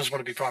somebody who does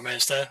want to be Prime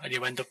Minister, and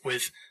you end up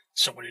with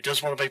someone who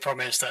does want to be Prime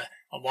Minister.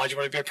 And why do you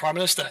want to be a Prime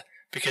Minister?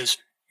 Because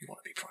you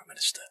want to be Prime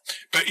Minister.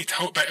 But it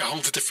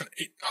holds a different.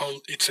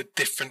 It's a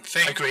different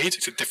thing. Agreed.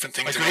 It's a different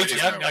thing. Agreed.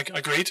 Yeah,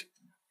 agreed.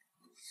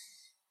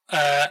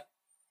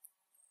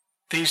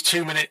 these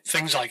 2-minute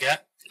things I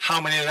get, how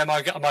many of them am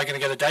I going to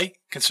get a day,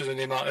 considering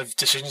the amount of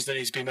decisions that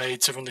needs to be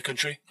made to run the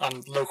country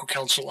and local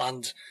council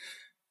and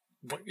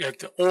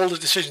all the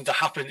decisions that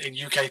happen in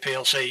UK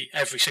PLC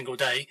every single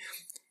day?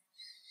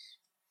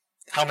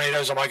 How many of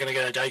those am I going to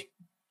get a day?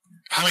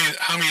 How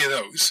many of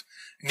those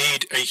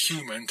need a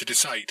human to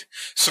decide?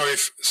 So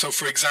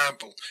for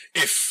example,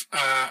 if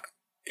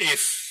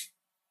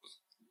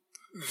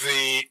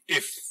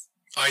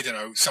I don't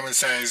know, someone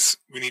says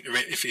we need to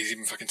if it's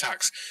even fucking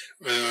tax,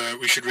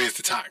 we should raise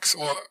the tax,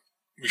 or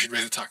we should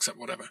raise the tax up,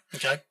 whatever.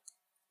 Okay.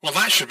 Well,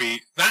 that should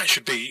be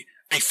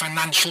a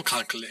financial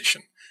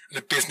calculation and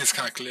a business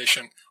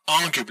calculation.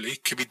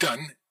 Arguably, could be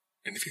done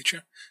in the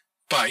future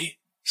by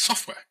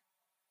software.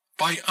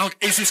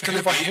 Is this going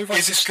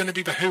to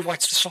be? But who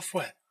writes the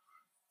software?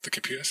 The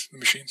computers, the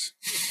machines.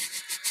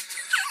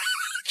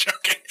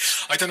 Joking.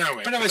 I don't know,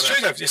 mate. But no, it's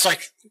true though. It's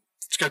like,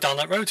 let's go down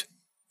that road.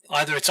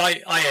 Either it's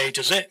IA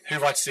does it. Who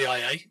writes the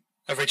IA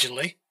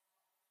originally?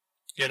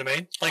 You know what I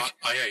mean? Like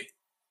IA.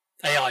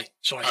 AI.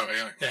 Sorry. Oh,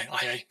 AI. Yeah,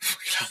 IA.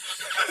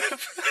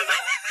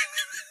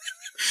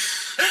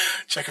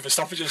 Check for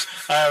stoppages.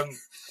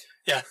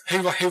 Yeah.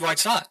 Who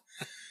writes that?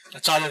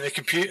 It's either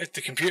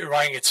the computer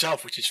writing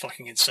itself, which is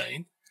fucking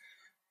insane.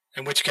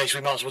 In which case,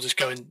 we might as well just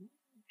go and.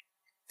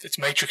 It's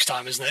Matrix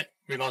time, isn't it?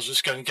 We might as well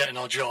just go and get in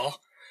our jar.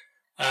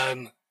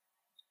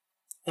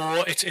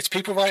 Or it's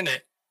people writing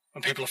it,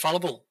 and people are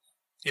fallible.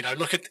 You know,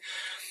 look at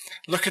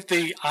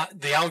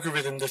the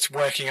algorithm that's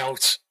working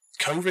out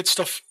COVID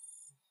stuff.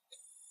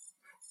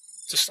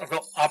 I've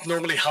got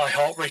abnormally high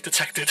heart rate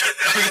detected.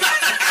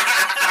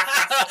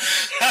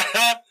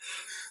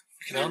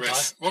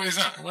 What is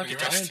that? I might be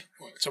dying.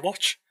 It's a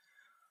watch.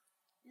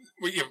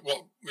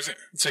 What was it?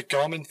 It's a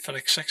Garmin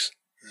Fenix 6.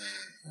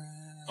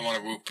 I'm on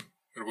a Whoop.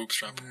 With a Whoop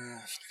strap.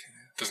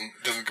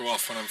 Doesn't go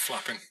off when I'm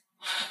flapping.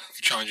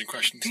 Challenging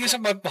questions. The thing is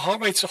that my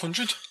heart rate's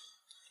 100.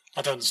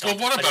 I don't understand.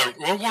 What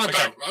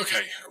about?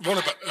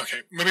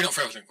 Okay, maybe not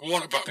for everything. But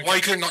what about? Okay. Why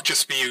could it not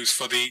just be used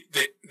for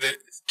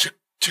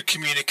to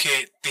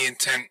communicate the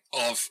intent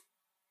of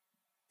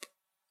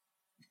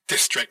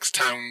districts,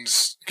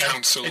 towns,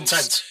 councils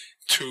intent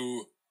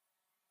to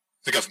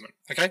the government?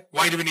 Okay.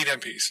 Why do we need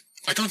MPs?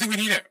 I don't think we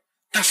need it.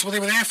 That's what they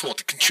were there for,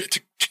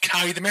 to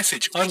carry the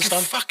message. I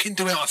understand. We can fucking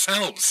do it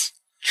ourselves.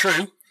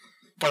 True,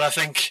 but I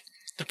think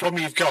the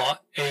problem you've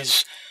got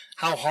is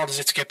how hard is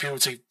it to get people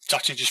to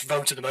actually just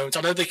vote at the moment?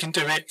 I know they can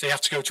do it. They have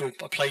to go to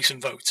a place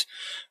and vote.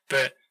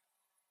 But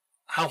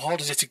how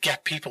hard is it to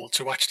get people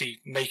to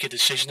actually make a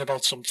decision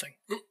about something?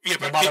 Yeah,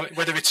 no matter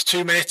whether it's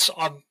 2 minutes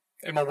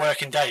in my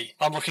working day,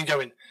 I'm looking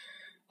going,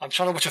 I'm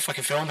trying to watch a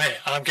fucking film here,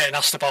 and I'm getting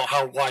asked about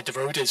how wide the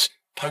road is.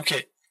 Poke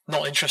it.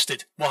 Not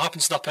interested. What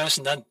happens to that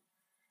person then?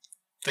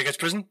 They go to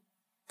prison?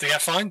 They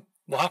get fined?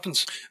 What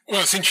happens?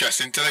 Well, it's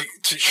interesting.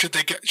 Should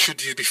they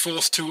be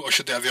forced to, or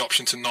should they have the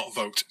option to not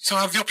vote? So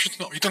I have the option to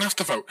not. You don't have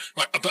to vote,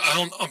 right? But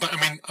I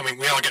mean,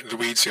 we are getting the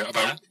weeds here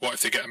about what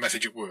if they get a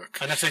message at work,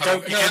 and if they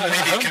don't.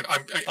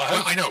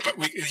 I know, but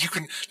you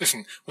can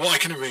listen. What I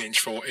can arrange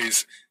for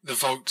is the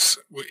votes.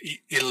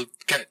 It'll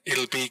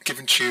be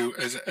given to you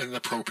at an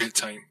appropriate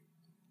time.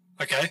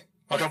 Okay,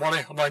 I don't want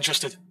it. I'm not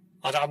interested.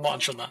 I'm not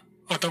interested in that.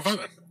 Oh, don't vote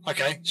then.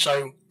 Okay,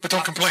 so... But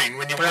don't complain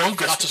when your road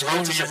gets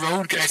widened.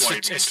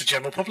 It's the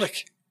general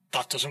public.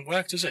 That doesn't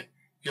work, does it?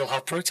 You'll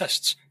have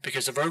protests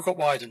because the road got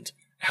widened.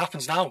 It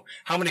happens now.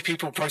 How many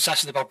people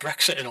protested about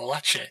Brexit and all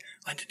that shit?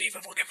 I didn't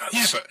even fucking vote.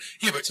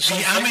 Yeah, but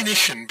the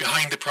ammunition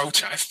behind the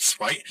protests,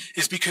 right,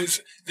 is because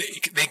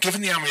they're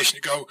given the ammunition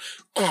to go,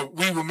 oh,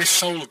 we were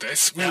missold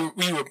this. We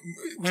were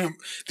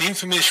the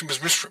information was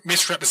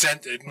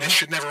misrepresented and this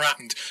should never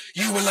happened.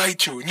 You were lied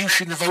to and you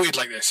shouldn't have voted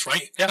like this,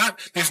 right? Yeah.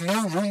 There's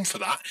no room for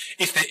that.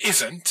 If there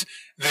isn't,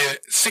 the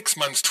 6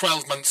 months,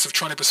 12 months of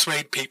trying to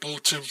persuade people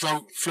to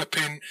vote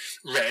flipping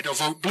red or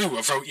vote blue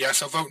or vote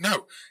yes or vote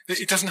no.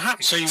 It doesn't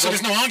happen. So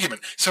there's no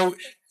argument. So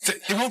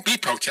there won't be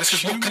protests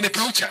because what can they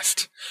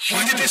protest?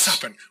 Why did this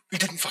happen? We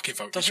didn't fucking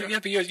vote. Yeah,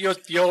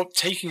 but you're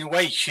taking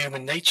away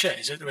human nature.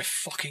 Is it we're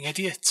fucking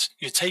idiots?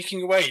 You're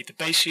taking away the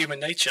base human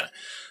nature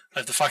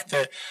of the fact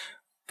that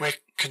we're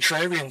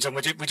contrarians and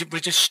we're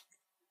just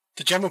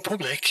the general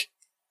public.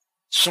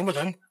 Some of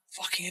them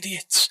fucking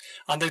idiots,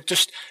 and they're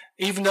just,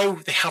 even though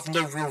they have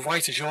no real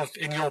right as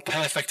in your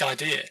perfect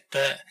idea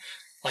that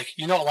like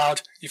you're not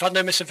allowed, you've had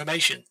no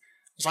misinformation.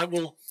 It's like,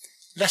 well,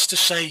 let's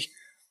just say,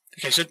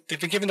 okay, so they've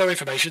been given no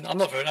information. I'm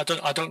not voting.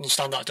 I don't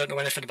understand that. I don't know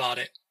anything about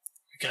it.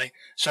 Okay,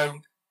 so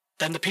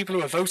then the people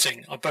who are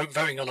voting are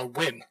voting on a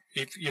whim.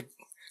 They're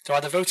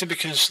either voting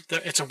because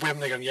it's a whim.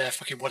 They're going, yeah,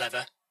 fucking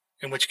whatever.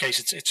 In which case,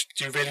 it's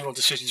do you really want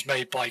decisions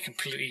made by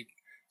completely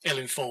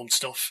ill-informed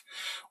stuff,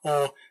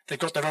 or they've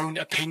got their own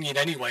opinion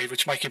anyway,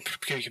 which might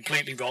be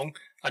completely wrong,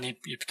 and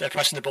they're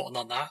pressing the button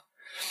on that.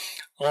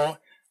 Or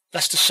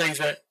let's just say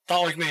that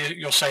argument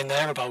you're saying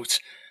there about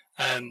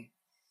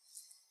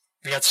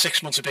we had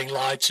 6 months of being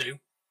lied to,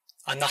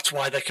 and that's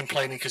why they're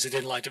complaining because they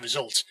didn't like the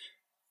results.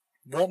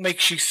 What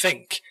makes you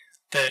think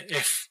that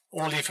if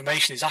all the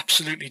information is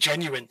absolutely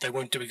genuine, they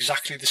won't do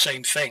exactly the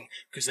same thing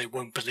because they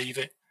won't believe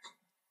it?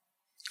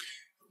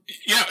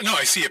 Yeah, no,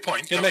 I see your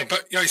point. You know what I mean?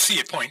 But yeah, I see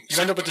your point. You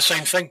end up with the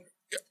same thing.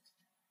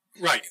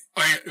 Right,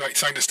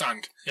 so I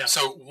understand. Yeah.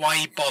 So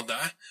why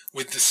bother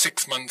with the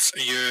 6 months,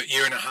 a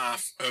year and a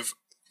half of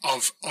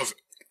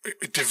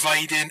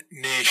dividing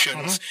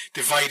nations,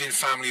 dividing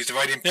families,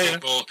 dividing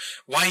people? Yeah.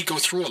 Why go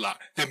through all that?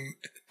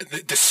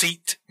 The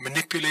deceit,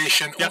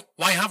 manipulation. Yeah.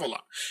 Why have all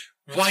that?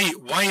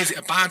 Why is it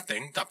a bad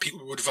thing that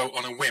people would vote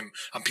on a whim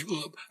and people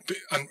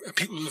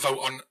will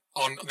vote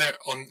on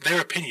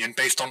their opinion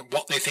based on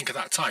what they think at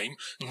that time,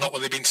 not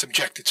what they've been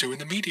subjected to in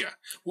the media?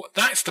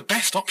 That's the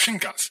best option,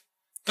 guys.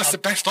 That's the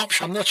best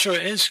option. I'm not sure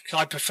it is.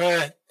 I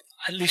prefer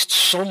at least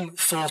some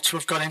thought to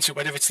have gone into it,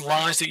 whether it's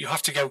lies that you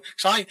have to go.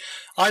 So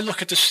I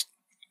look at this.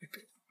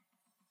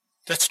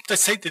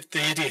 Let's take the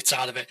idiots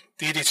out of it.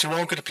 The idiots who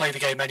aren't going to play the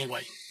game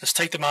anyway. Let's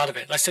take them out of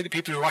it. Let's take the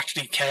people who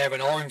actually care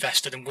and are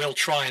invested and will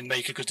try and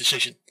make a good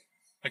decision.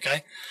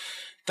 Okay?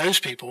 Those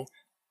people.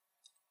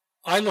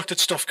 I looked at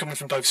stuff coming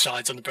from both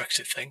sides on the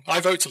Brexit thing. I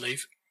voted to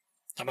leave.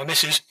 And my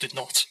missus did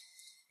not.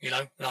 You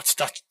know,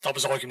 that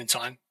was argument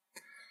time.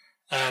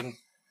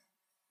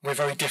 We're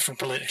very different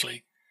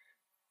politically.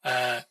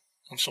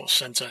 I'm sort of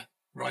centre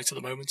right at the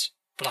moment.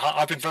 But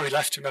I've been very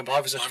left. Remember,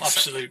 I was an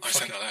absolute... I'm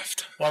centre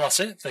left. Well, that's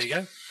it. There you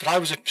go. But I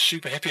was a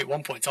super hippie at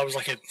one point. I was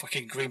like a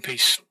fucking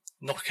Greenpeace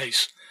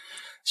nutcase.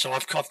 So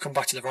I've come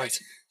back to the right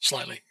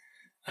slightly.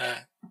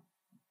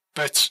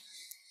 But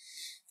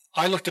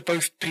I looked at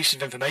both pieces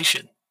of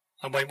information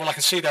and went, well, I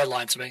can see they're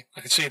lying to me.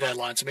 I can see they're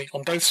lying to me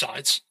on both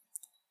sides.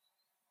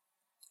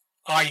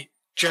 I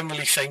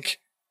generally think,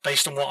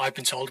 based on what I've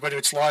been told, whether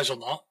it's lies or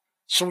not,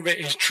 some of it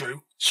is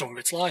true, some of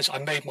it's lies. I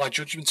made my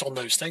judgments on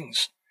those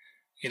things.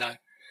 You know,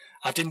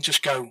 I didn't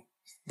just go,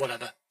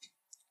 whatever,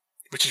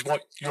 which is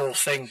what your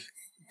thing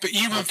But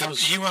you have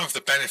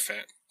the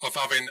benefit of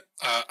having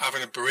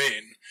a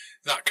brain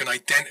that can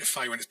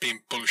identify when it's being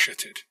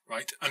bullshitted,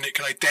 right? And it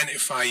can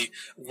identify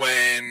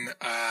when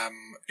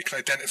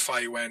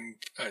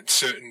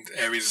certain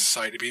areas of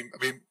society are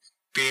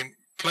being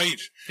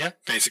played,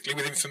 basically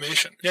with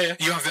information. Yeah.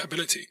 You have that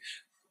ability.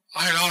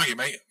 I'd argue,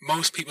 mate,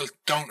 most people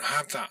don't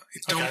have that.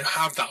 They don't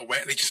have that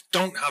awareness. They just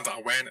don't have that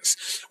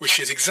awareness, which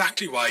is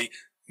exactly why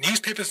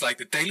newspapers like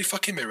the Daily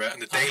fucking Mirror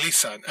and the Daily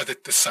Sun,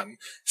 the Sun,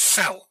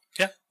 sell.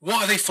 Yeah.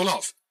 What are they full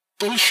of?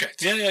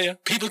 Bullshit. Yeah.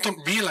 People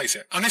don't realise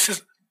it. And this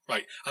is,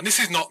 right, and this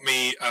is not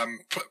me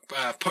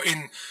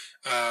putting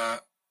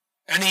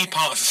any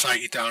part of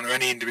society down or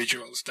any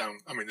individuals down.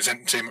 I mean, there's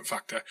entertainment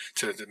factor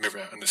to the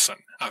Mirror and the Sun,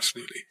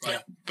 absolutely. Right?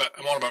 Yeah. But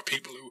I'm all about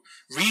people who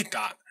read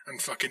that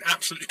and fucking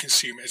absolutely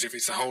consume it as if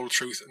it's the whole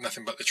truth and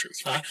nothing but the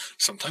truth. Right?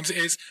 Sometimes it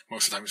is,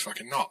 most of the time it's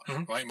fucking not.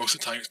 Right? Most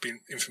of the time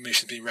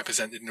information's being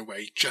represented in a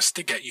way just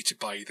to get you to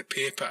buy the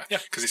paper. Yeah.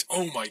 Because it's,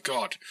 oh my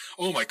God,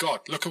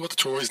 look at what the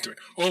Tories are doing.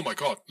 Oh my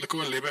God, look at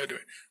what Labour are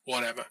doing.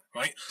 Whatever,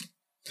 right?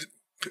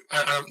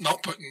 And I'm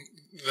not putting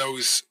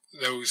those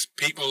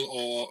people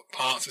or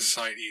parts of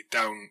society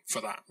down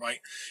for that,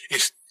 right?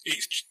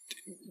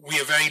 We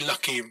are very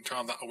lucky to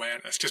have that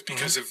awareness just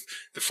because of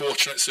the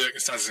fortunate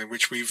circumstances in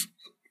which we've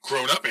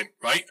grown up in,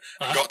 right?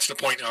 And got to the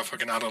point of our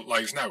fucking adult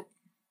lives now.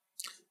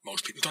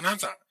 Most people don't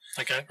have that.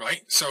 Okay.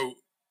 Right? So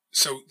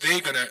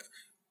they're gonna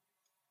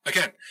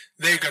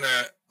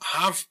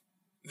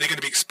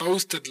be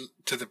exposed to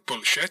the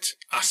bullshit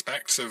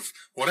aspects of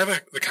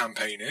whatever the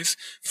campaign is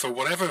for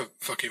whatever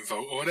fucking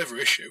vote or whatever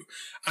issue,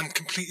 and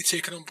completely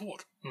taken on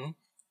board.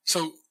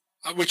 So,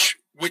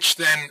 which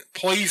then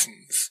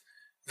poisons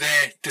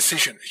their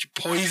decision. It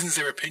poisons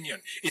their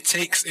opinion. It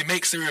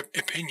makes their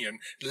opinion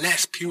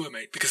less pure,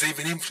 mate, because they've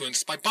been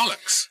influenced by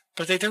bollocks.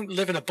 But they don't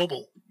live in a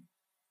bubble.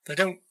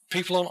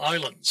 People on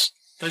islands.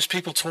 Those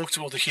people talk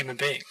to other human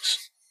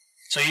beings.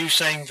 So you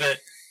saying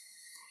that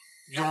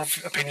your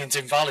opinion's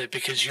invalid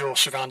because you're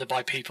surrounded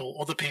by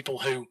other people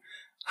who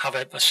have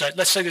a set.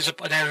 Let's say there's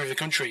an area of the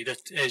country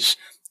that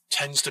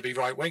tends to be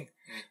right wing.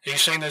 Are you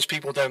saying those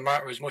people don't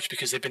matter as much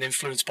because they've been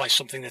influenced by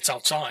something that's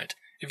outside?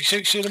 If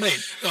you see what I mean,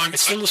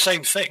 it's still the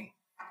same thing.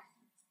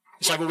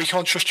 It's like, well, we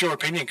can't trust your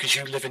opinion because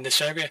you live in this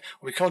area,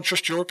 or we can't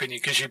trust your opinion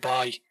because you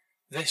buy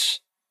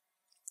this.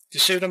 Do you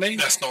see what I mean?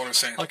 That's not what I'm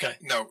saying. Okay.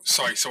 No,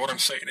 sorry. So what I'm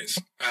saying is,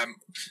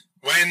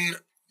 when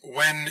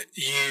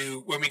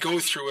we go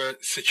through a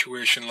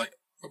situation like,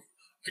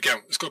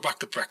 again, let's go back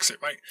to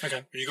Brexit, right?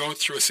 Okay. When you go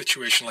through a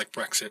situation like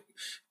Brexit,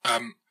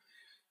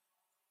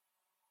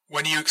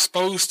 when you're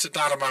exposed to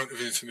that amount of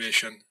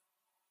information,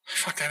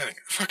 fuck anything.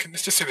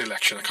 Let's just say the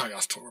election. I can't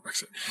ask to talk about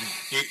Brexit.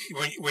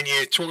 When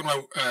you're talking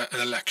about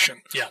an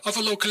election of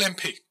a local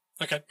MP,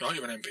 okay, right,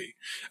 you're an MP,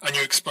 and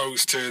you're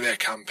exposed to their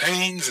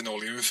campaigns and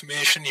all the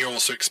information. You're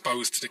also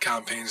exposed to the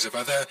campaigns of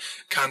other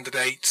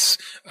candidates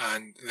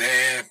and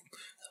their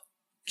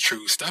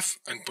true stuff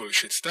and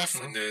bullshit stuff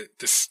and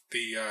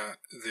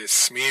the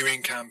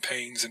smearing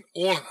campaigns and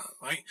all of that,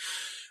 right?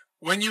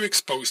 When you're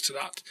exposed to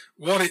that,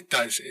 what it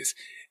does is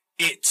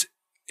it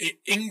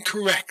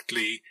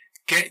incorrectly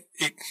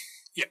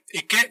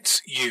it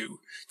gets you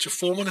to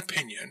form an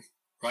opinion,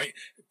 right,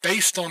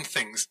 based on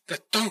things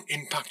that don't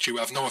impact you,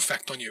 have no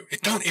effect on you.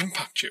 It don't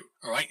impact you,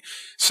 all right?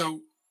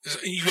 So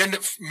You end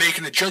up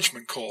making a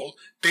judgment call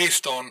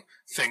based on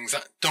things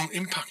that don't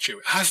impact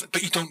you.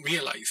 But you don't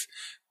realise.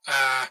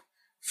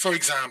 For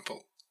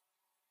example,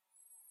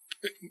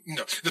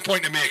 no, the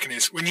point I'm making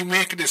is when you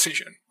make a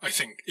decision, I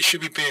think it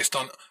should be based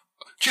on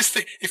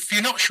if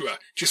you're not sure,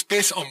 just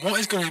base it on what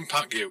is going to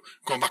impact you.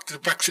 Going back to the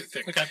Brexit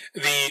thing, Okay.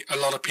 A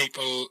lot of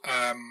people,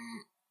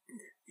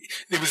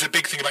 there was a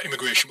big thing about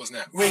immigration, wasn't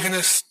there? We're going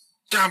to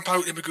stamp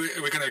out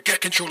immigration. We're going to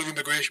get control of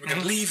immigration. We're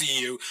going to leave the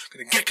EU. We're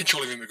going to get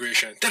control of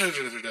immigration.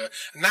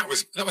 And that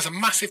was a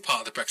massive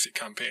part of the Brexit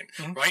campaign,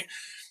 right?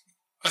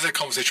 I had a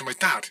conversation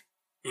with my dad,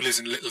 who lives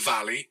in Little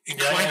Valley in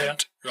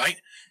Climate, right?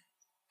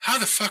 How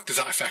the fuck does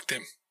that affect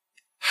him?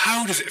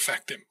 How does it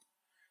affect him?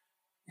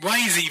 Why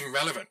is it even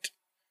relevant?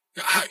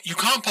 You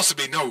can't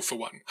possibly know, for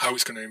one, how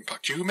it's going to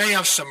impact you. You may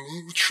have some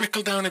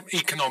trickle-down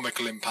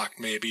economical impact,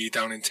 maybe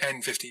down in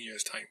 10, 15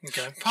 years' time.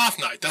 Okay. Apart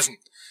from that, it doesn't,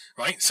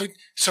 right?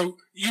 So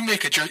you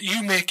make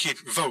your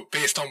vote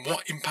based on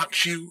what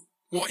impacts you.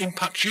 What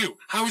impacts you?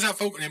 How is that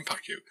vote going to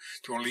impact you?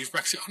 Do you want to leave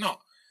Brexit or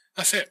not?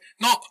 That's it.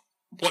 Not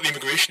what the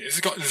immigration is.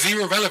 It's got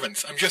zero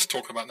relevance. I'm just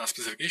talking about that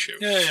specific issue.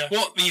 Yeah.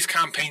 What these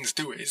campaigns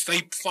do is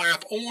they fire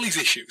up all these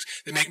issues.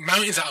 They make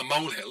mountains out of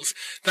molehills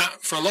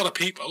that, for a lot of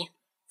people,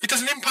 it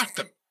doesn't impact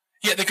them.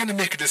 Yet they're going to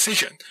make a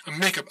decision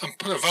and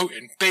put a vote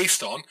in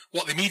based on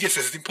what the media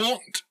says is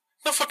important.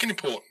 Not fucking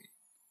important.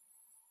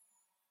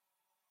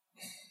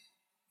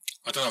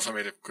 I don't know if I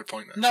made a good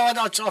point there. No, I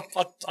don't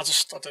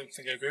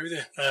think I agree with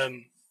you.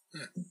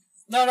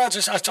 No, I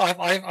think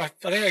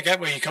I get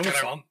where you're coming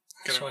from.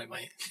 Sorry,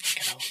 mate.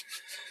 Get out.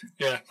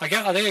 Yeah, I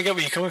think I get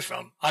where you're coming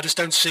from. I just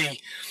don't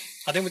see.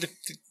 I think with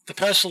the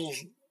personal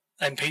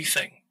MP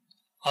thing,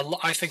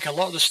 I think a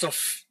lot of the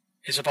stuff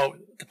is about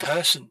the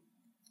person.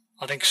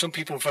 I think some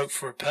people vote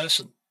for a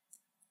person.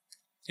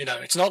 You know,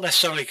 it's not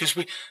necessarily because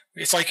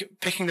it's like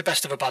picking the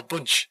best of a bad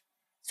bunch.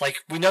 It's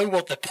like we know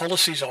what the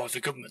policies are of the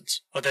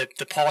government or the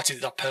party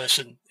that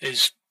person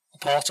is a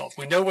part of.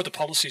 We know what the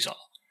policies are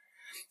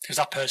because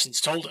that person's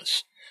told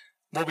us.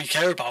 What we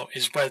care about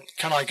is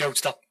can I go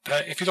to that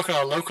if you look at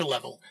our local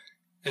level,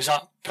 is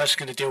that person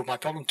going to deal with my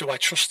problem? Do I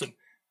trust them?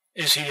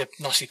 Is he a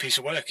nasty piece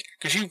of work?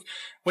 Because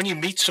when you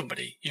meet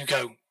somebody, you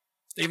go,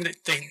 even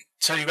if they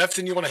tell you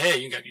everything you want to hear,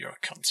 you go, you're a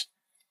cunt.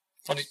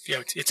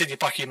 It's in your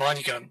back of your mind.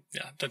 You go,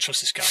 yeah, don't trust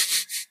this guy.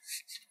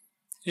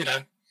 You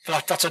know,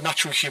 but that's a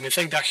natural human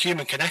thing. That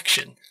human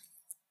connection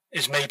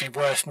is maybe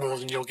worth more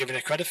than you're giving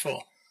it credit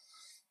for.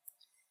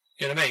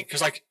 You know what I mean?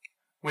 Because like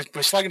we're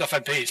slagging off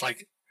MPs,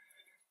 like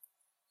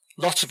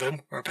lots of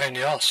them are a pain in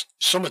the arse.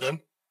 Some of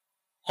them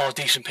are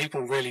decent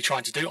people, really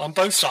trying to do on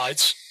both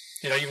sides.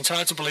 You know, you're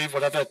entitled to believe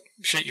whatever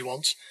shit you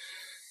want.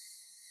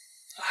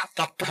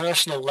 That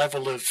personal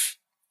level of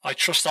I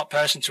trust that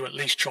person to at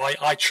least try.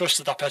 I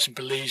trust that person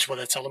believes what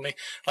they're telling me.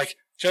 Like,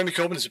 Jeremy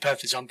Corbyn is a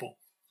perfect example.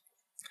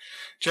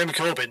 Jeremy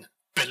Corbyn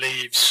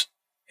believes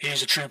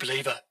he's a true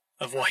believer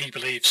of what he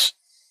believes.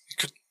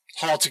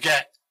 Hard to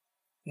get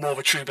more of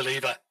a true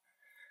believer.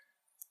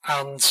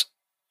 And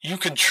you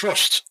can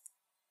trust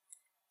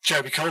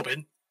Jeremy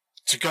Corbyn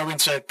to go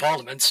into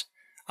Parliament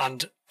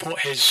and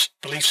put his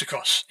beliefs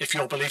across if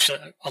your beliefs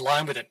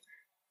align with him.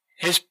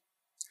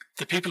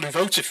 The people who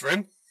voted for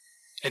him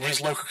in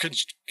his local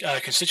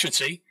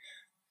constituency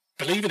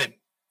believe in him.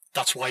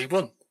 That's why he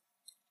won.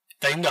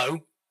 They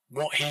know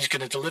what he's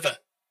going to deliver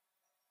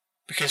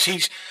because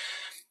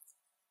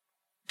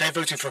they're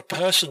voting for a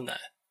person there.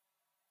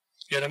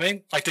 You know what I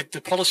mean? Like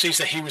the policies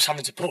that he was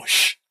having to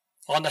push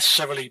aren't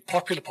necessarily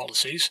popular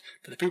policies,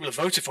 but the people who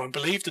voted for him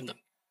believed in them.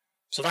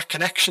 So that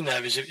connection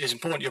there is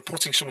important. You're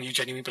putting someone you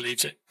genuinely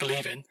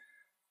believe in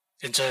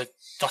into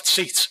that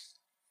seat.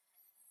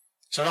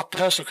 So that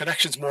personal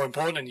connection is more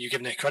important than you're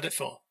giving it credit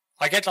for.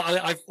 I get that.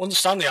 I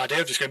understand the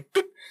idea of just going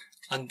boop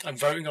and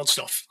voting on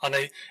stuff. And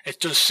it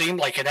does seem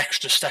like an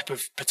extra step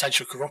of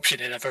potential corruption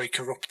in a very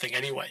corrupt thing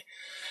anyway.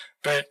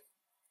 But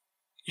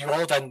you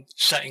are then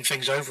setting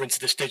things over into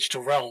this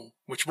digital realm,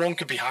 which one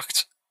could be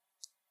hacked.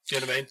 Do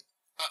you know what I mean?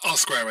 I'll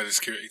square away the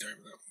security.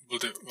 We'll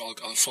do.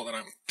 I'll sort that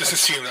out. Just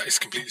assume that it's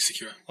completely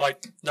secure.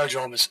 Like, no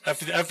dramas.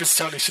 Everything's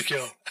totally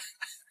secure.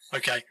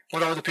 Okay.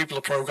 What are the people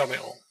who program it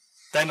all?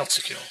 They're not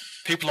secure.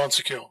 People aren't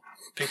secure.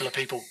 People are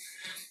people.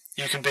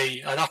 You can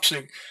be an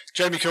absolute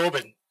Jeremy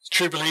Corbyn,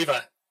 true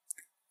believer.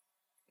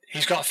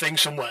 He's got a thing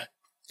somewhere.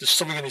 There's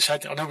something in his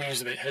head. I know we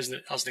use it as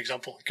an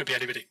example. It could be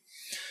anybody.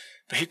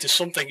 But there's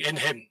something in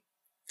him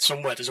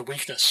somewhere. There's a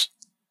weakness.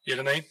 You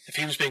know what I mean? If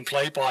he was being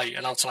played by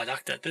an outside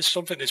actor, there's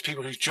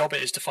people whose job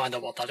it is to find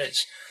out what that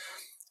is.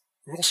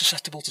 We're all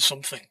susceptible to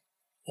something.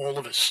 All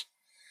of us.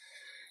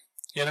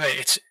 You know what I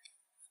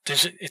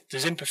mean?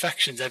 There's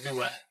imperfections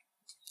everywhere.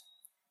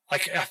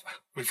 Like,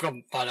 we've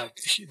gone by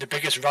the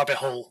biggest rabbit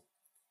hole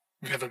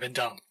we've ever been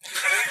down.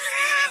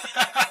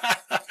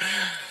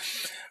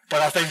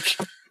 But I think,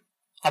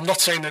 I'm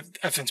not saying that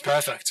everything's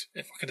perfect.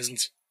 It fucking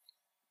isn't.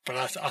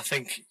 But I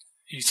think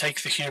you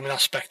take the human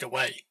aspect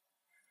away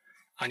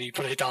and you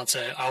put it down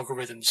to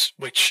algorithms,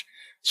 which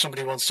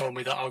somebody once told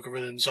me that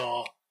algorithms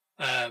are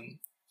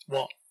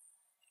what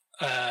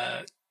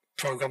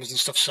programmers and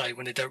stuff say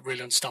when they don't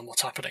really understand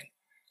what's happening.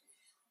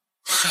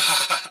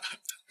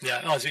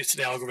 Yeah, it's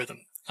the algorithm.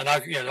 And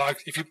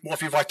if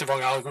you write the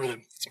wrong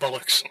algorithm, it's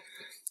bollocks.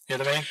 You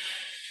know what I mean?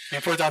 If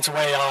you put it down to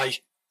AI,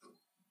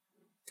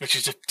 which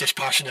is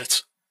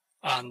dispassionate,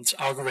 and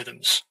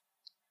algorithms,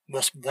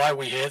 why are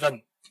we here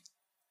then?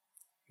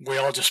 We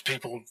are just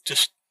people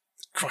just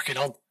cracking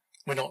on.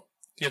 We're not,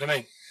 you know what I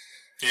mean?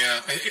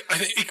 Yeah, I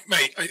think,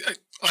 mate,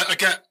 I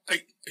get,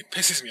 it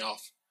pisses me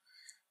off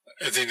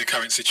in the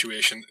current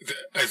situation,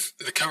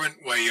 the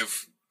current way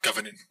of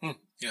governing.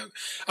 You know,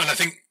 and I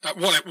think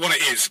what it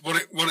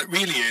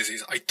really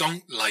is I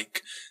don't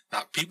like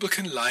that people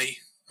can lie,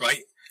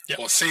 right? Yep.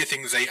 Or say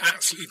things they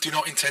absolutely do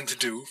not intend to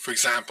do. For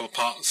example,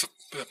 parts of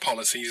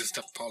policies and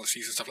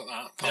stuff like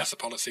that, pass the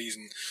policies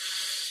and,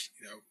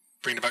 you know,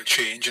 bring about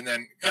change, and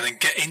then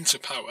get into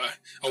power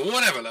or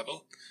whatever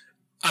level,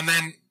 and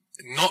then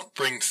not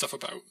bring stuff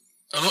about,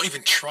 or not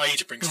even try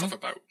to bring stuff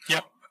about.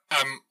 Yeah.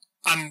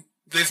 And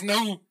there's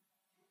no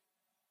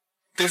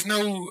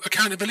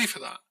accountability for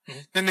that.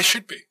 Then there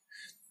should be.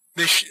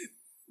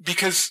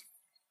 Because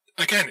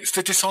again, it's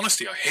the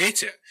dishonesty. I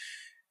hate it.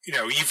 You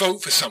know, you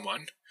vote for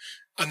someone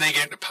and they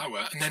get into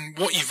power, and then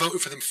what you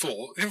voted for them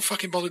for, they don't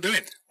fucking bother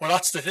doing. Well,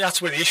 that's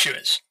where the issue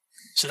is.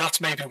 So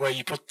that's maybe where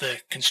you put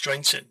the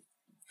constraints in,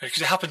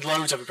 because it happened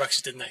loads over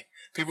Brexit, didn't they?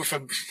 People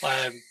from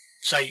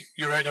say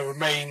you're in a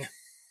Remain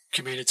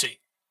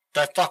community,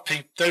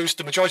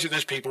 the majority of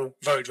those people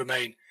voted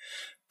Remain,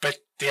 but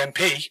the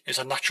MP is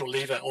a natural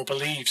leaver or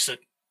believes that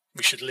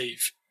we should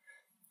leave,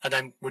 and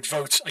then would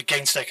vote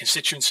against their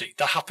constituency.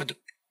 That happened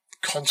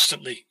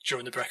constantly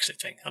during the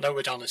Brexit thing. I know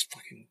we're down as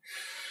fucking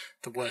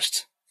the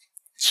worst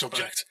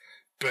subject,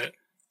 but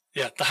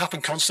yeah, that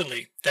happened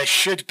constantly. There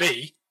should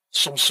be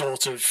some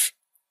sort of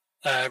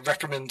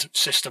reprimand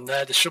system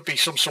there. There should be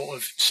some sort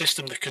of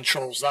system that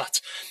controls that.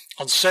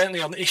 And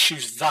certainly on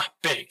issues that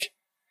big,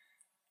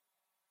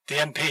 the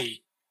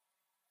MP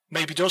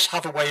maybe does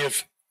have a way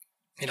of,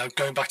 you know,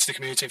 going back to the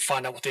community and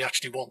find out what they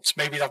actually want.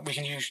 Maybe that we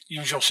can use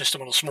your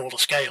system on a smaller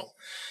scale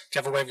to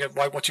have a way of going,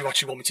 right, what do you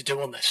actually want me to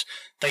do on this?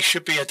 They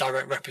should be a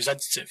direct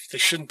representative. They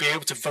shouldn't be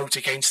able to vote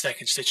against their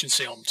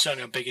constituency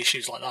certainly on big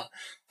issues like that.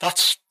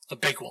 That's a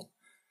big one.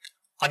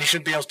 And you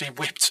shouldn't be able to be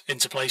whipped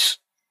into place,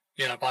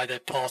 you know, by the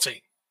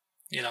party,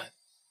 you know.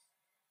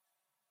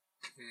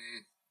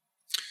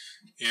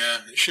 Yeah,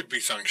 it should be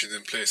sanctions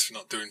in place for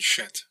not doing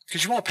shit.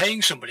 Because you are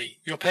paying somebody.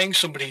 You're paying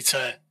somebody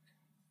to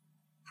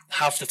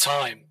have the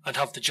time and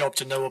have the job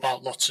to know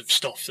about lots of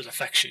stuff that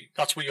affects you.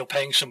 That's what you're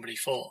paying somebody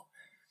for.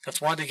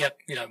 That's why they get,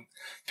 you know,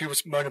 people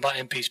moan about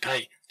MPs'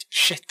 pay. It's a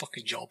shit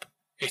fucking job.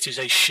 It is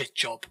a shit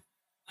job.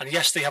 And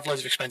yes, they have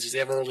loads of expenses. They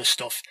have all this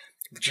stuff.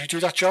 Would you do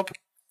that job?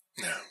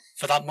 No.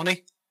 For that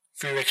money?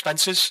 For your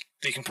expenses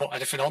that you can put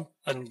anything on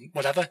and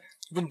whatever?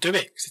 You wouldn't do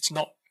it because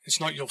it's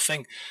not your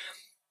thing.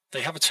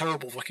 They have a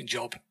terrible fucking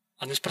job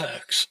and there's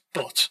perks,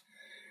 but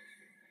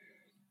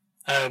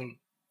I've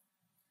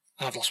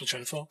lost my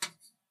train of thought.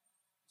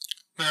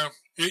 No,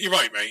 you're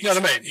right, mate. You know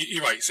what I mean?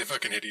 You're right. It's a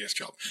fucking hideous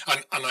job,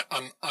 and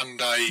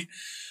I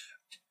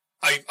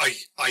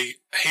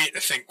hate to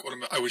think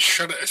I would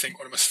shudder to think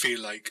what it must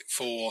feel like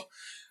for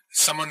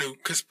someone who,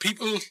 because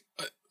people,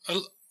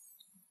 I'm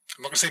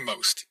not going to say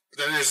most,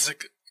 but there is,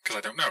 because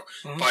I don't know,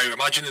 but I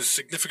imagine there's a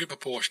significant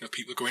proportion of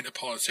people go into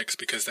politics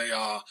because they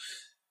are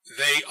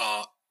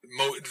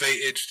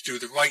motivated to do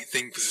the right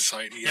thing for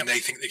society, and they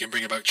think they can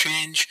bring about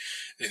change.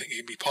 They think they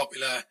can be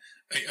popular,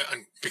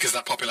 and because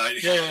that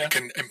popularity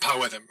can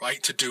empower them,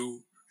 right, to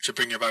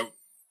bring about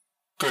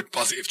good,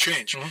 positive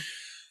change.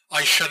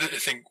 I shudder to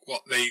think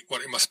what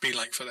it must be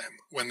like for them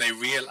when they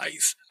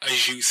realise,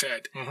 as you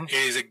said, it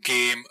is a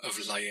game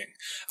of lying,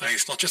 and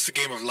it's not just a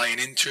game of lying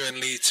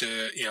internally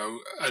to, you know,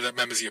 other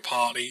members of your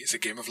party. It's a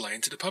game of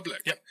lying to the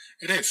public. Yep,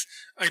 it is.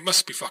 It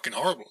must be fucking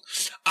horrible,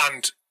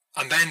 and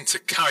then to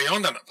carry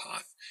on down that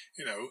path,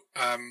 you know,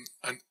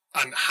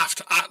 and have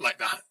to act like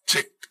that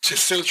to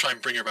still try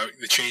and bring about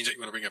the change that you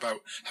want to bring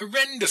about.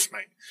 Horrendous,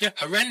 mate. Yeah.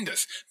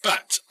 Horrendous.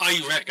 But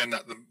I reckon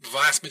that the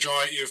vast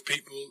majority of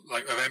people,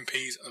 like of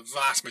MPs, a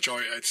vast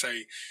majority, I'd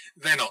say,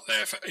 they're not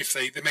there for, if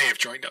they may have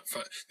joined up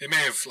for, they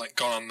may have like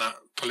gone on that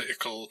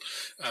political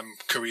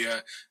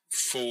career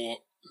for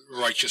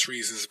righteous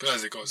reasons, but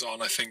as it goes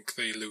on, I think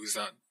they lose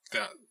that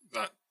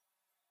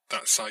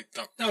side.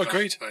 No,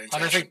 agreed.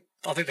 And I think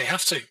they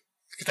have to.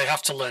 They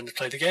have to learn to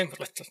play the game.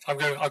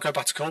 I'll go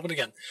back to Corbyn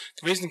again.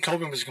 The reason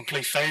Corbyn was a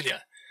complete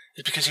failure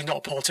is because he's not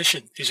a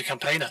politician. He's a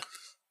campaigner.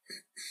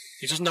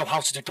 He doesn't know how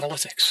to do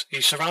politics.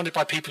 He's surrounded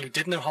by people who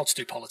did know how to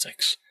do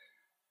politics.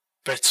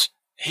 But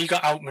he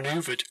got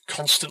outmaneuvered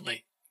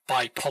constantly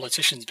by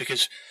politicians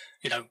because,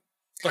 you know,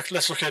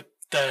 let's look at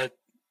the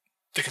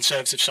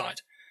Conservative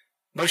side.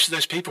 Most of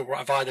those people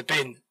have either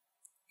been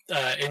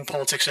in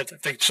politics.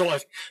 They sort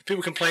of,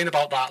 people complain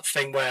about that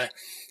thing where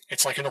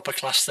it's like an upper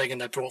class thing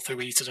and they're brought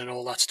through Eton and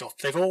all that stuff.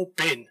 They've all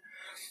been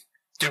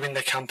doing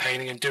their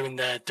campaigning and doing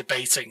their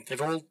debating. They've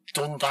all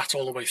done that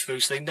all the way through.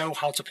 So they know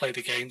how to play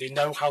the game. They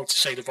know how to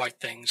say the right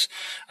things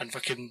and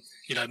fucking,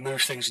 you know,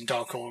 move things in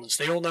dark corners.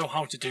 They all know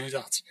how to do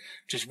that,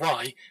 which is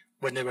why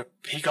when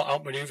he got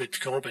outmaneuvered,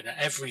 Corbyn, at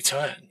every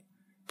turn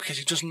Because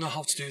he doesn't know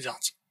how to do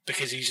that.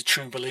 Because he's a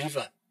true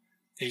believer.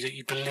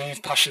 He believes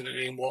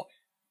passionately in what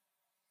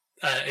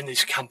in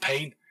his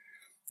campaign,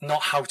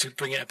 not how to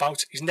bring it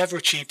about. He's never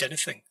achieved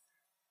anything.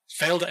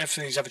 Failed at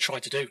everything he's ever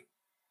tried to do.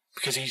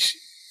 Because he's,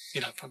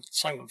 I'm fucking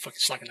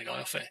slagging the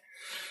guy off here.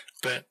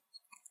 But,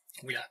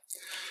 yeah.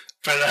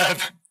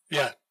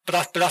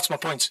 But that's my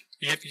point.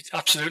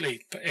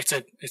 Absolutely. But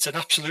it's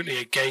absolutely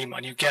a game,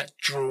 and you get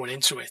drawn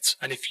into it.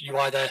 And if you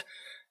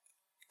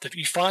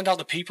you find out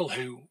the people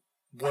who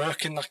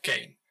work in that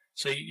game.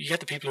 So you get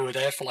the people who are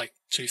there for like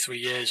 2-3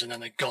 years and then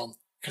they're gone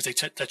because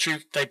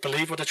they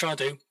believe what they're trying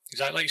to do.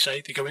 Exactly like you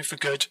say, they go in for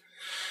good,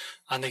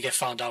 and they get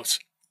found out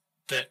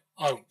that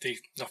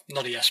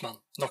not a yes man,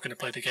 not going to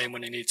play the game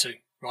when they need to,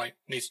 right?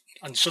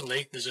 And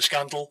suddenly there's a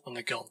scandal and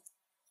they're gone.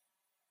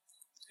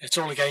 It's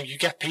all a game. You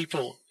get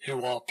people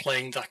who are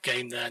playing that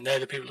game there, and they're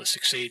the people that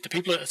succeed. The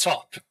people at the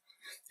top.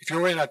 If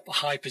you're in a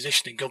high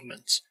position in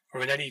government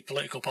or in any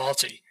political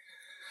party,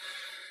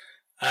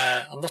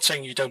 I'm not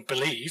saying you don't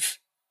believe.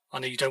 I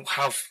know you don't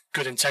have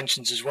good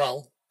intentions as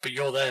well, but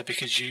you're there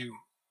because you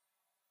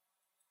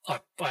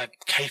are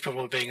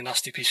capable of being a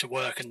nasty piece of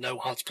work and know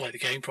how to play the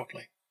game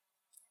properly.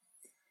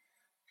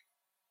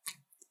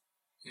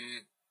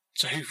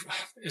 So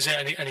is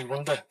it any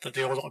wonder that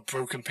they all are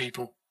broken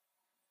people?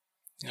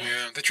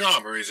 Yeah, the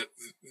drama is that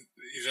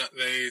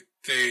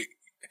they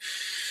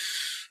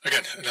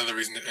again, another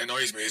reason it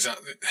annoys me is that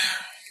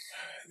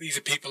these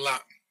are people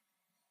that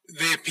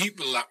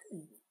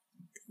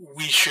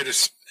we should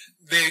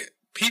they're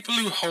people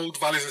who hold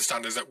values and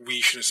standards that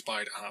we should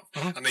aspire to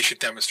have, and they should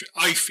demonstrate.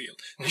 I feel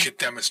they should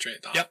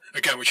demonstrate that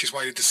again, which is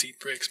why the deceit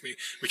breaks me,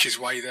 which is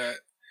why the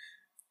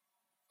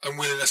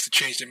unwillingness to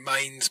change their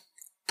minds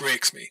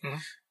breaks me.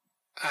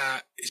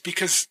 It's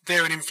because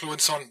they're an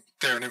influence on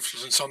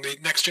the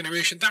next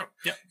generation down.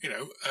 Yeah,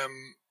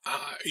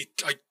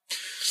 I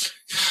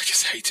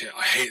just hate it.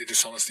 I hate the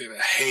dishonesty of it.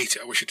 I hate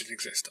it. I wish it didn't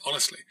exist.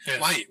 Honestly,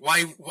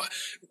 why?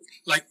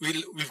 Like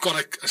we've got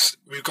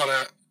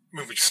a.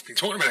 We've just been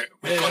talking about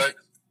it.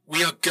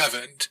 We are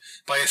governed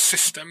by a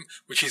system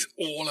which is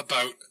all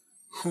about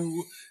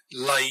who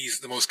lies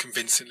the most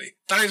convincingly.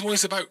 That is what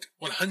it's about,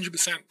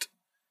 100%.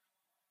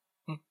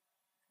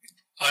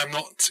 I'm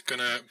not going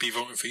to be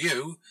voting for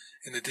you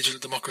in the Digital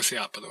Democracy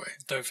app, by the way.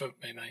 Don't vote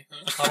me, mate.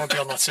 I won't be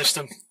on that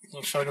system.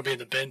 My phone will be in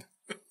the bin.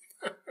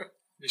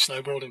 Be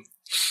snowboarding.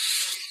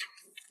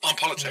 On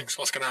politics,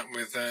 what's going to happen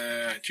with...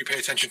 do you pay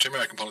attention to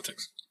American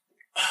politics?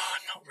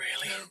 Not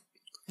really. No.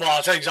 Well,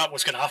 I'll tell you exactly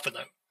what's going to happen,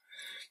 though.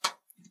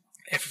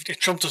 If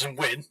Trump doesn't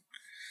win,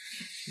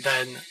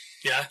 then,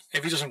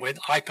 if he doesn't win,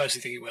 I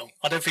personally think he will.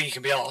 I don't think he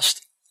can be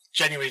arsed.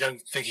 Genuinely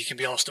don't think he can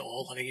be arsed at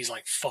all. I think he's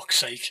like, fuck's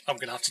sake, I'm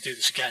going to have to do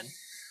this again.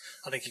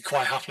 I think he'd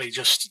quite happily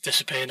just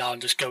disappear now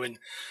and just go and,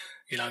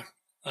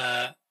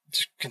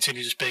 just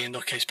continue just being a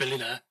nutcase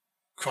billionaire,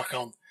 crack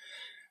on.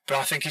 But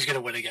I think he's going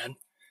to win again.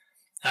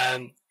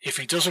 If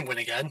he doesn't win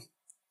again,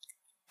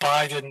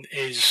 Biden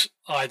is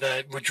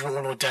either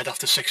withdrawn or dead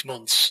after 6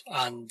 months,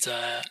 and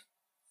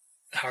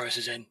Harris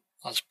is in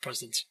as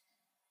president.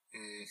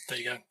 There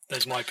you go.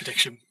 There's my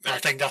prediction. I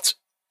think that's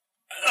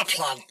a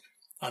plan.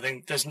 I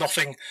think there's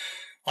nothing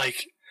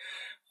like,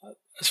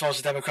 as far as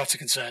the Democrats are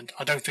concerned,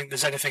 I don't think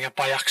there's anything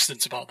by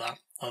accident about that.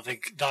 I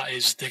think that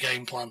is the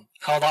game plan.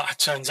 How that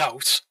turns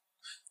out.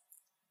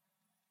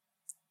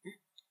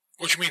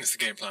 What do you mean it's the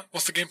game plan?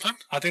 What's the game plan?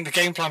 I think the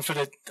game plan for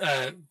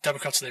the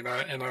Democrats in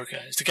America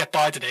is to get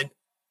Biden in,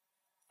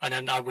 and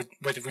then I would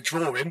whether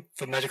withdraw him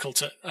for medical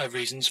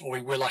reasons, or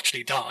he will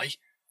actually die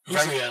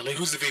early.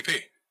 Who's the VP?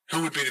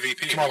 Who would be the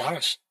VP? Kamala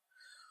Harris.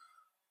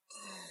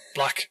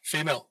 Black,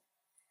 female.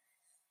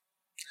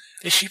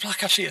 Is she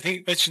black, actually? I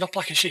think she's not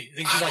black, is she? I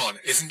think she's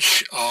isn't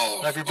she?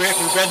 Oh. No,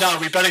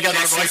 we better get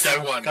that right,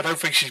 though. I don't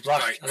think she's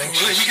black. Right. I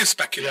think we can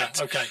speculate.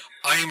 Yeah, okay.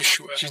 I am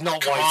sure she's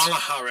not Kamala white.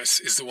 Harris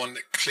is the one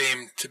that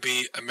claimed to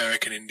be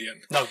American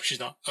Indian. No,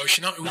 she's not. Oh, is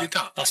she not? Who did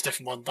that? That's a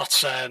different one.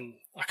 That's, I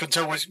couldn't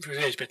tell what it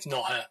is, but it's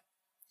not her.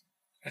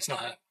 It's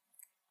not her.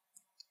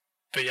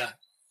 But yeah.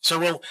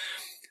 So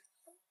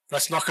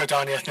let's not go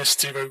down the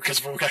ethnicity route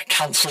because we'll get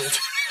cancelled.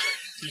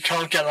 You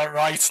can't get that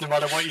right no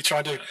matter what you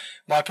try to do.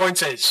 My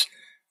point is,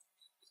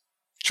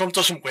 Trump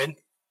doesn't win,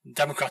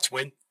 Democrats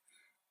win.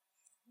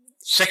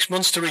 6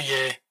 months to a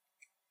year,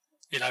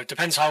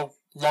 depends how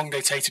long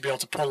they take to be able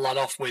to pull that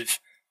off with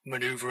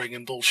manoeuvring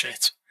and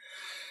bullshit.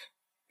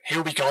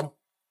 He'll be gone.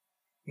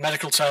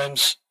 Medical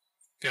terms,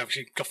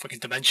 he's got fucking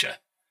dementia.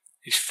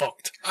 He's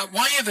fucked.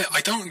 Why are they? I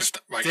don't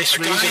understand. Right, this a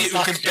guy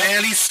who can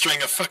barely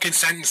string a fucking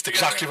sentence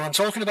together. Exactly what I'm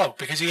talking about,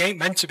 because he ain't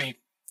meant to be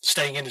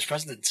staying in as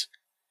president.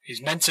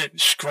 He's meant to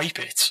scrape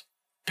it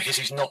because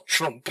he's not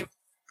Trump.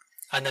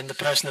 And then the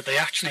person that they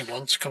actually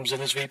want comes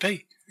in as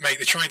VP. Mate,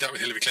 they tried that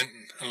with Hillary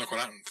Clinton, and look what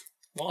happened.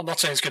 Well, I'm not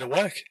saying it's going to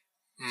work.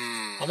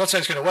 I'm not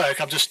saying it's going to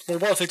work. I'm just,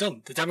 what have they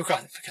done? The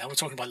Democrats, we're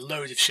talking about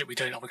loads of shit we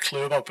don't have a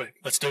clue about, but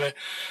let's do it.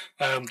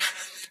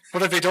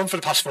 What have they done for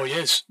the past 4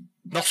 years?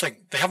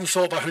 Nothing. They haven't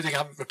thought about who they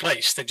haven't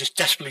replaced. They've just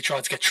desperately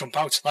tried to get Trump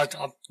out.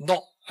 I'm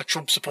not a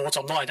Trump supporter.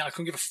 I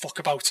couldn't give a fuck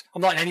about.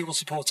 I'm not an anyone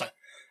supporter.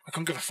 I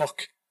couldn't give a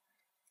fuck.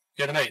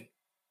 You know what I mean?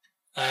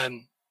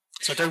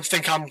 So don't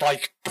think I'm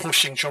like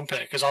pushing Trump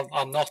here, because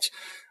I'm not.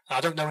 I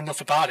don't know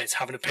enough about it to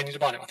have an opinion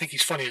about him. I think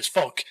he's funny as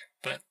fuck,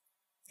 but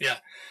yeah.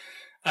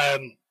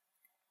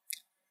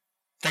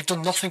 They've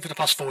done nothing for the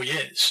past 4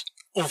 years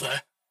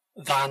other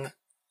than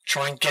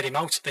try and get him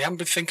out. They haven't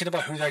been thinking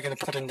about who they're going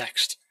to put in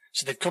next.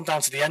 So they've come down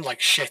to the end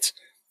like, shit,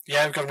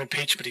 yeah, we've got him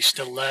impeached, but he's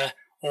still there.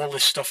 All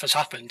this stuff has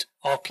happened.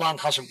 Our plan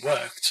hasn't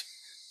worked.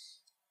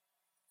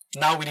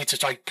 Now we need to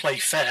try play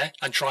fair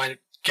and try and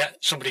get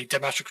somebody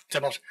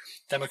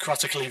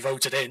democratically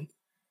voted in.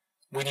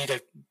 We need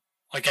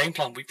a game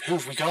plan. Who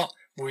have we got?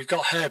 Well, we've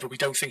got her, but we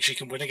don't think she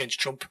can win against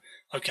Trump.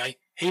 Okay,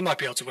 he might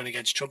be able to win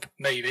against Trump,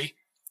 maybe.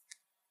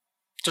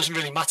 Doesn't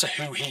really matter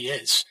who he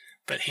is,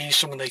 but he's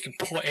someone they can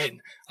put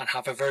in and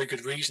have a very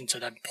good reason to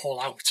then pull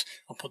out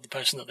and put the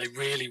person that they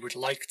really would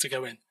like to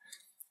go in.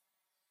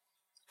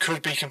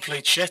 Could be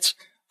complete shit.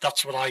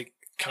 That's what I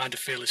kind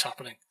of feel is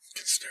happening.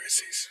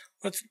 Conspiracies.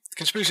 But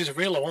conspiracies are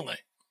real, though, aren't they?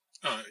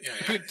 Oh,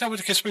 yeah. No,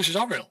 the conspiracies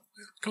are real.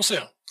 Of course they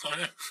are. Oh,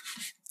 yeah.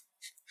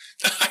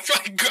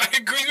 I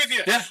agree with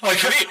you. Yeah, I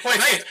agree.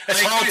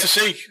 It's hard to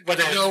see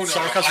whether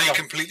I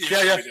completely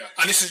agree with you.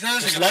 And this is another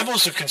There's thing.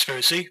 levels of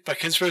conspiracy, but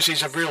conspiracy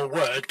is a real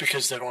word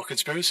because there are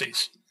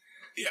conspiracies.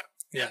 Yeah.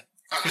 Yeah.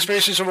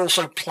 Conspiracies are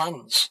also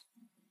plans.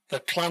 They're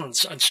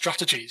plans and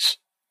strategies.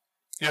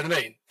 You know what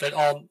I mean? That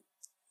aren't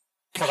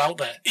put out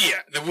there.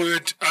 Yeah, the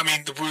word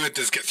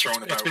does get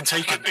thrown about. It's been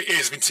taken. It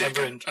has been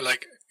taken.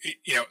 Like,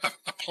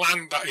 a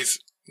plan that is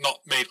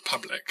not made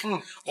public,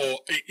 or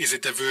is a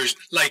diversion,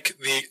 like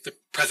the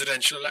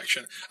presidential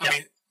election. I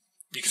mean,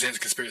 you could say it's a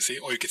conspiracy,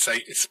 or you could say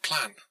it's a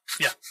plan.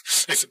 Yeah.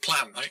 It's a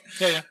plan, right?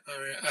 Yeah.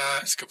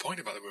 It's a good point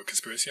about the word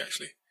conspiracy,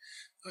 actually.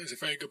 That is a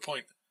very good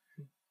point.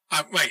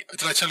 Wait,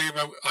 did I tell you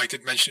about, I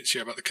did mention it to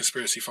you about the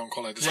conspiracy phone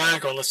call I decided. Yeah,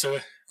 go on, let's do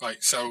it.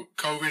 Right, so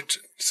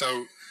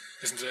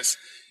listen to this.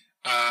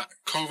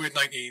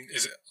 COVID-19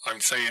 is,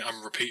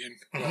 I'm repeating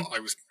what I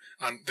was,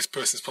 and this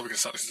person's probably going to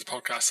start listening to the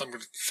podcast, so I'm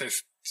going to say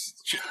this.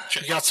 You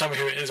got to tell me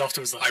who it is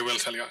afterwards, though. I will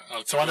tell you.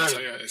 I'll tell you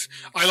who it is.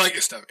 I like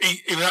this stuff.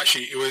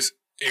 It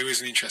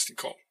was an interesting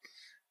call,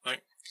 right?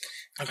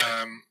 Okay.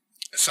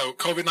 So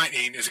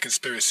COVID-19 is a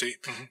conspiracy.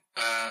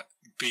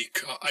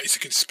 Because it's a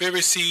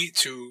conspiracy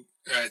to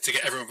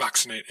get everyone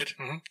vaccinated,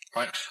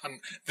 right? And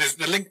there's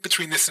the link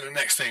between this and the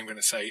next thing I'm going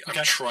to say. Okay.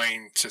 I'm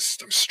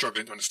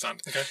struggling to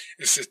understand. Okay.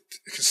 It's a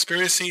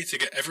conspiracy to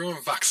get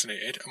everyone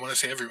vaccinated, and when I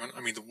say everyone,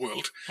 I mean the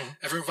world.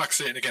 Everyone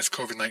vaccinated against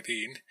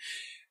COVID-19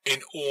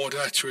 in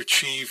order to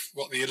achieve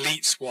what the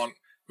elites want,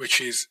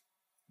 which is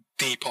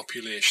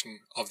depopulation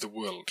of the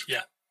world.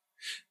 Yeah.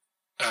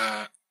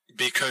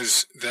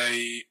 Because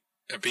they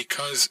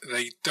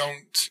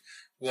don't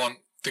want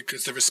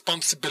the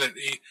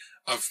responsibility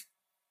of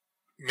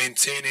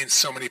maintaining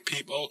so many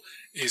people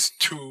is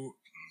too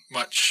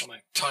much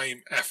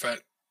time,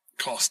 effort,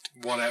 cost,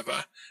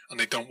 whatever, and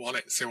they don't want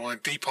it. So they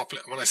want to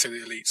depopulate. When I say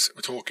the elites,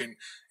 we're talking,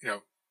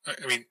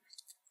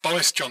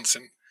 Boris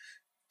Johnson,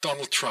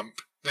 Donald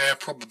Trump, they're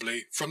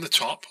probably from the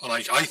top, and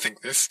I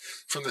think this,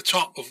 from the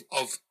top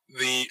of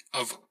the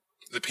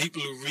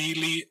people who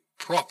really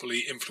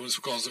properly influence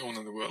what goes on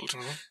in the world.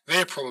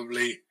 They're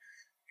probably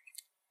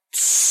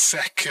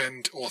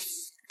second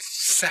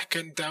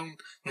down.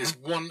 There's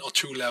one or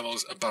two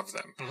levels above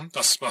them.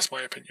 That's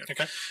my opinion.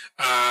 Okay.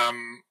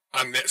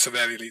 So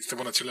they're the elites. They're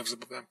one or two levels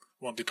above them.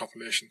 One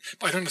depopulation.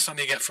 But I don't understand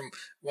how you get from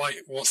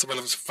what's the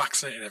relevance of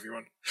vaccinating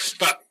everyone.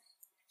 But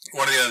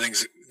one of the other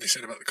things they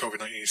said about the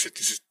COVID-19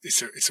 is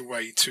it's a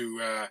way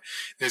to,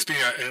 there's been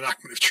an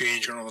enactment of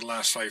change over the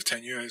last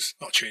 5-10 years.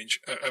 Not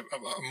change,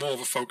 more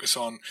of a focus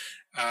on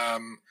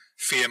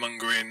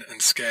fear-mongering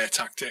and scare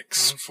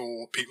tactics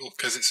for people,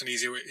 because it's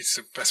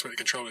the best way to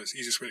control it. It's the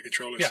easiest way to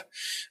control it.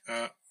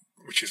 Yeah.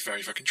 Which is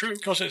very fucking true.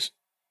 Of course it is.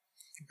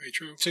 Very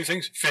true. Two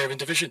things: fear and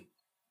division.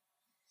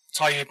 It's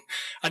how you,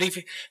 and if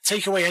you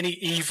take away any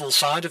evil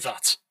side of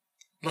that,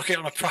 look at it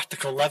on a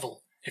practical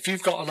level. If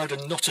you've got a load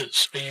of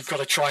nutters who you've got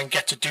to try and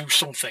get to do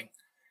something,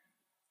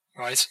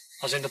 right,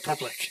 as in the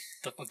public,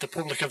 the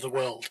public of the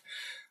world,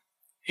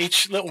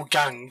 each little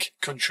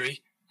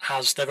country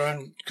has their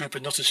own group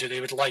of nutters who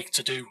they would like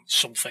to do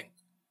something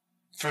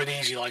for an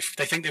easy life.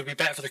 They think it would be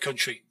better for the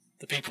country,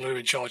 the people who are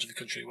in charge of the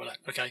country, whatever,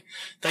 okay?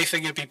 They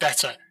think it would be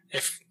better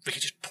if we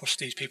could just push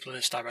these people in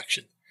this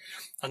direction.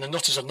 And the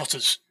nutters are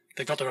nutters.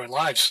 They've got their own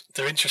lives.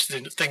 They're interested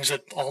in things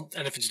that aren't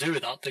anything to do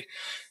with that.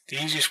 The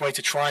easiest way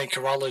to try and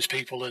corral those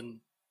people and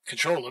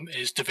control them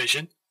is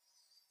division,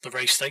 the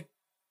race thing,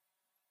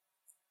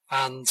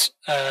 and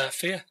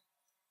fear.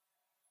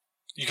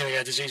 You're going to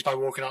get a disease by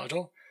walking out the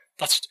door.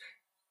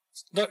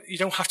 You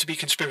don't have to be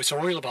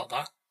conspiratorial about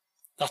that.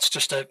 That's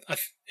just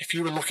if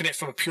you were looking at it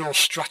from a pure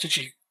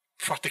strategy,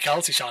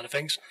 practicality side of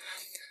things,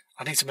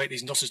 I need to make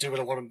these nutters do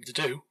what I want them to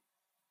do.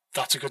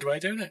 That's a good way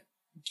of doing it.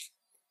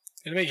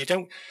 You know what I mean? You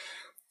don't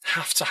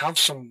have to have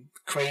some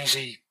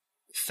crazy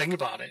thing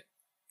about it.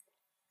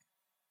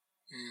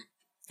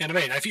 You know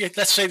what I mean?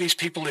 Let's say these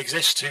people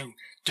exist who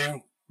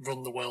do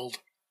run the world,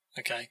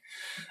 okay?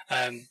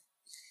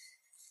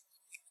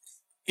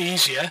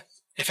 Easier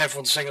if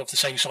everyone's singing off the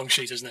same song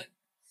sheet, isn't it?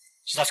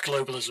 So that's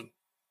globalism.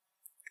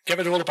 get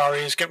rid of all the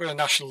barriers, get rid of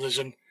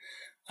nationalism.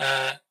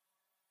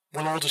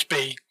 We'll all just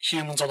be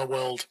humans on a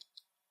world.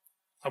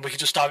 And we can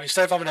just start,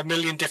 instead of having a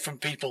million different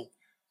people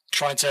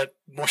trying to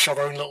mush our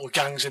own little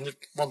gangs in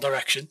one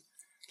direction,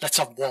 let's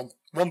have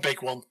one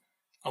big one,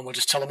 and we'll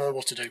just tell them all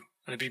what to do.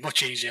 And it'll be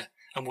much easier.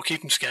 And we'll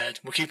keep them scared.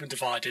 We'll keep them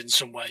divided in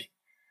some way.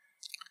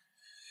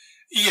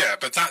 Yeah,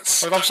 but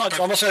that's... But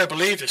I'm not saying I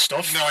believe this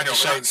stuff. No, I know,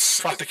 I'm but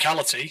saying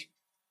practicality,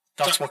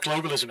 that's what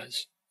globalism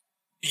is.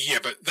 Yeah,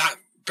 but that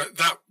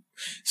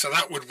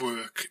would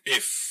work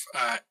if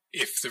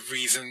the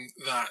reason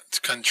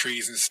that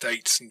countries and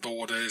states and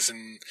borders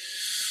and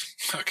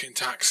fucking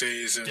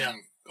taxes and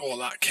all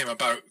that came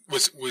about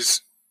was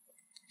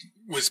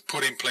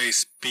put in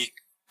place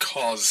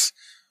because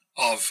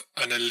of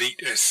an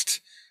elitist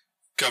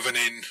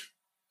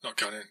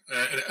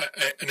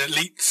an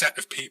elite set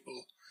of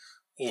people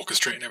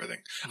orchestrating everything.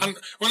 Mm-hmm. And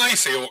when I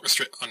say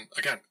orchestrate, and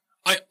again,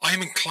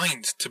 I'm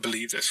inclined to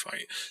believe this,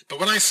 right? But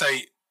when I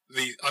say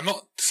I'm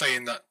not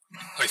saying that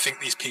I think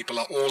these people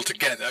are all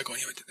together going,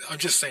 I'm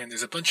just saying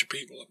there's a bunch of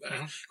people up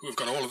there who have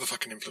got all of the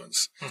fucking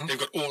influence. Mm-hmm. They've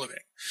got all of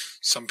it.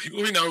 Some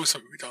people we know,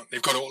 some people we don't.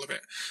 They've got all of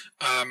it.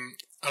 And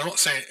I'm not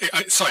saying,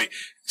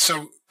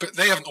 but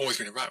they haven't always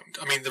been around.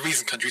 I mean, the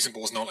reason countries and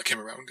wars and all that came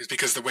around is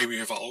because the way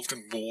we evolved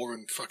and war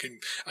and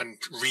and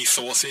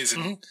resources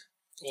and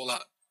all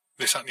that,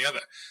 this, that and the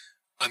other.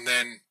 And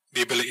then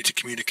the ability to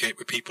communicate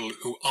with people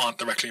who aren't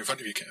directly in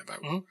front of you came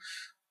about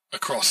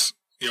across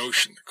the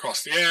ocean,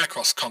 across the air,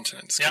 across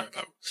continents came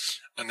about.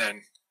 And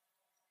then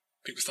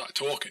people started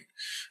talking.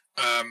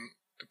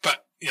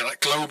 But,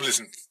 like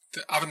globalism,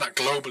 having that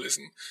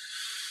globalism,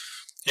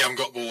 you haven't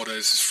got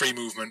borders, free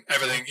movement,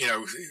 everything,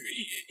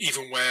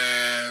 even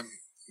where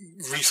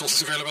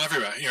resources are available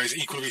everywhere, there's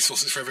equal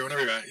resources for everyone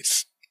everywhere.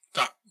 It's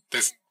that,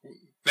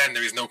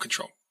 there is no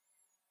control.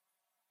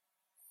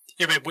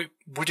 Yeah, but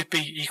would it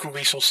be equal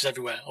resources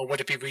everywhere, or would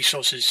it be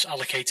resources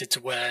allocated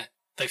to where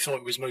they thought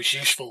it was most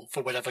useful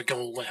for whatever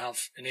goal they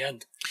have in the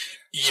end?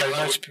 Yeah, so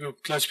loads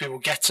of people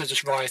get to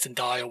just riot and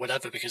die or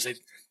whatever because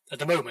at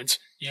the moment,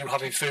 you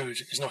having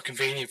food is not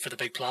convenient for the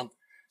big plan.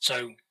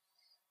 So,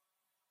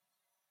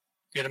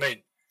 you know what I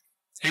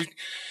mean?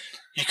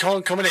 You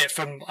can't come at it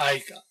from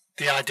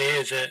the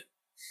idea that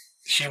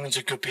humans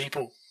are good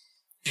people.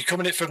 If you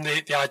come at it from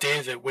the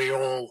idea that we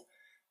all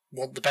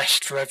want the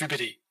best for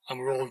everybody and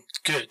we're all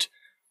good,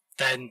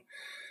 then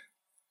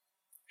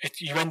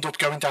you end up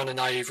going down a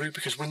naive route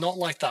because we're not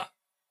like that.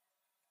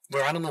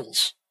 We're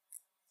animals.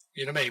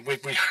 You know what I mean?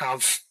 We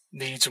have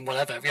needs and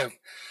whatever.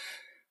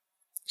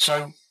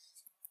 So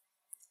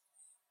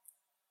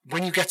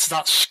when you get to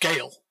that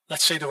scale,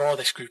 let's say there are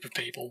this group of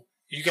people,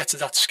 you get to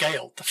that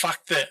scale, the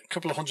fact that a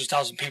couple of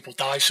 100,000 people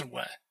die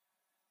somewhere,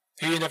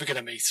 who you're never going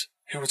to meet,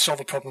 who would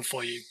solve a problem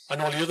for you,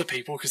 and all the other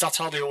people, because that's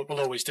how they will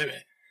always do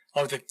it.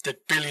 Oh, the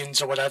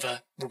billions or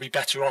whatever will be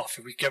better off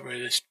if we get rid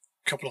of this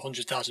couple of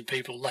 100,000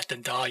 people, let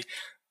them die,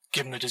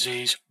 give them a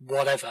disease,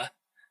 whatever,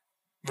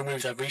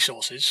 remove their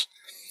resources.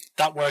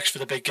 That works for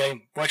the big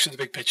game, works for the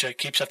big picture,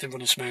 keeps everything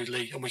running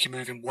smoothly, and we can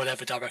move in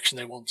whatever direction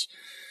they want.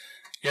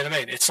 You know what I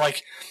mean? It's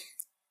like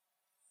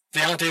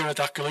the idea of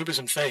that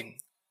globalism thing.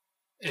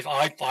 If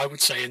I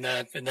would say in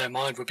their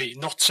mind would be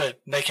not to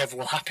make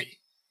everyone happy,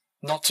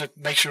 not to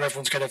make sure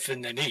everyone's got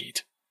everything they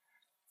need.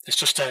 It's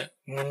just to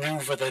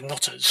manoeuvre the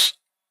nutters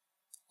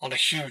on a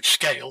huge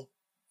scale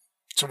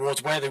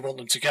towards where they want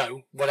them to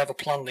go, whatever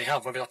plan they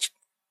have, whether that's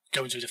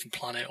going to a different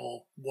planet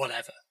or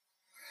whatever.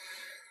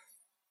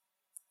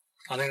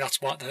 I think that's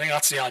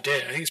the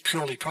idea. I think it's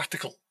purely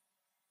practical.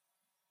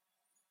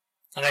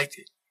 And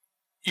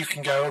you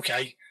can go,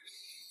 okay,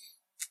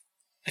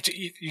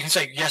 you can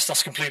say, yes,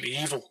 that's completely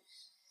evil.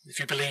 If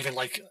you believe in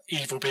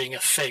evil being a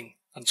thing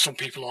and some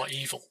people are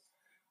evil.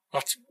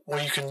 Or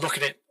you can look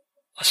at it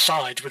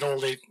aside with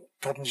all the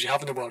problems you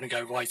have in the world and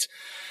go, right,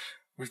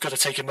 we've got to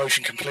take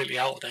emotion completely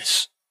out of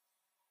this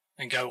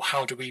and go,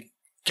 how do we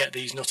get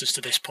these nutters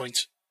to this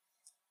point?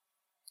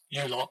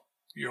 You lot,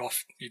 you're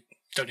off. You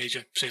don't need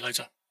you. See you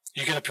later.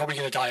 You're probably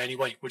going to die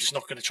anyway. We're just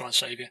not going to try and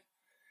save you.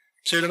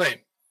 See what I mean?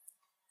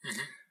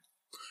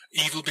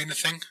 Mm-hmm. Evil being a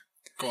thing?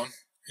 Go on.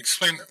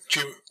 Explain that.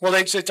 Well,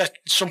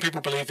 some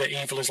people believe that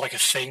evil is like a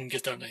thing,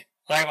 don't they?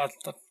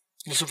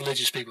 Lots of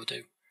religious people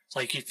do.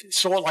 It's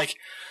sort of like,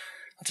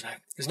 I don't know,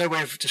 there's no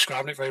way of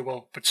describing it very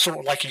well, but sort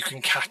of like you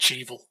can catch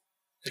evil,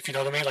 if you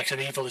know what I mean. Like an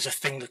evil is a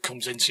thing that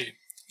comes into you.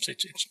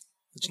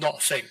 It's not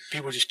a thing.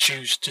 People just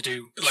choose to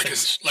do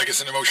things.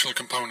 It's an emotional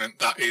component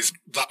that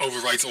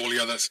overrides all the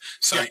others.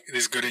 So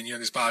there's good in you,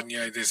 there's bad in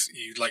you,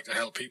 you'd like to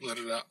help people.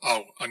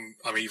 Oh,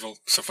 I'm evil,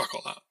 so fuck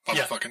all that.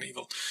 I'm fucking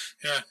evil.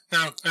 Yeah.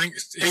 No, I think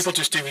people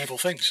just do evil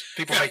things.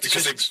 People make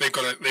decisions.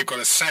 Because they've got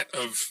a set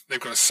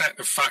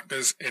of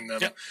factors in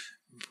them,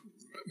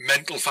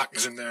 mental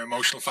factors in there,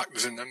 emotional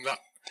factors in them.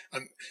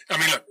 And I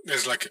mean, look,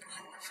 there's fucking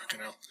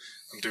hell.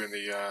 I'm doing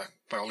the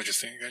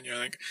biologist thing again,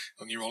 I think,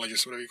 or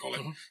neurologist, whatever you call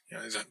it.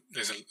 Mm-hmm.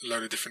 There's a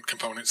load of different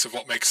components of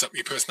what makes up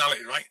your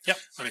personality, right? Yep.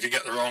 And if you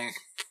get the wrong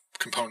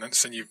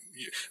components, then you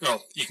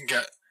can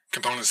get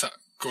components that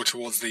go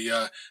towards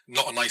the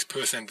not a nice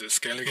person end of the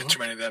scale. You get too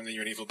many of them, then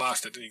you're an evil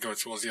bastard, and you go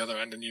towards the other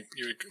end, and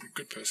you're a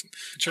good person.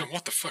 Sure.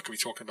 What the fuck are we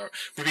talking about?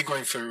 We've been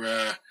going for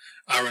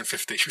hour and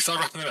 50. Should we start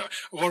wrapping it up?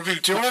 What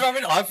have Do you want to wrap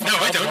it up? No,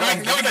 I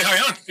don't. No, you can carry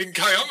on. You can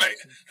carry on, mate.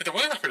 I don't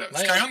want to wrap it up.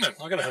 Let's carry on then.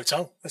 I got a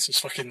hotel. This is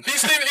fucking... Are you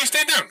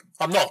staying down?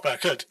 I'm not, but I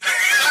could.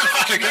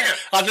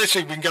 I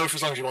literally, we can go for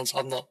as long as you want.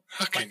 I'm not.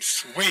 Fucking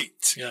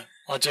sweet. Yeah,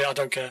 I do. I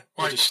don't care.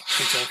 I'll Right. just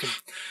keep talking.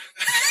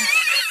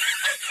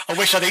 I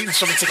wish I'd eaten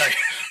something today,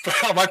 but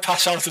I might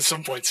pass out at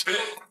some point.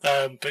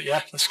 But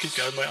yeah, let's keep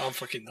going, mate. I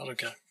don't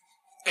care.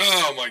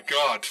 Oh my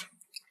god.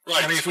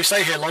 Right. I mean, if we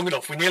stay here long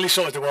enough, we nearly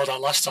sorted the world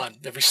out last time.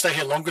 If we stay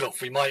here long enough,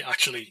 we might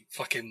actually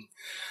fucking,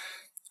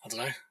 I don't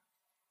know,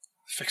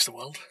 fix the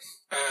world.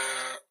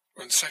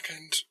 1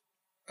 second.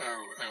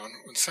 Oh, hang on.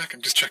 1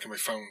 second. Just checking my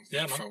phone.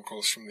 Yeah, man. Phone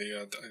calls from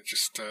the,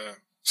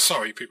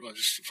 sorry, people are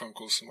just phone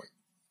calls from my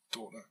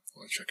daughter. I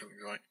want to check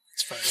everything's right.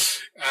 It's fair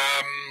enough.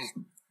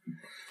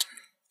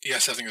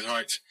 Yes, everything is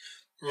right.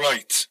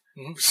 Right.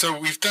 Mm-hmm. So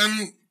we've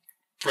done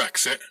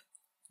Brexit.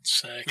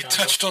 We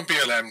touched on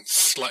BLM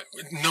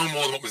no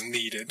more than what was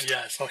needed.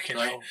 Yeah, fucking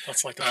right? hell.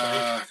 That's like the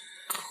plague.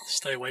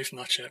 Stay away from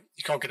that shit.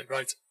 You can't get it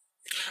right.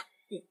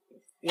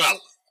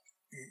 Well,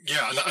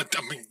 yeah. I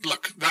mean,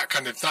 look, that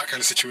kind of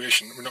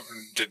situation. We're not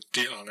going to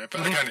deal on it,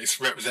 but again, it's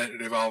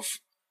representative of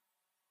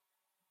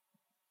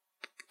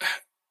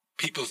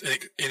people's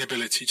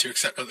inability to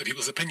accept other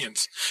people's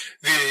opinions.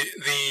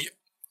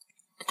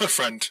 I've got a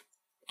friend.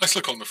 I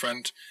still call him a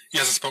friend. He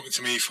hasn't spoken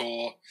to me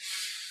for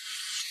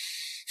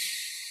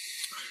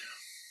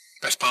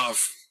best part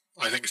of,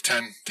 I think it's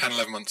 10,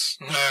 11 months.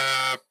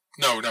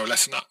 No,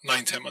 less than that.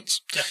 9, 10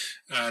 months. Yeah.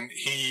 And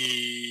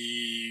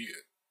he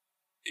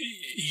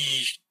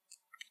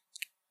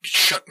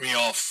shut me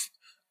off,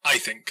 I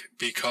think,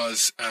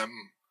 because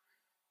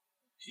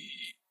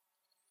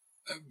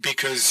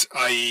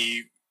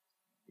he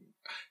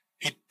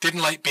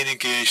didn't like being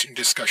engaged in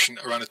discussion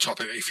around a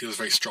topic that he feels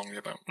very strongly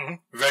about.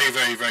 Very,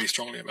 very, very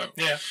strongly about.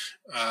 Yeah.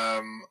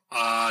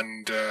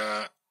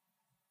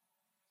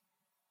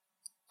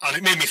 And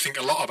it made me think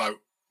a lot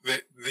about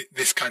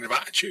this kind of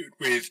attitude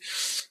with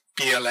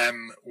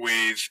BLM,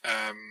 with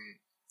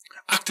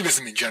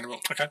activism in general,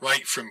 okay.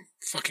 Right? From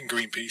fucking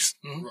Greenpeace.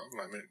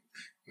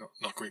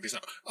 Not Greenpeace. No.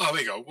 Oh,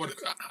 there you go.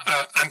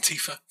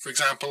 Antifa, for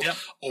example. Yeah.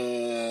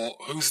 Or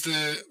who's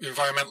the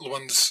environmental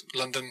ones?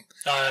 London.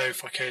 Oh,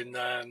 fucking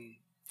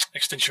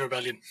Extinction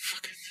Rebellion.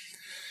 Fucking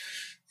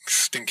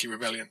stinky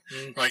rebellion.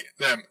 Right.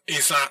 Them.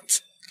 Is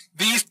that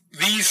these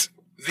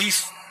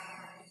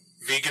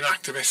vegan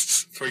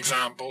activists, for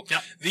example,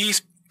 yeah.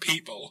 These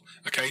people,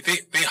 okay,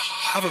 they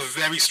have a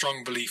very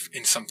strong belief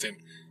in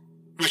something,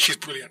 which is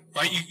brilliant,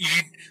 right?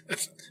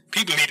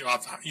 People need to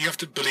have that. You have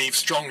to believe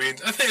strongly in,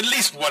 I think, at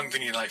least one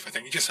thing in your life. I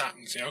think it just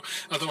happens, you know.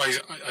 Otherwise,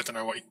 I don't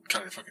know what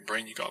kind of fucking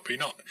brain you got, but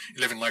you're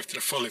living life to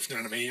the full, if you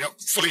know what I mean. You're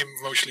not fully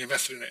emotionally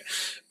invested in it.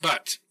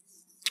 But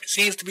it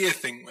seems to be a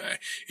thing where,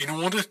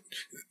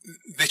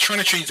 they're trying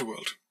to change the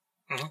world.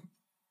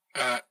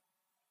 They're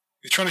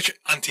trying to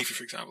Antifa,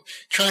 for example,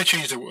 trying to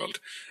change the world,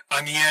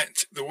 and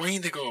yet the way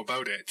they go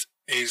about it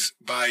is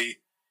by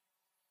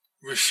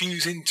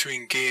refusing to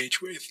engage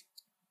with,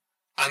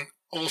 and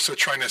also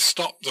trying to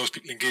stop those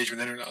people engaging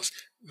with anyone else,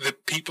 the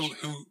people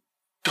who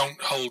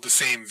don't hold the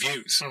same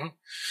views.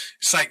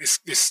 It's like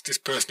this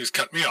person who's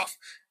cut me off.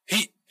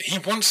 He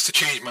wants to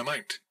change my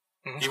mind.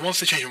 He wants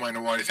to change my mind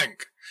on what I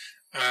think.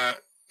 Now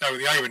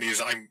the irony is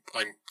I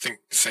think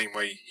the same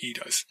way he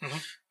does.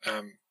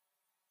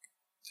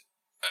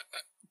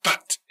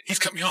 But he's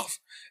cut me off.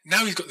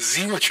 Now he's got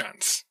zero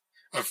chance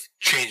of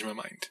changing my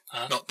mind.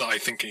 Not that I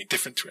think any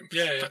different to him.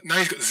 Yeah. But now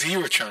he's got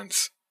zero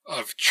chance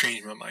of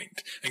changing my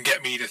mind and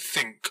get me to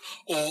think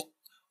or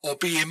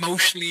be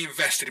emotionally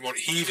invested in what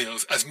he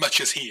feels as much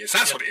as he is.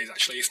 That's what it is,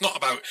 actually. It's not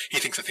about he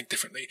thinks I think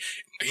differently.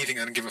 He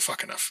thinks I don't give a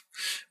fuck enough.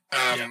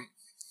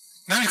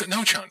 Now he's got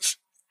no chance.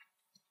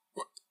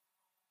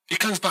 It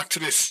comes back to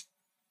this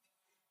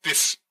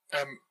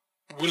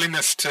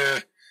willingness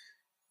to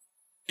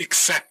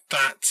accept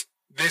that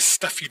there's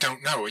stuff you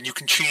don't know and you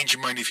can change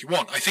your mind if you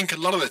want. I think a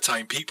lot of the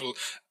time people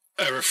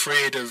are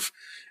afraid of,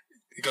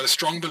 you've got a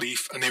strong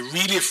belief and they're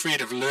really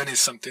afraid of learning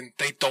something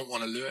they don't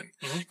want to learn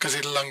because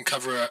it'll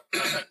uncover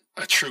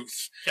a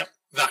truth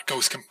that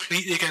goes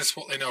completely against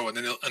what they know, and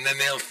then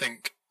they'll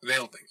think,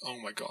 oh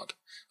my God,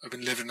 I've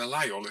been living a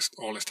lie all this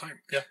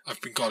time. Yeah.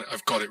 I've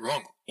got it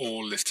wrong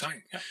all this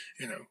time. Yeah.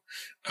 You know,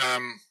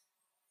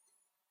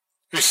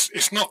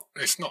 it's not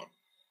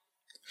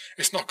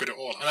good at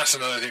all, and that's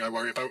another thing I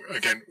worry about.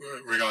 Again,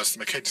 regards to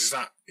my kids, is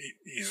that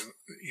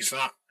he's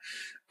that.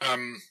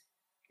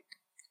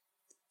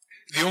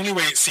 The only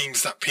way it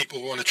seems that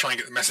people want to try and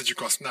get the message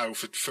across now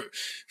for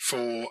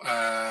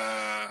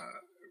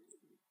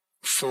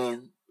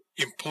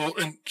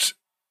important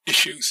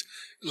issues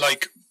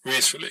like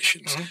race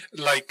relations,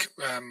 like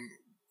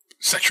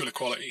sexual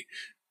equality,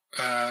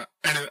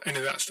 any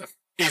of that stuff,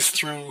 is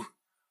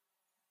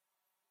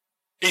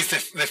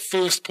their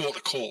first port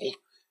of call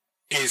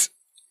is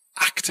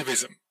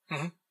activism.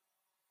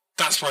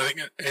 That's what I think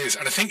it is.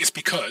 And I think it's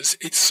because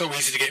it's so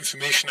easy to get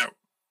information out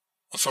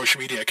on social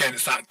media. Again,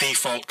 it's that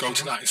default go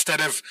to that. Instead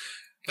of,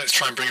 let's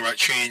try and bring about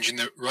change in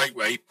the right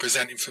way,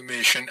 present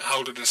information,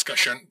 hold a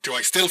discussion. Do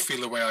I still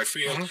feel the way I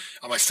feel?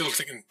 Am I still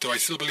thinking, do I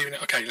still believe in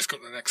it? Okay, let's go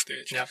to the next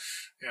stage. Yeah.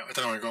 Yeah, I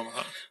don't know where I'm going with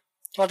that.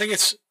 Well, I think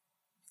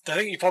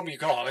the problem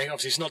you've got, I mean,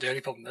 obviously it's not the only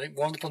problem. I think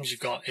one of the problems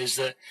you've got is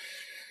that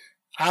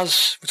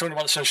as we're talking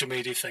about the social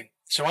media thing,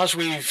 so as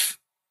we've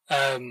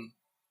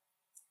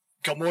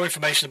got more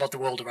information about the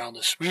world around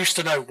us, we used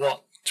to know,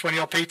 20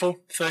 odd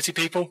people, 30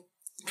 people,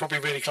 probably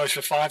really close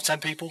to 5, 10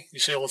 people you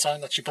see all the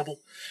time. That's your bubble.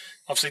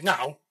 Obviously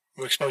now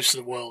we're exposed to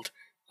the world.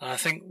 And I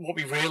think what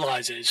we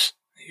realise is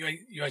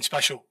you ain't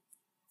special.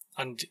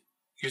 And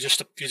you're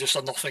just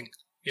a nothing.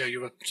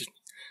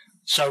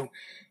 So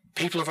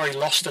people are very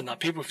lost in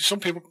that. Some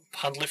people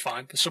handle it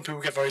fine, but some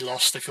people get very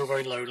lost. They feel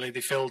very lonely.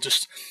 They feel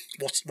just,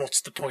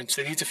 what's the point?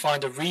 They need to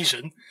find a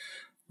reason,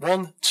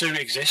 one, to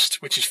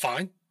exist, which is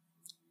fine.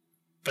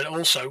 But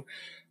also,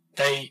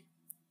 the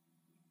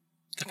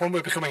problem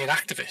with becoming an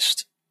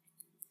activist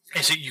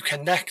is that you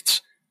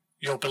connect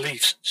your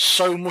beliefs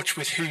so much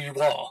with who you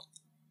are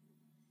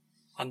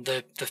and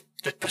the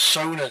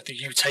persona that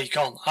you take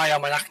on. I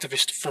am an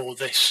activist for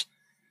this.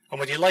 And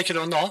whether you like it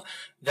or not,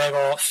 there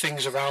are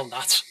things around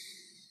that.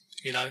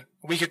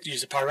 We could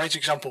use the Parades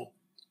example.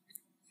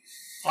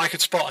 I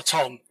could spot a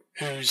Tom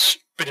who's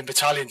been in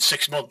battalion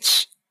 6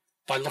 months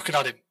by looking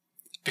at him,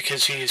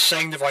 because he is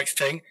saying the right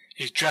thing,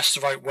 he's dressed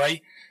the right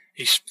way,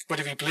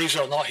 whether he believes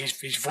it or not,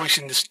 he's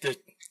voicing the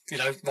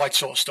right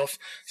sort of stuff.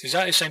 It's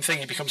exactly the same thing.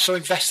 You become so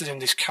invested in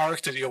this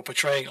character that you're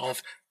portraying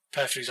of,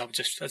 perfect example,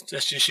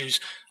 let's just use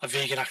a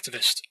vegan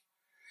activist.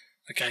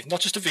 Okay,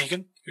 not just a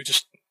vegan who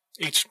just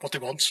eats what they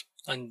want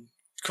and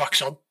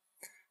cracks on.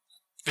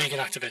 Vegan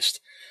activist.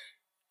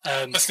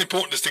 That's an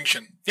important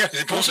distinction. Yeah, it's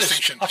an important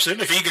distinction.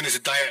 Absolutely. Vegan is a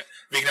diet.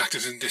 Vegan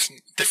activism is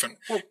different.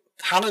 Well,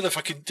 Hannah,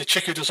 the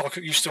chick who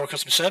used to do our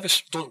customer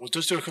service,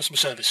 does do a customer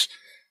service.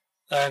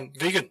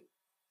 Vegan.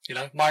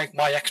 My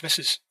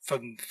ex-missus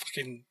from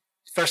fucking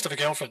first ever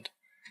girlfriend.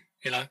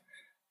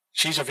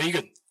 She's a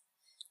vegan.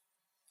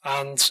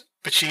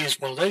 But she is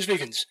one of those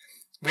vegans.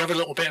 We have a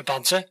little bit of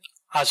banter,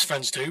 as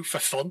friends do, for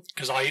fun,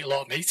 because I eat a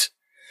lot of meat.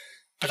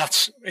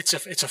 But it's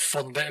a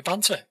fun bit of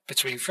banter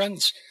between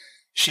friends.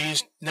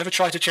 She's never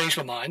tried to change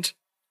my mind.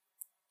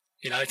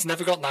 It's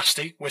never got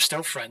nasty. We're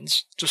still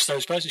friends. Just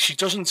those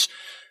persons.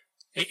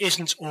 It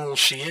isn't all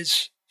she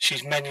is.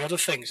 She's many other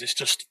things. It's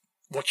just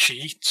what she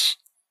eats.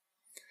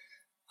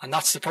 And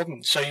that's the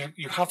problem. So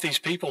you have these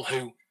people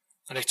who,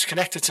 and it's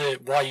connected to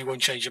why you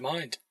won't change your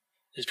mind,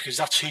 is because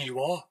that's who you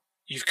are.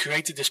 You've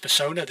created this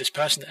persona, this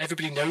person that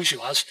everybody knows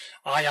you as.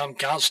 I am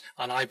Gaz,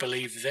 and I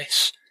believe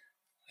this.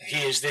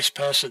 He is this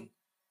person.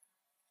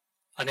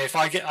 And if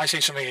I say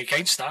something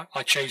against that,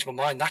 I change my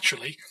mind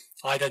naturally.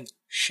 I then,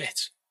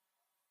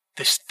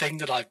 this thing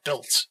that I've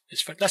built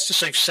is, let's just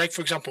say,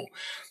 for example,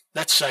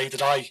 let's say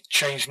that I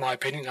changed my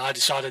opinion and I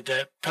decided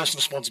that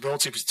personal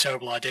responsibility was a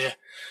terrible idea.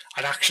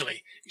 And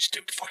actually, you just do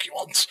what the fuck you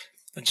want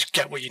and just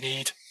get what you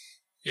need.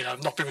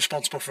 Not be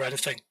responsible for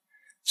anything.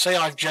 Say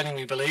I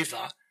genuinely believe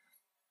that.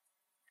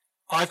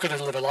 I've got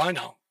to live a lie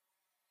now.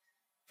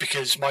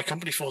 Because my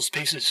company falls to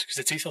pieces because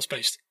it's ethos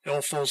based. It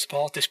all falls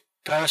apart. This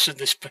person,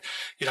 this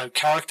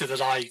character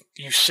that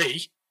you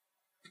see,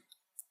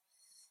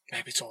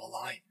 maybe it's all a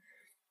lie,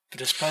 but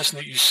this person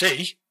that you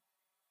see,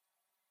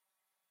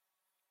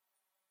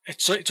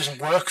 it doesn't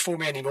work for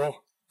me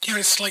anymore. Yeah,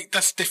 it's like,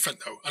 that's different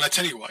though, and I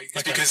tell you why.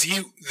 It's because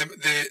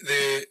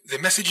the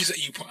messages that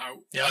you put out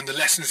and the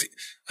lessons.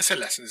 I say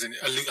lessons, and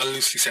I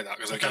loosely say that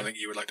because I don't think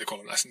you would like to call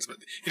them lessons, but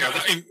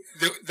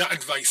that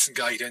advice and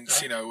guidance,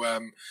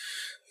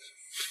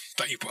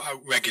 that you put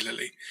out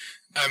regularly,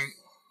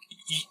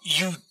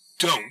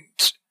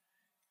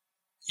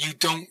 you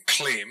don't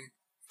claim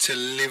to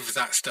live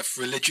that stuff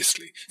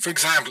religiously. For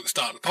example, at the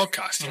start of the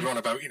podcast, you were on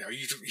about, you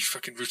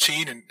fucking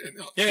routine and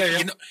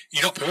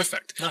you're not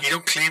perfect. No. You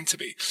don't claim to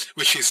be,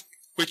 which is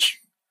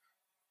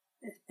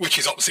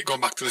opposite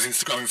going back to those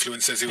Instagram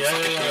influencers who are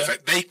fucking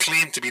perfect. They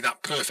claim to be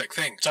that perfect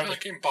thing. Totally.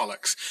 Fucking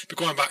bollocks. But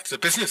going back to the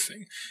business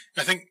thing,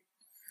 I think,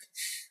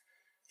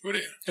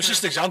 it's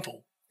just an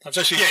example. I'm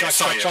just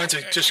trying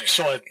to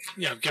sort of,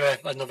 give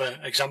another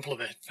example of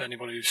it for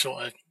anybody who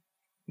sort of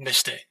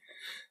missed it.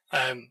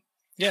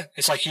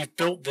 It's like you've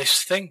built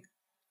this thing,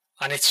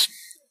 and it's.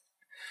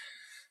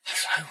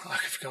 I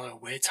could go on a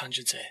weird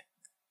tangent here.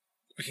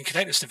 We can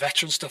connect this to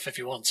veteran stuff if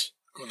you want.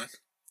 Go on then.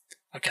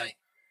 Okay.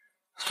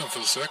 Let's come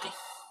full circle.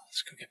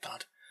 This could get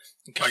bad.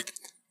 Okay. Right.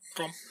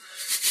 Go on.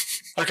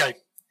 Okay.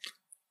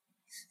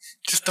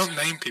 Just don't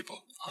name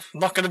people. I'm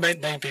not going to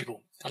name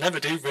people. I never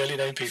do really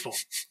name people.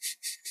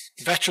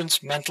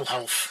 Veterans, mental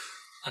health,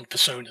 and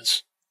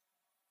personas.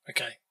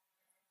 Okay.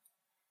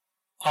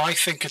 I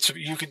think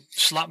you can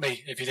slap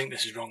me if you think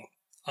this is wrong.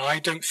 I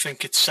don't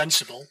think it's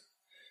sensible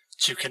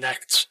to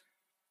connect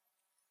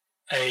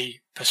a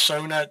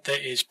persona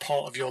that is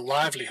part of your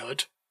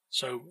livelihood.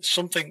 So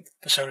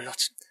persona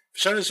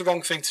is the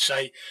wrong thing to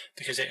say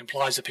because it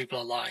implies that people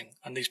are lying,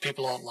 and these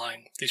people aren't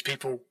lying. These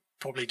people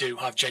probably do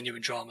have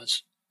genuine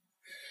dramas.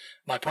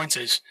 My point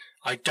is,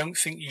 I don't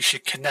think you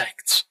should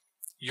connect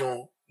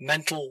your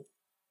mental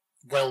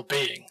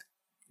well-being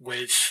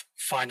with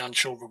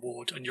financial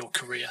reward and your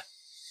career.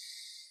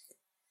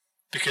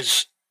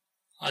 Because,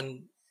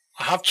 and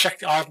I have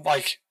checked, I've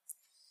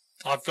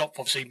got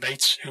obviously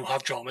mates who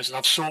have dramas, and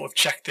I've sort of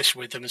checked this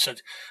with them and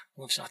said,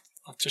 well,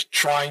 I'm just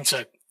trying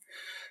to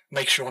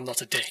make sure I'm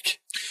not a dick.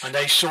 And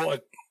they sort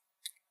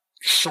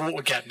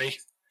of get me.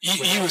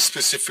 You were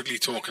specifically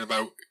talking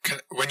about,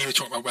 when you were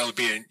talking about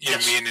well-being, you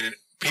mean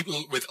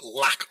people with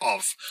lack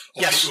of,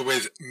 or people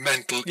with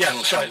mental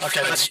ill health,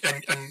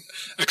 okay, and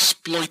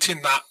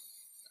exploiting that.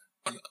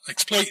 And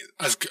exploit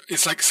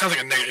it's like, sounds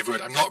like a negative word.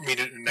 I'm not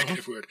meaning a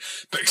negative word,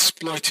 but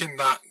exploiting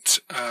that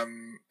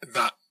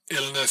that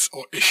illness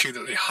or issue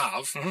that they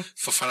have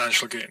for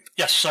financial gain.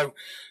 Yes. So,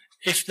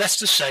 if let's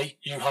just say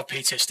you have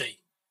PTSD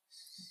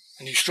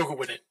and you struggle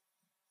with it,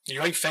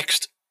 you ain't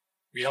fixed.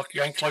 You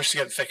ain't close to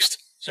getting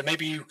fixed. So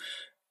maybe you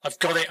have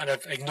got it and are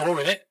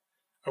ignoring it,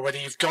 or whether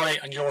you've got it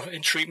and you're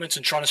in treatment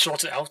and trying to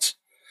sort it out.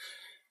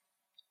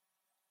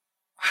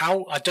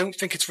 I don't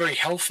think it's very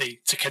healthy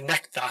to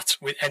connect that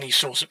with any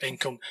source of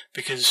income,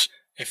 because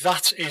if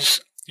that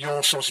is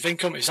your source of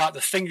income, is that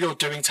the thing you're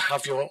doing to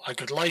have a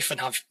good life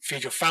and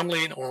feed your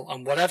family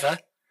and whatever,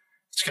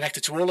 it's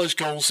connected to all those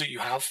goals that you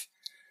have.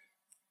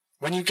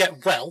 When you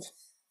get well,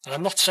 and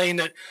I'm not saying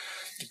that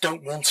you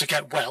don't want to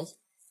get well,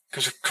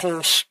 because of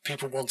course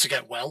people want to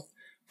get well,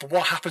 but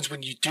what happens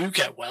when you do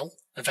get well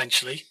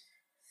eventually?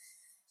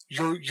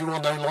 You are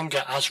no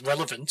longer as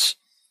relevant.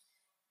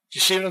 Do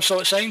you see what I'm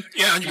sort of saying?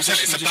 Yeah, 100%.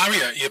 It's a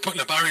barrier. You're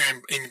putting a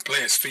barrier in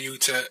place for you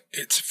to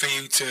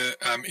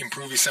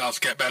improve yourself,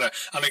 get better.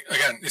 And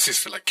again, this is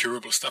for like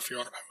curable stuff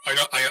you're on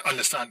about. I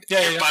understand.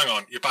 Yeah, You're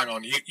bang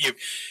on.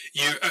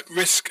 You're at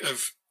risk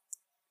of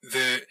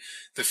the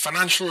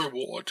financial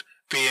reward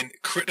being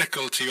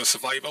critical to your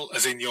survival,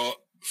 as in your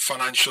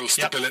financial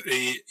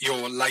stability,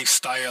 your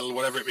lifestyle,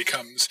 whatever it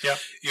becomes. Yeah.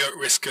 You're at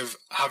risk of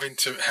having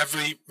to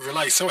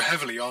rely so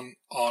heavily on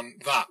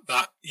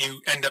that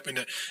you end up in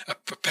a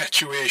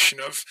perpetuation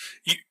of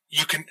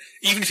you can,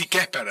 even if you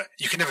get better,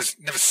 you can never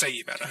say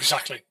you're better.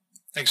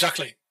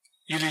 Exactly.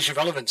 You lose your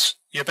relevance.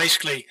 You're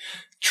basically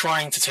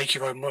trying to take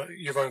your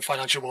own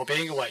financial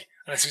well-being away,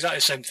 and it's exactly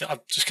the same thing.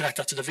 I've just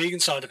connected that to the vegan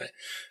side of it.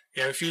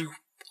 You know, if you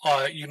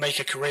make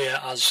a career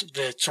as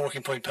the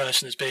talking point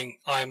person as being,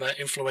 I'm an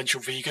influential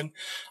vegan.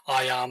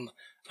 I am,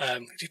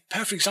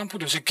 perfect example,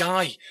 there was a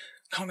guy, I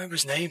can't remember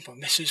his name, but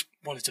my missus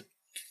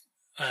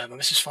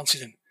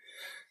fancied him.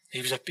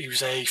 He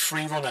was a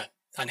free runner,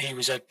 and he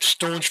was a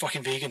staunch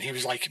fucking vegan. He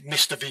was like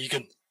Mr.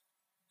 Vegan.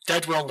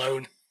 Dead well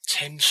known,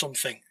 Tim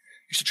something.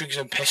 Used to drink his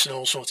own piss and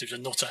all sorts, he was a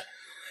nutter.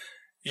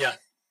 Yeah.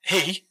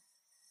 He,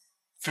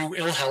 through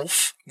ill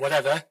health,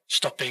 whatever,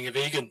 stopped being a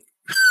vegan.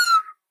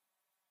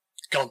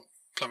 Gone.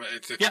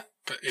 Plummeted. Yeah,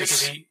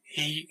 because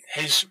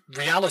his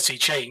reality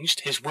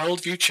changed, his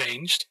worldview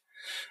changed,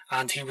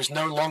 and he was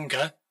no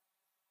longer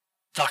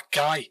that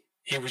guy.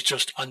 He was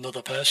just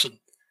another person.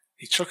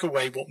 He took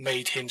away what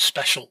made him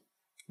special,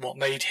 what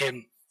made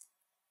him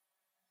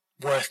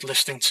worth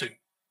listening to.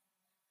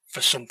 For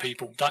some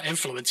people, that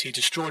influence, he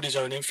destroyed his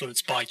own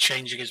influence by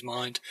changing his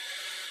mind.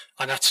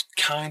 And that's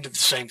kind of the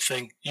same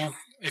thing.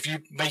 If you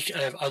make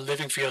a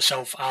living for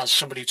yourself as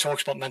somebody who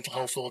talks about mental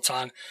health all the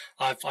time,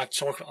 I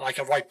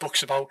write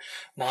books about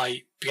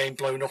my being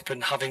blown up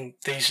and having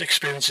these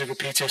experiences with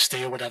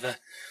PTSD or whatever.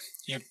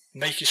 You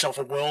make yourself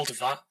a world of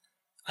that,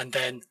 and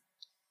then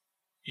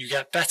you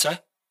get better.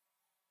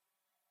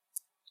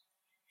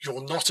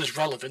 You're not as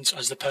relevant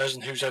as the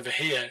person who's over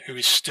here who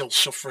is still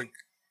suffering.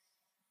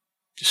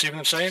 Do you see what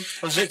I'm saying?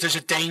 There's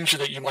a danger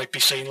that you might be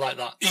seen like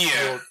that.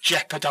 Yeah. You're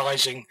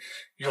jeopardizing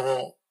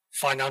your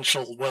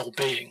financial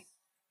well-being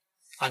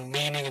and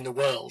meaning in the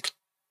world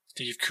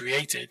that you've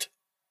created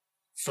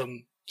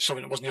from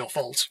something that wasn't your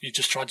fault. You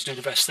just tried to do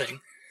the best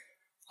thing.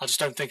 I just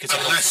don't think it's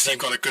unless you've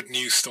got a good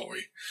news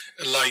story,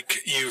 like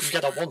you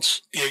get that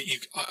once. But you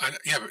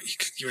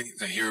win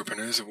the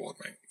Europreneurs Award,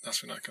 mate.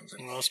 That's when that comes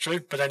in. Well, that's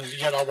true. But then you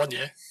get that 1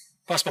 year.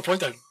 That's my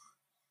point, though.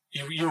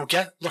 You will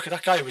get. Look at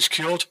that guy who was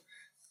cured.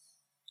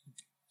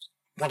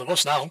 One of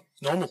us now,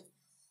 normal.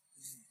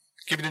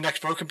 Give me the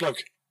next broken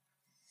bloke.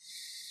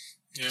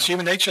 Yeah. It's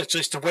human nature.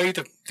 It's the way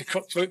the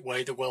cutthroat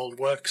way the world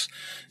works.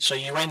 So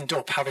you end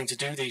up having to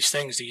do these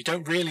things that you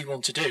don't really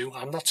want to do.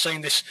 I'm not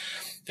saying this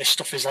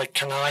stuff is like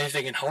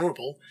conniving and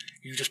horrible.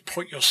 You just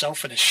put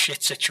yourself in a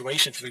shit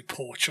situation through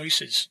poor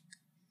choices.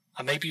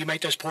 And maybe you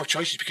make those poor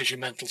choices because your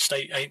mental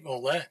state ain't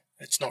all there.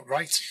 It's not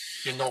right.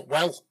 You're not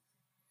well.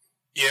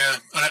 Yeah,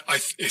 and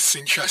it's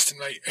interesting,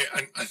 mate.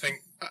 And I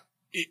think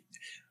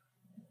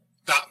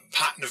that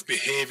pattern of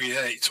behaviour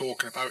that you're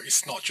talking about,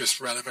 it's not just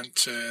relevant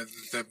to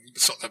the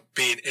sort of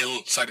being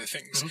ill side of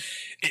things.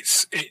 Mm-hmm.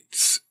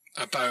 It's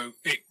about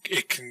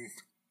it can.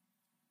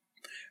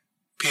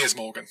 Piers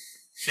Morgan.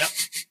 Yeah,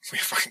 we're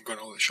fucking going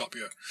all the shop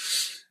here.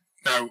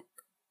 Now,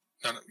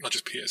 not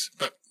just Piers,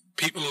 but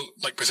people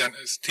like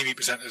presenters, TV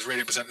presenters,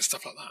 radio presenters,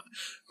 stuff like that,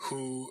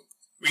 who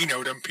we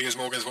know them. Piers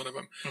Morgan is one of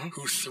them, mm-hmm.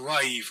 who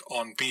thrive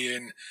on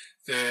being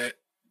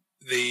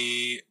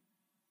the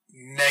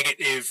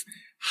negative,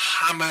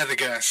 hammer the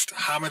guest,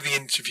 hammer the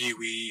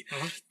interviewee,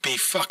 be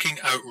fucking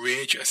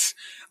outrageous,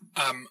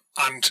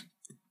 and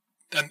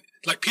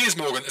like Piers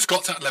Morgan has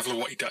got to that level of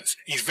what he does.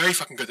 He's very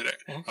fucking good at it,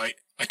 right?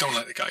 I don't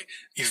like the guy.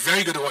 He's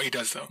very good at what he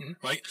does, though,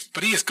 right?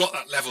 But he has got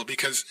that level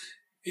because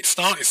it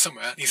started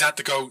somewhere. He's had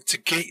to go to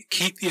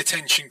keep the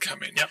attention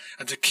coming,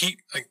 and to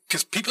keep,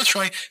 because people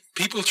try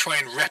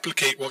and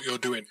replicate what you're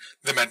doing.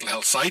 The mental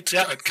health side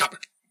and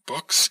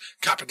books,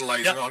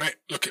 capitalising on it.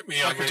 Look at me,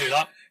 I can do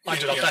that. I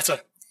can do that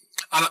better.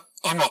 And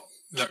I'm not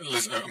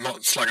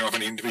slagging off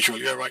any individual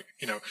here, right?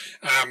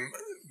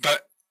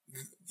 But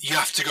you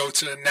have to go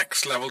to the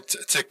next level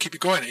to keep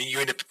it going. And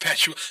you're in a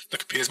perpetual,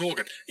 look at Piers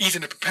Morgan. He's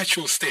in a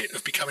perpetual state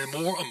of becoming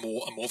more and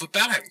more and more of a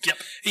bellend.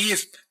 He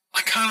is.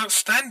 I can't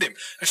stand him.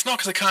 It's not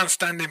because I can't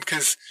stand him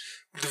because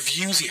the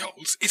views he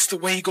holds. It's the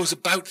way he goes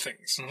about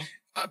things.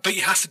 But he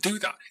has to do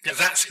that.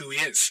 That's who he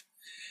is.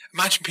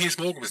 Imagine Piers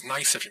Morgan was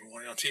nice every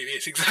morning on TV.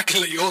 It's exactly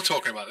what you're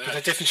talking about there. But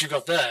the difference you've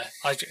got there,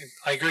 I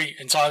agree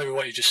entirely with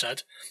what you just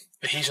said,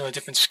 but he's on a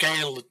different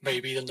scale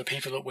maybe than the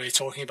people that we're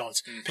talking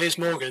about. Piers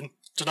Morgan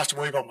doesn't have to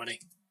worry about money.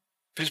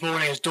 Piers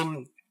Morgan has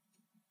done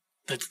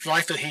the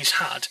life that he's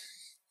had.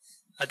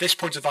 At this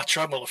point of that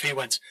treadmill, if he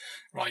went,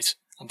 right,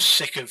 I'm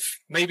sick of,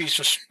 maybe he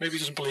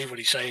doesn't believe what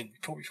he's saying. He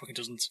probably fucking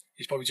doesn't.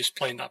 He's probably just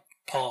playing that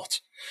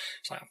part.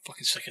 It's like, I'm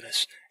fucking sick of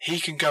this. He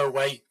can go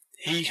away.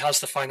 He has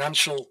the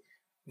financial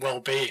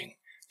well-being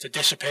to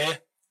disappear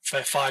for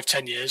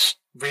 5-10 years,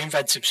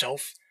 reinvent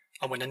himself,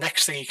 and when the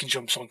next thing he can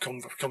jump on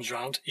comes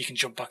around, he can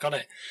jump back on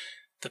it.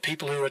 The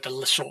people who are at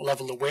the sort of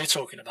level that we're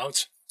talking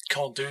about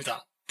can't do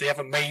that. They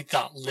haven't made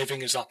that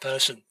living as that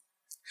person.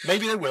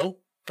 Maybe they will,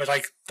 but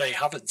they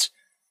haven't.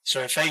 So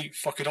if they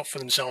fuck it up for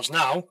themselves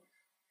now,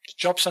 it's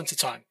job centre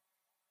time.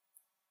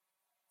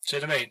 See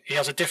what I mean? He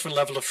has a different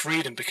level of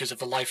freedom because of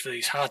the life that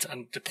he's had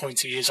and the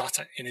point he is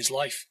at in his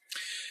life.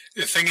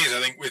 The thing is,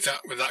 I think with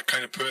that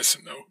kind of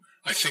person, though,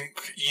 I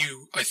think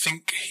you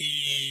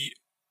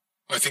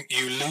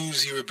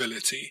lose your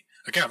ability.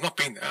 Again, I've not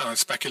been there. I'm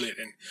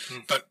speculating,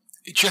 but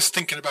just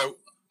thinking about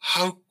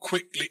how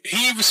quickly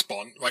he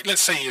responds. Right?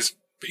 Let's say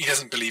he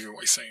doesn't believe in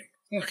what he's saying.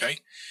 Okay,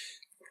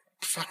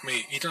 fuck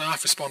me. He don't have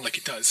to respond like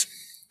he does.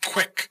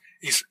 Quick.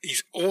 He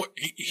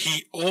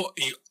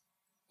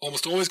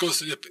almost always goes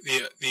to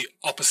the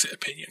opposite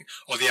opinion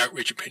or the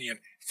outrage opinion.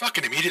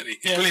 Fucking immediately.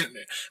 He's brilliant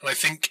at it, and I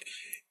think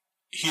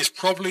he has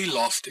probably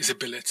lost his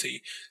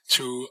ability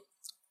to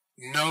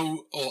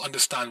know or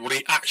understand what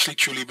he actually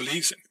truly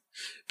believes in,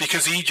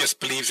 because he just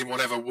believes in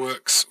whatever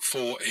works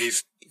for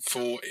his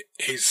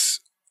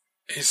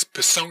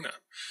persona,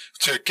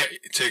 to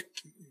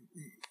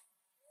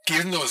give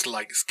him those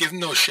likes, give him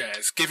those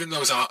shares, give him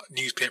those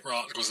newspaper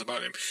articles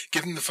about him,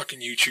 give him the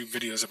fucking YouTube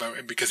videos about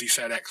him because he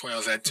said X, Y,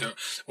 or Z to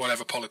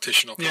whatever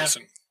politician or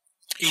person.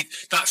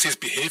 That's his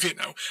behaviour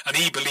now, and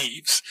he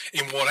believes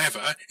in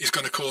whatever is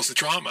going to cause the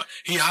drama.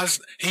 He has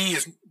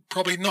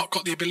probably not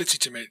got the ability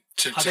to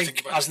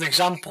think about it. As an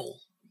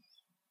example,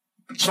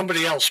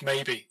 somebody else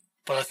maybe,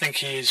 but I think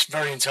he is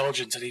very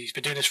intelligent and he's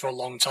been doing this for a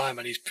long time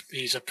and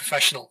he's a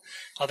professional.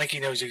 I think he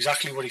knows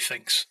exactly what he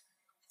thinks,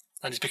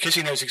 and it's because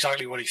he knows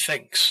exactly what he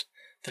thinks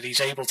that he's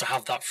able to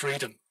have that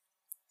freedom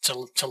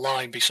to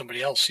lie and be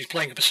somebody else. He's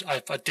playing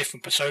a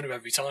different persona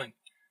every time.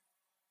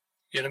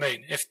 You know what I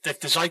mean? If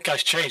the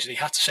zeitgeist changed and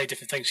he had to say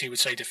different things, he would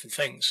say different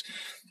things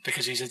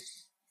because you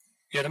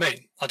know what I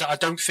mean? I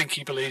don't think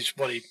he believes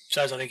what he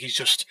says. I think he's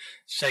just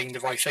saying the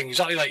right thing,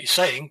 exactly like you're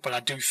saying, but I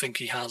do think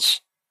he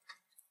has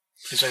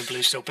his own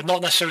beliefs still, but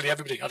not necessarily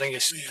everybody. I think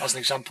it's, as an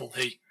example,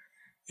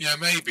 yeah,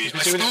 maybe. I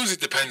suppose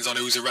it depends on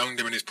who's around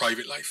him in his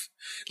private life.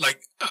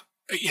 Like,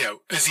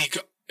 has he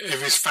got, of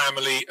his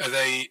family, are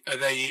they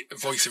a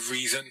voice of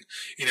reason?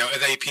 Are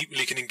they people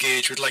he can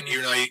engage with? Like you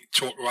and I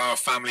talk to our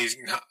families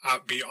and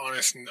be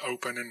honest and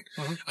open,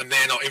 and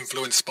they're not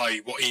influenced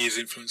by what he is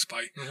influenced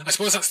by. I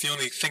suppose that's the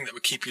only thing that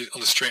would keep you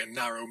on the straight and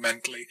narrow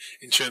mentally,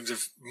 in terms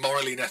of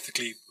morally and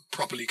ethically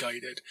properly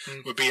guided,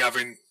 would be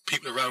having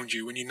people around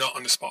you when you're not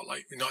on the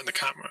spotlight, you're not in the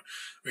camera,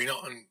 or you're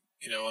not on,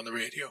 on the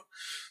radio.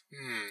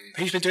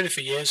 He's been doing it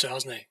for years, though,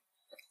 hasn't he?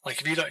 Like,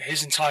 if you look at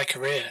his entire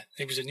career,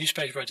 he was a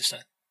newspaper editor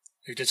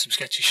who did some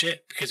sketchy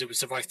shit because it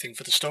was the right thing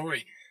for the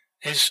story.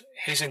 His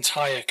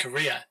entire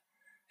career,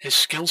 his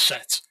skill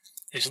set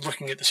is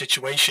looking at the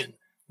situation,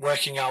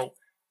 working out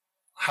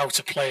how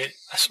to play it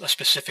a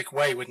specific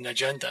way with an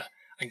agenda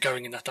and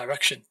going in that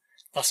direction.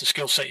 That's the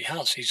skill set he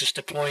has. He's just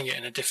deploying it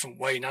in a different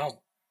way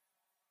now.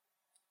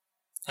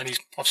 And he's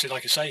obviously,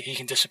 like I say, he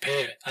can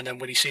disappear. And then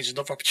when he sees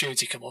another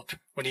opportunity come up,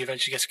 when he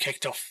eventually gets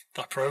kicked off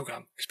that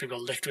program, because people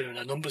are licked with him and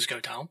their numbers go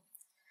down,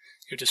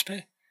 he'll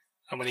disappear.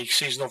 And when he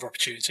sees another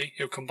opportunity,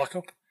 he'll come back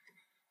up.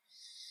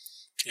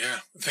 Yeah,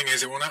 the thing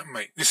is, it won't happen,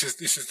 mate.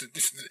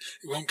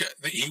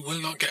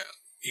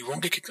 He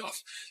won't get kicked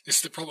off. This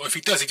is the problem. If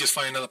he does, he just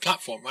find another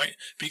platform, right?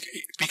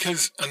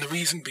 Because, and the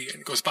reason being,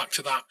 it goes back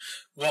to that,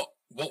 what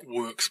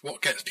works,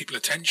 what gets people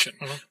attention,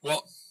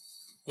 what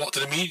do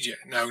the media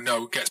now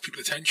know gets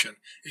people attention?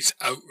 It's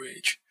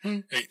outrage.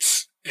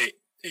 It's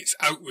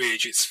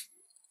outrage.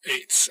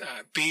 It's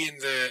being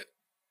the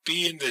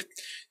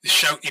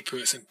shouty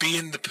person,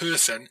 being the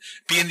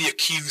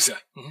accuser.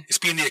 Mm-hmm. It's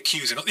being the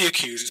accuser, not the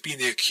accused. It's being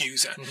the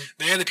accuser. Mm-hmm.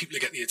 They're the people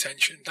that get the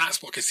attention.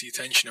 That's what gets the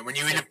attention. And when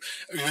you're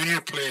in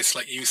a place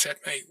like you said,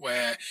 mate,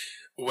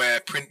 where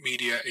print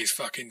media is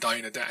fucking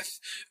dying a death,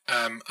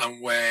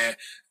 and where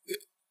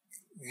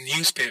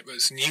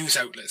newspapers, news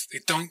outlets, they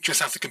don't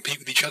just have to compete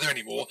with each other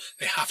anymore.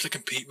 They have to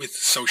compete with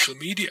social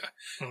media.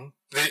 Mm-hmm.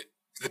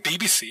 The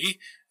BBC,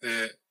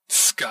 the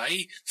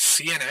Sky,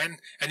 CNN,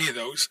 any of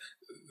those,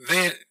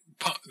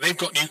 they've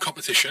got new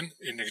competition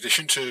in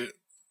addition to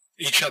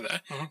each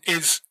other. Mm-hmm.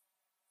 Is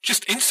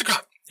just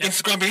Instagram. Yeah.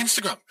 Instagram being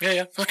Instagram.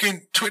 Yeah.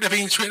 Fucking Twitter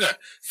being Twitter.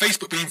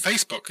 Facebook being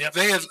Facebook. Yep.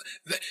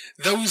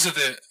 Those are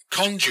the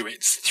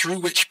conduits through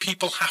which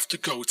people have to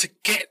go to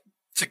get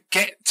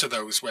to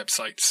those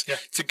websites,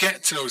 to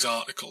get to those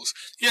articles.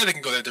 Yeah, they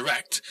can go there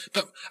direct,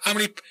 but how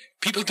many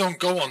people don't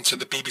go onto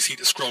the BBC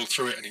to scroll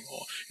through it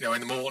anymore? You know, in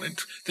the morning,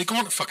 they go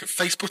on to fucking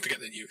Facebook to get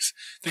their news.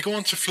 They go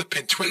on to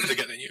flipping Twitter to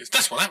get their news.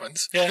 That's what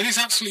happens. Yeah. It is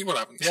absolutely what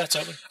happens. Yeah,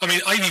 totally. I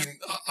mean,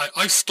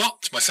 I've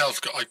stopped myself.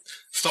 I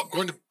stopped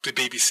going to the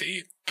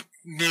BBC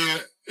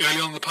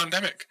early on in the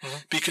pandemic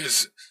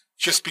because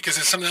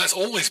it's something that's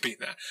always been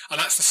there, and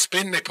that's the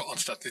spin they put on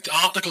stuff, the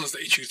articles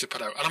that you choose to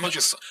put out. And I'm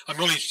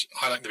only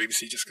highlighting the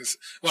BBC just because,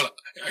 well,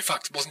 in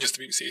fact, it wasn't just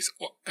the BBC, it's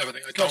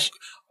everything.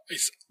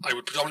 I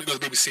would predominantly go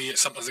to the BBC.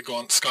 Sometimes I go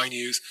on Sky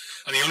News,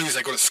 and the only reason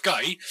I go to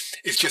Sky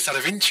is just out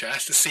of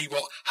interest to see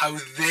how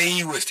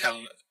they were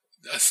telling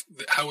us,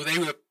 how they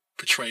were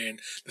portraying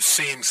the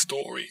same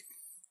story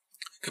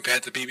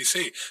compared to the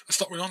BBC. I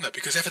stopped going on there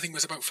because everything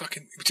was about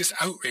fucking, it was just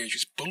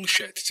outrageous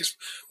bullshit. It's just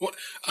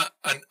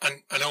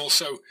and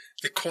also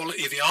the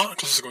quality of the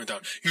articles are going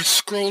down. You'd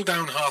scroll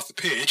down half the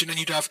page and then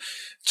you'd have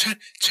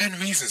 10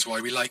 reasons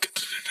why we like,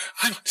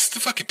 hang on, this is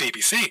the fucking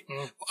BBC.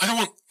 I don't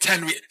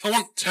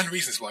want 10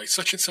 reasons why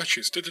such and such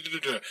is,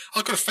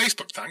 I'll go to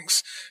Facebook,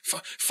 thanks.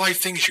 5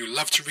 things you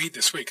love to read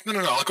this week. No,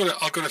 I'll go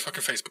to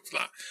fucking Facebook for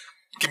that.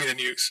 Give me the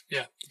news.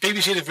 Yeah.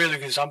 BBC is a really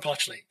good example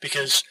actually,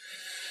 because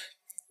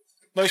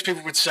most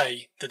people would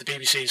say that the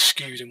BBC is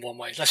skewed in one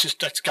way. Let's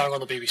go on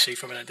the BBC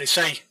for a minute. They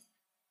say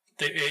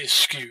that it is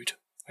skewed.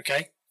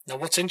 Okay. Now,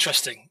 what's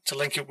interesting to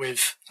link it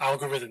with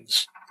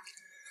algorithms?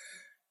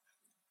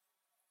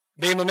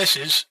 Me and my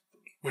missus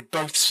would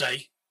both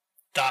say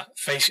that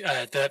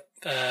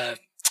the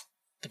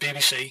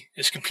BBC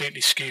is completely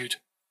skewed,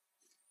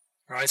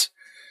 right?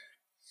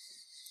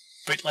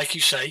 But like you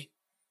say,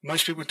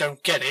 most people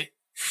don't get it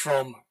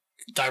from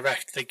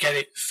direct. They get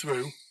it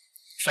through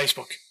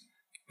Facebook,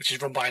 which is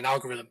run by an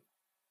algorithm.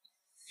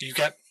 You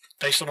get,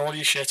 based on all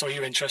your shit, all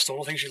your interests,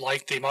 all the things you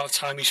like, the amount of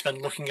time you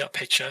spend looking at a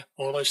picture,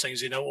 all those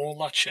things, all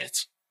that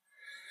shit.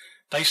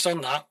 Based on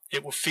that,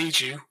 it will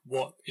feed you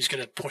what is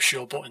going to push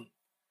your button.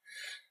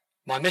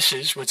 My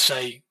missus would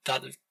say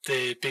that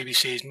the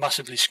BBC is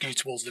massively skewed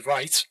towards the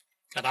right,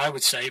 and I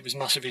would say it was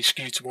massively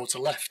skewed towards the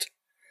left.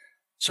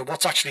 So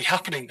what's actually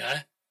happening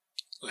there?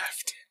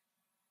 Left?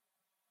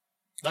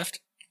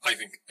 I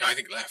think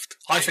left.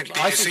 I think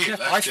left.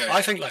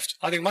 I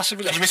think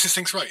massively left. And your missus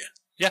thinks right?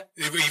 Yeah.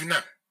 Even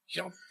now?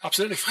 Yeah,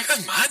 absolutely.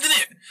 That's mad, isn't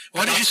it?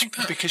 Why did you think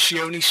that? Because she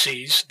only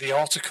sees the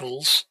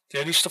articles,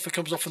 the only stuff that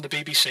comes up from the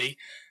BBC,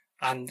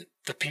 and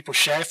the people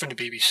share from the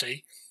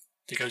BBC,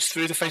 that goes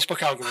through the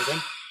Facebook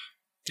algorithm.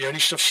 The only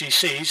stuff she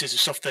sees is the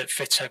stuff that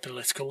fits her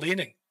political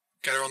leaning.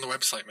 Get her on the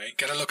website, mate.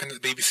 Get her looking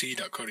at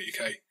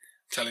bbc.co.uk,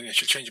 telling her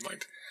she'll change her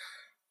mind.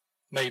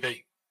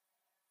 Maybe.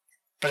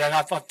 But then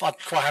I'm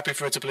quite happy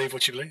for her to believe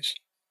what she believes.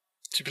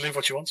 To believe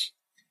what she wants.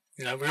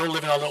 We all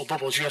live in our little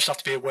bubbles. You just have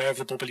to be aware of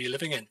the bubble you're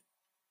living in.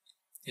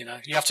 You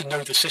have to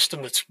know the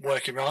system that's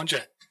working around you.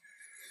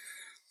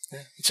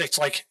 Yeah. It's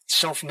like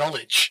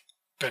self-knowledge,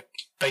 but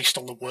based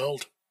on the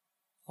world,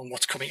 on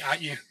what's coming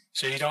at you.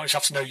 So you don't just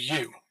have to know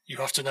you. You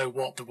have to know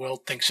what the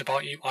world thinks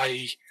about you,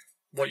 i.e.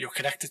 what you're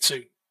connected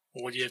to,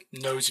 or your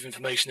nodes of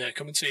information that are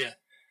coming to you.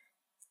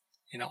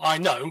 I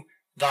know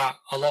that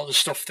a lot of the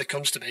stuff that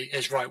comes to me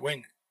is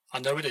right-wing. I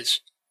know it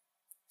is.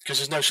 Because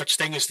there's no such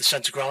thing as the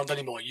centre ground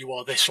anymore. You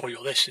are this or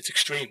you're this. It's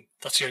extreme.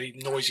 That's the only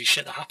noisy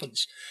shit that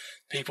happens.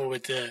 People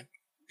with the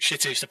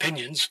shittiest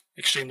opinions,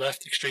 extreme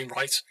left, extreme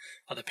right,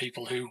 are the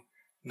people who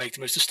make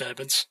the most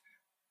disturbance.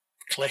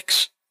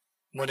 Clicks,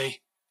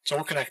 money, it's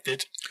all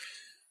connected.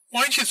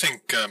 Why do you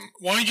think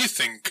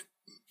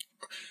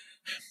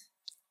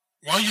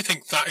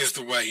that is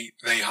the way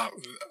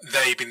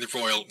they being the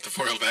royal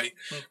they?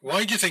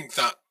 Why do you think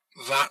that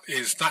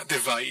is that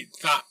divide,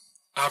 that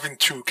having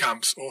 2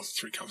 camps or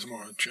 3 camps,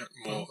 more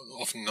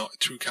often not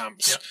 2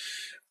 camps,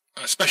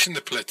 especially in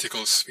the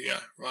political sphere,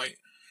 right?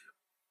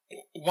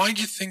 Why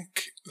do you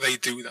think they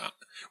do that?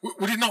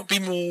 Would it not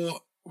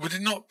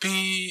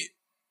be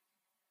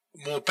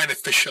more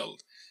beneficial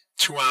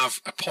to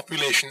have a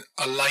population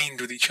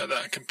aligned with each other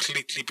and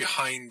completely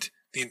behind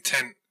the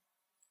intent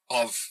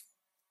of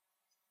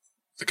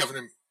the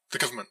government?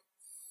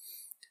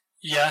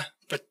 Yeah,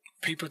 but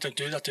people don't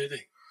do that, do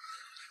they?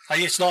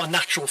 It's not a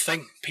natural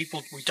thing.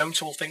 We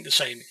don't all think the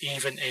same,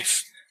 even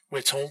if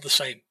we're told the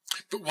same.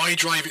 But why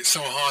drive it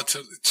so hard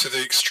to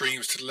the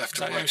extremes, to the left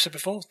and Like right? I said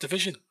before,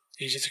 division,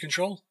 easy to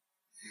control.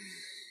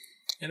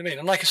 You know what I mean?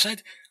 And like I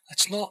said,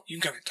 it's not, you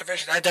can go,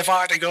 division, they're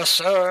dividing us,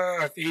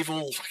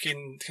 evil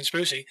fucking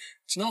conspiracy.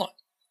 It's not.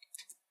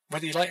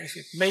 Whether you like it,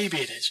 maybe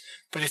it is,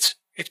 but it's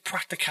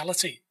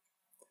practicality.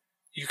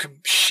 You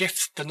can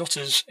shift the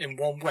nutters in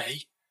one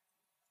way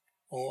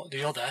or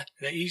the other.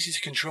 They're easy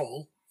to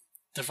control,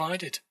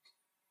 divided.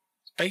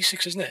 It's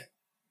basics, isn't it?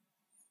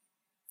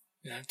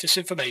 You know,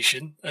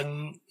 disinformation,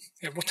 and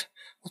what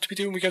do we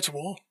do when we go to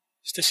war?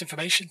 It's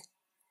disinformation.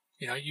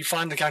 You know, you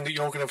find the gang that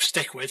you're going to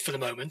stick with for the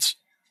moment,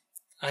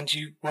 and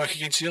you work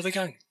against the other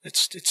gang.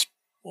 It's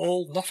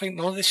all nothing.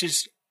 None of this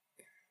is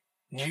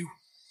new.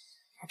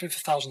 Happened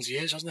for thousands of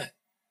years, hasn't it?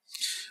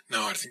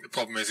 No, I think the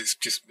problem is it's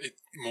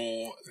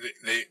more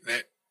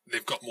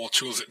they've got more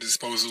tools at their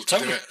disposal to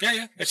do it.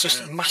 Yeah. It's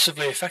just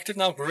massively effective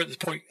now. We're at the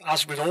point,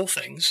 as with all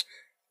things,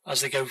 as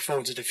they go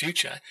forward to the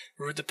future,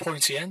 we're at the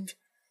pointy end.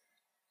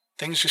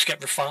 Things just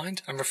get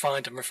refined and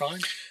refined and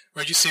refined.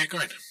 Where do you see it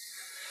going?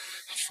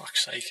 For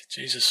fuck's sake,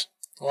 Jesus.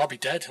 Well, I'll be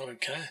dead. I don't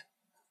care.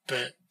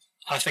 But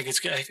I think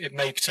it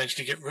may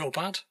potentially get real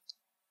bad.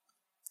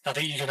 I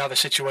think you can have a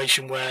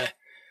situation where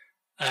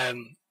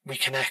we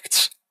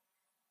connect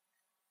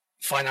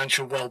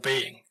financial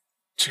well-being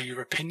to your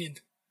opinion.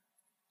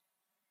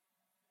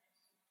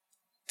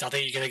 I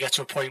think you're going to get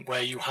to a point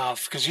where you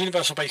have, because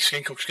universal basic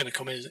income is going to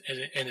come in,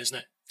 isn't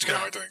it? No,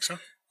 I don't think so.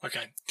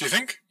 Okay. Do you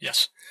think?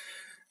 Yes.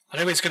 I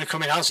know it's going to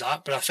come in as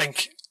that, but I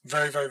think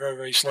very, very, very,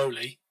 very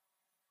slowly,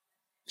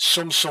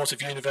 some sort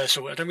of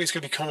universal, I don't think it's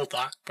going to be called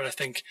that, but I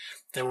think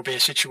there will be a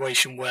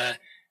situation where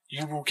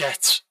you will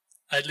get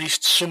at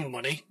least some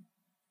money,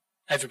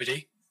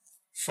 everybody,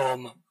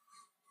 from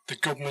the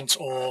government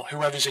or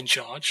whoever's in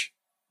charge,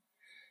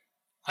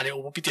 and it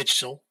will be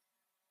digital,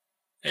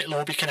 it'll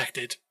all be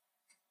connected,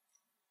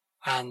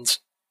 and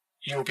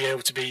you will be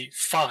able to be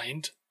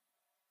fined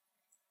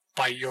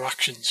by your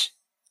actions.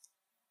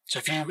 So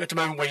if you, at the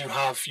moment where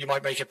you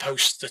might make a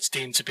post that's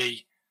deemed to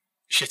be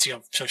shitty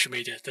on social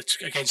media, that's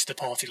against the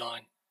party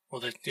line, or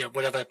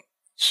whatever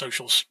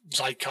social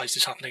zeitgeist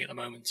is happening at the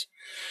moment.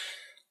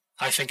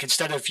 I think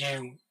instead of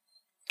you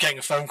getting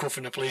a phone call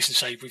from the police and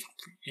say,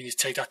 you need to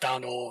take that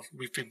down, or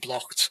we've been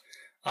blocked,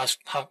 as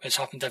has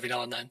happened every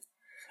now and then,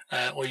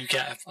 or you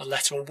get a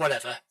letter or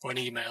whatever, or an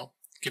email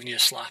giving you a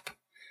slap,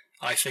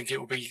 I think it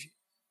will be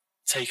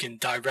taken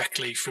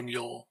directly from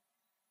your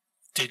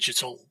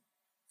digital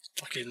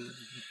fucking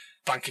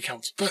bank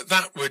account. But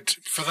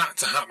for that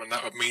to happen,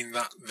 that would mean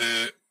that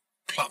the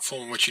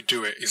platform in which you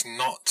do it is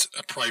not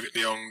a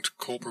privately owned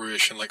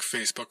corporation like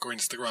Facebook or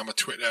Instagram or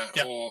Twitter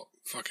or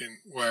fucking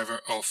wherever,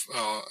 or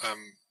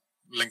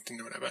LinkedIn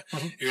or whatever.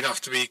 Mm-hmm. It would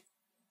have to be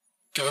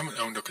government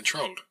owned or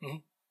controlled. Mm-hmm.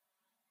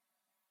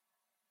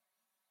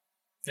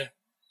 Yeah.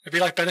 It'd be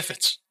like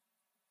benefits.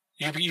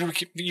 You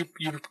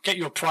would get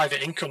your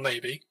private income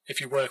maybe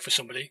if you work for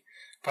somebody,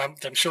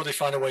 but I'm sure they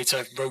find a way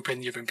to rope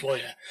in your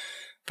employer.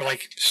 But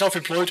like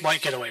self-employed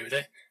might get away with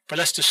it. But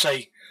let's just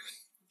say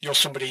you're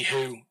somebody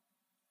who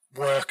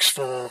works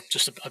for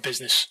just a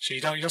business. So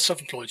you're not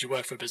self-employed, you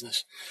work for a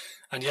business.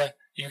 And yeah,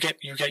 you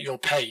get your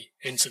pay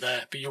into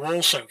there, but you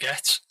also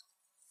get,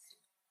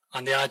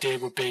 and the idea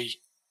would be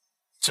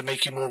to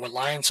make you more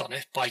reliant on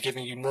it by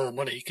giving you more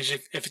money. Because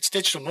if it's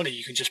digital money,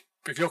 you can just,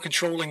 if you're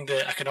controlling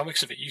the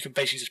economics of it, you can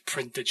basically just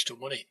print digital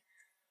money.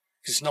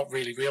 Because it's not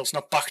really real. It's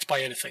not backed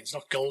by anything. It's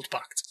not gold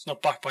backed. It's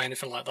not backed by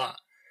anything like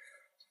that.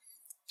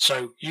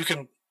 So you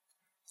can,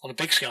 on a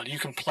big scale, you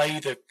can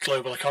play the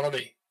global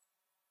economy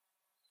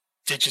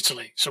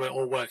digitally so it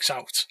all works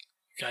out.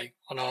 Okay.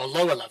 On a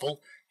lower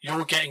level,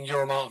 you're getting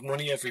your amount of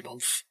money every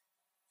month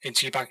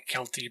into your bank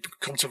account that you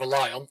come to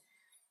rely on.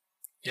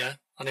 Yeah.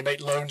 And they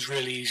make loans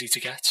really easy to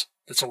get.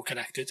 That's all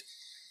connected.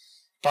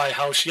 Buy a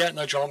house, yeah,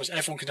 no dramas.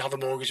 Everyone can have a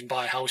mortgage and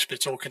buy a house, but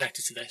it's all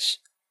connected to this.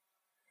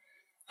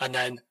 And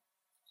then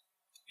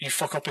you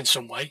fuck up in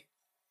some way,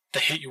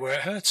 they hit you where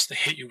it hurts. They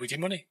hit you with your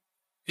money.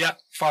 Yeah,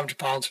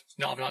 £500,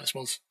 not having that this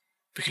month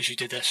because you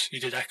did this, you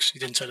did X, you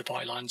didn't say the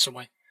party line in some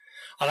way.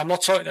 And I'm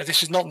not talking,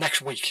 this is not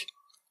next week.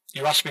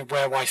 You asked me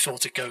where I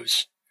thought it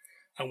goes.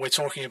 And we're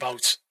talking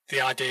about the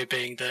idea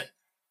being that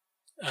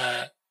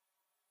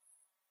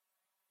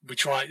we're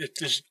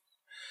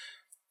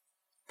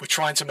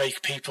trying to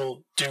make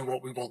people do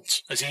what we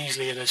want as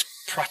easily and as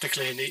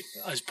practically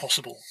as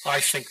possible. I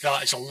think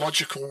that is a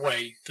logical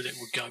way that it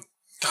would go.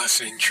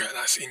 That's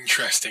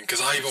interesting because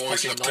I've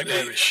always looked at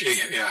I've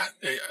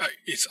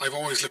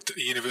always looked at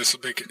the universal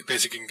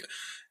basic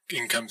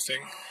income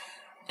thing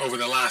over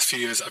the last few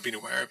years. I've been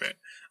aware of it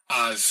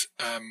as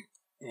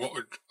what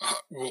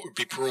would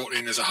be brought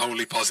in as a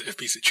wholly positive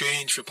piece of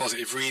change for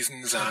positive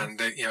reasons,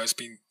 and it's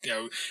been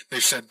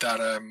they've said that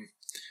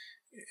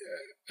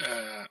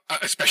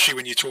especially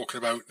when you're talking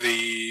about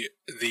the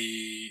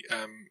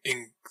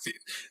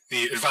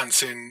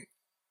advancing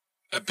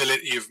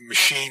ability of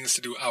machines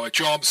to do our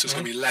jobs. So there's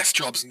going to be less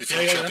jobs in the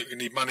future. People are going to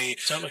need money,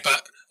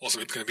 but also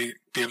people are going to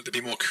be able to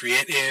be more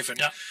creative. And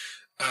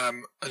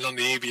and on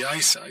the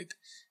UBI side,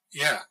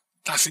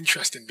 that's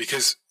interesting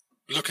because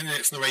looking at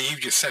it from the way you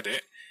just said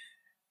it,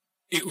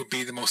 it would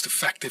be the most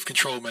effective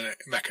control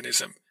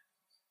mechanism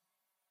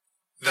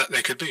that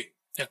there could be.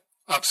 Yeah.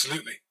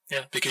 Absolutely.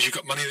 Yeah. Because you've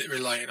got money that you're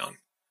relying on.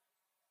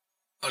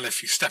 And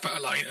if you step out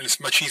of line, and it's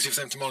much easier for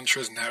them to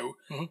monitor us now,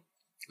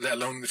 let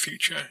alone in the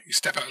future, you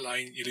step out of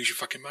line, you lose your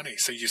fucking money.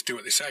 So you just do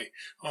what they say.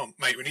 Oh,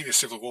 mate, we need a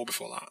civil war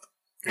before that.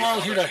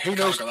 Well, who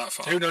knows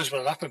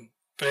what'll happen?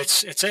 But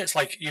it's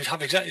like you'd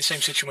have exactly the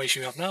same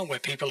situation you have now, where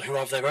people who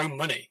have their own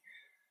money,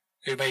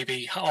 who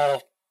maybe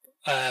are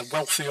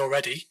wealthy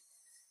already,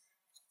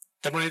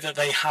 the money that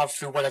they have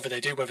through whatever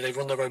they do, whether they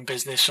run their own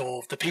business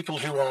or the people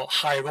who are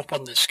higher up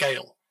on the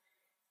scale,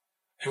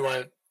 who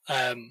are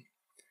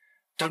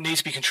don't need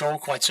to be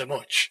controlled quite so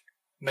much,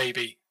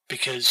 maybe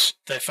because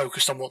they're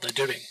focused on what they're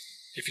doing.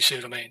 If you see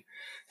what I mean,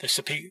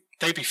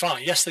 they'd be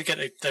fine. Yes, they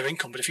get their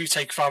income, but if you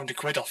take 500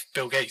 quid off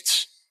Bill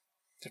Gates,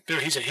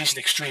 he's an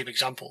extreme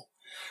example.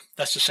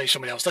 Let's just say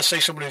somebody else. Let's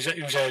say someone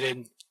who's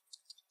earning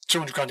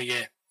 200 grand a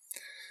year.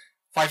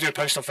 If I do a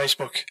post on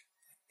Facebook,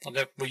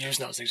 we're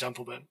using that as an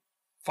example, but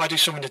if I do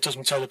something that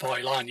doesn't toe the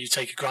party line, you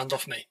take £1,000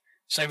 off me.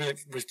 Same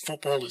with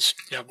footballers.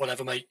 Yeah,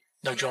 whatever, mate.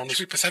 No dramas. It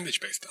should be percentage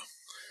based, though.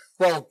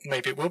 Well,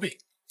 maybe it will be.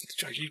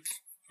 You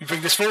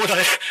bring this forward.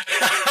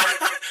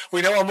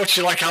 We know how much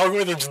you like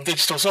algorithms and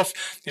digital stuff.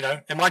 You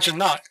know, imagine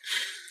that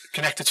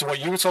connected to what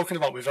you were talking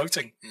about with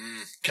voting.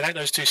 Connect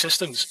those two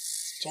systems.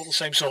 It's all the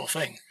same sort of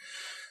thing.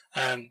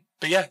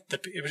 But yeah,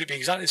 it would be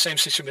exactly the same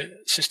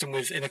system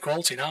with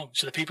inequality now.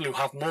 So the people who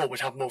have more would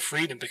have more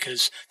freedom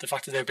because the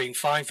fact that they're being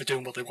fined for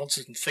doing what they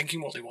wanted and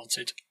thinking what they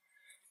wanted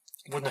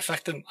wouldn't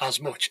affect them as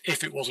much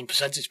if it wasn't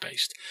percentage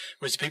based.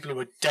 Whereas the people who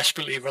were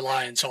desperately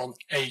reliant on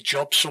a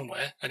job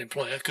somewhere, an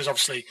employer, because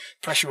obviously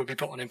pressure would be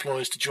put on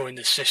employers to join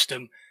this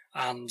system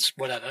and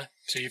whatever,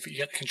 so you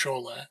get the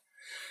control there.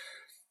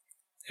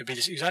 It'd be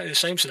exactly the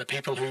same. So the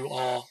people who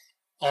are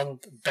on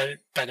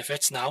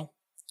benefits now,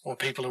 or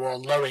people who are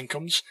on low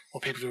incomes,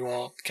 or people who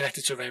are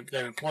connected to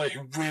their employer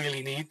who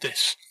really need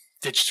this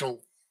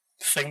digital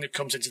thing that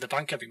comes into the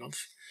bank every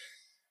month,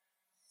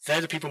 they're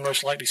the people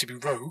most likely to be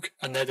rogue,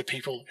 and they're the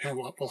people who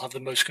will have the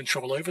most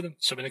control over them.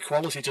 So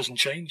inequality doesn't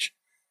change.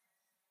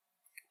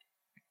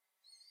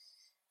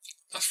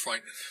 That's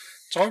frightening.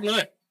 It's horrible,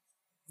 isn't it?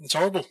 It's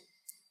horrible.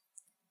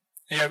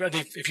 Yeah,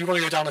 if you want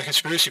to go down the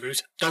conspiracy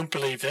route, don't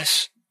believe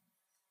this.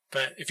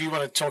 But if you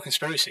want to talk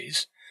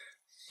conspiracies,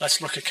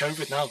 let's look at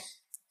COVID now.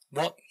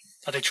 What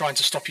are they trying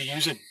to stop you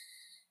using?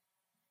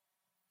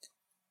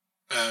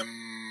 What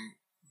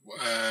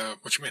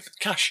do you mean?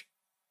 Cash.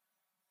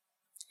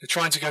 They're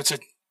trying to go to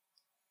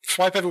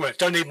swipe everywhere.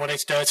 Don't need money,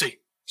 it's dirty.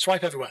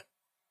 Swipe everywhere.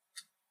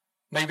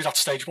 Maybe that's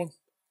stage 1.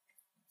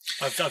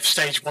 Of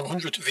stage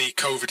 100. The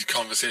COVID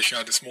conversation I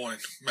had this morning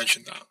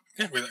mentioned that.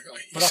 Yeah. With that guy.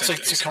 But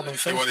that's a common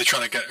thing. They're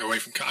trying to get away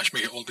from cash,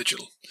 make it all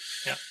digital.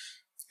 Yeah.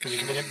 Because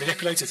you can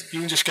manipulate it. You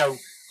can just go,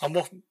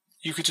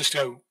 you could just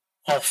go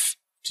off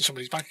to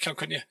somebody's bank account,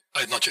 couldn't you?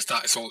 Not just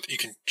that, it's all, you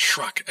can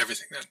track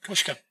everything then. Of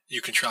course you can.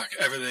 You can track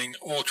everything,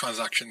 all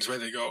transactions, where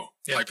they go,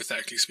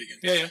 hypothetically speaking.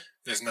 Yeah.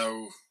 There's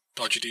no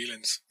dodgy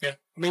dealings. Yeah.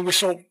 I mean, we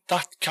saw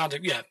that kind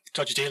of,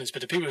 dodgy dealings,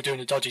 but the people who are doing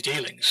the dodgy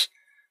dealings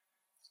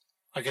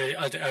are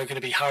going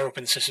to be higher up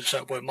in the system, so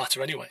it won't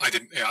matter anyway. I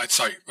didn't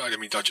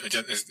mean dodgy.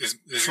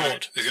 There's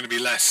fraud. There's going to be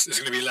less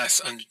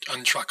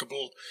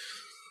untrackable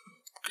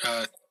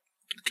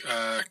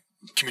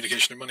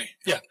communication of money.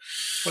 Yeah.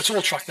 Well, it's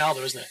all tracked now,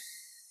 though, isn't it?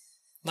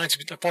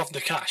 90%, apart from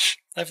the cash,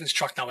 everything's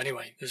tracked now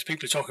anyway. There's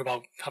people who talk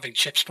about having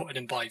chips put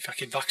in by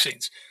fucking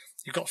vaccines.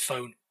 You've got a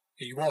phone.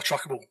 You are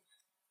trackable.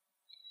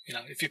 You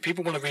know, if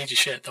people want to read your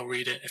shit, they'll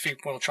read it. If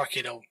people want to track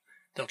you,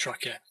 they'll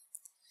track you.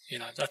 You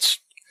know, that's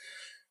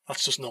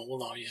just normal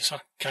now. You just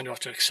kind of have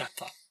to accept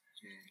that.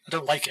 I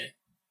don't like it,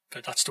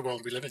 but that's the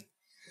world we live in.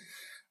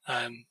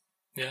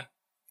 Yeah.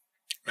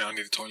 Mate, I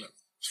need a toilet.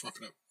 Just wrap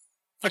it up.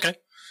 Okay.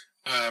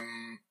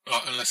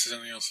 Unless there's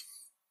anything else.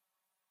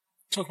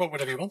 Talk about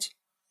whatever you want.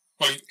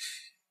 Well,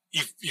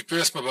 you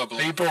burst my bubble.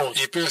 Are you bored?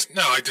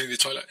 No, I do need the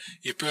toilet.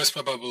 You burst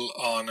my bubble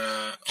on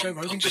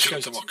digital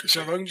democracy.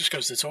 Joe Rogan just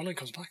goes to the toilet and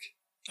comes back.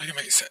 I can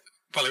make it sit.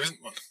 Well, there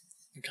isn't one.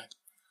 Okay.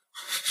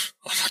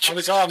 I'm not Joe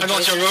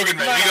Rogan,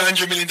 mate. We got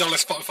 $100 million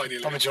Spotify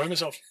deal. I'm enjoying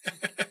myself.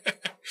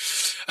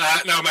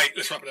 No, mate,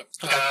 let's wrap it up.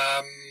 Okay.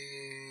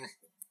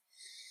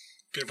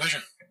 Been a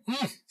pleasure.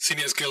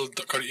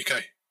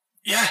 Seniorsguild.co.uk.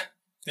 Yeah.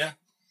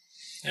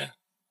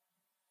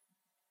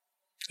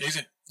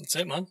 Easy. That's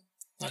it, man.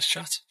 Nice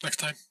chat. Next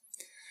time.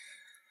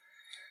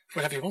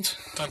 Whatever you want.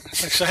 Done.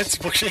 Thanks, Ed.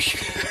 Bucksy.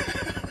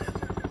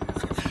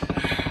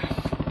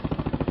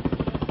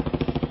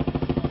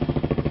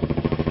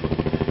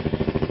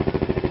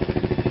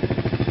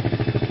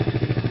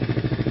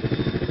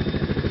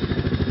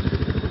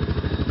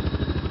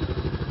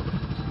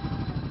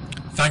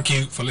 Thank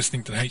you for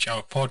listening to the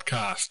H-Hour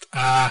podcast.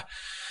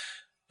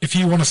 If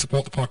you want to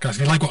support the podcast, if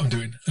you like what I'm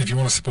doing, and if you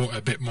want to support it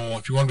a bit more,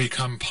 if you want to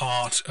become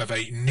part of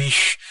a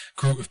niche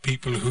group of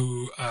people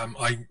who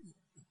I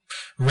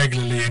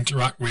regularly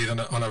interact with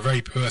on a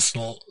very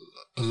personal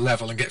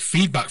level and get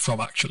feedback from,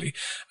 actually,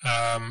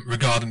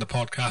 regarding the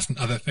podcast and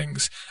other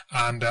things.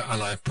 And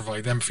I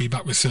provide them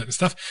feedback with certain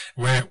stuff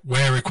where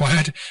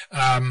required.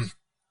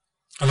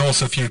 And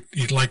also, if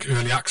you'd like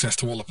early access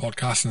to all the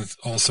podcasts and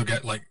also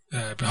get like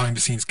behind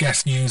the scenes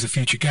guest news of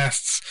future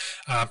guests,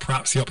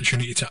 perhaps the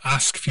opportunity to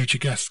ask future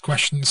guests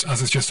questions, as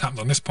has just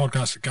happened on this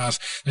podcast with Gaz,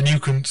 then you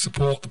can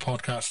support the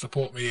podcast,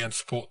 support me, and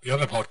support the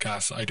other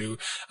podcasts that I do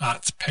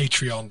at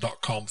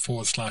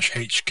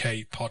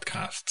patreon.com/HK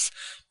podcasts.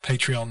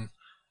 Patreon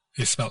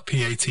is spelled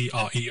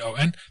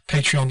Patreon,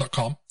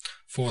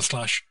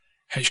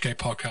 patreon.com/HK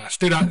podcast.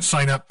 Do that,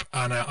 sign up,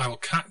 and I will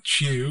catch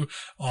you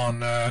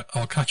on.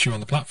 I'll catch you on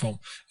the platform. In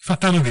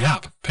fact, download the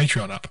app,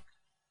 Patreon app,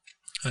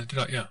 and do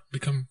that. Yeah,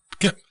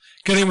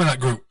 get in with that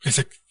group. It's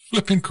a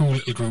flipping cool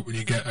little group, and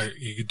you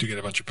do get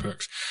a bunch of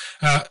perks.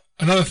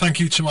 Another thank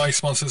you to my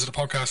sponsors of the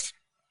podcast,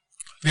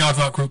 the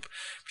Aardvark Group,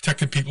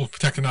 protecting people,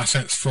 protecting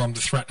assets from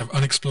the threat of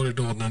unexploded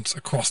ordnance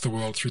across the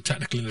world through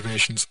technical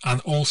innovations,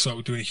 and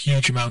also doing a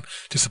huge amount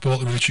to support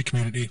the military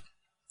community.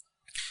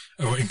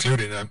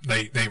 Including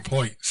they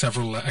employ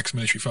several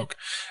ex-military folk.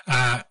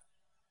 Go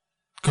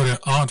to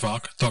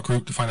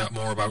aardvark.group to find out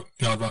more about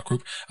the Aardvark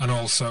Group, and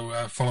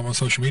also follow them on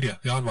social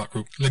media, the Aardvark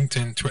Group,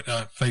 LinkedIn,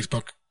 Twitter,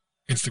 Facebook,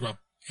 Instagram.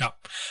 Yeah.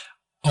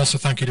 Also,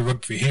 thank you to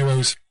Rugby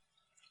Heroes,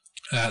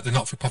 the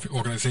not-for-profit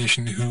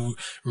organisation who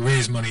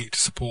raise money to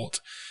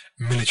support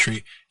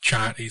military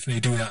charities. And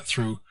they do that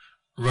through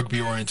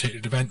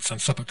rugby-orientated events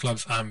and supper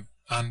clubs and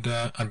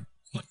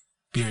like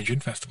beer and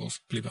gin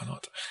festivals, believe it or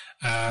not.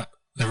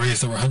 They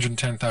raised over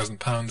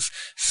 £110,000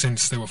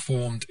 since they were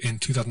formed in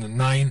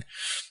 2009,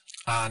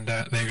 and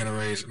they're going to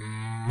raise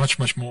much,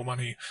 much more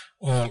money,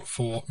 all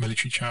for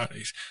military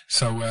charities.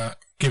 So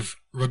give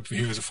Rugby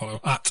Heroes a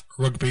follow at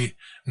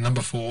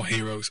Rugby4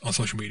 Heroes on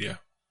social media.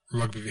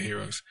 Rugby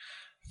Heroes.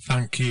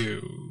 Thank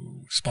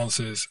you,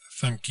 sponsors.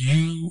 Thank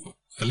you,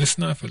 the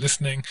listener, for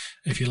listening.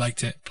 If you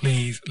liked it,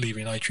 please leave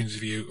an iTunes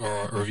review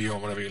or a review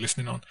on whatever you're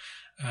listening on.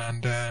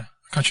 And I'll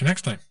catch you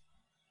next time.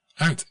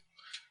 Out.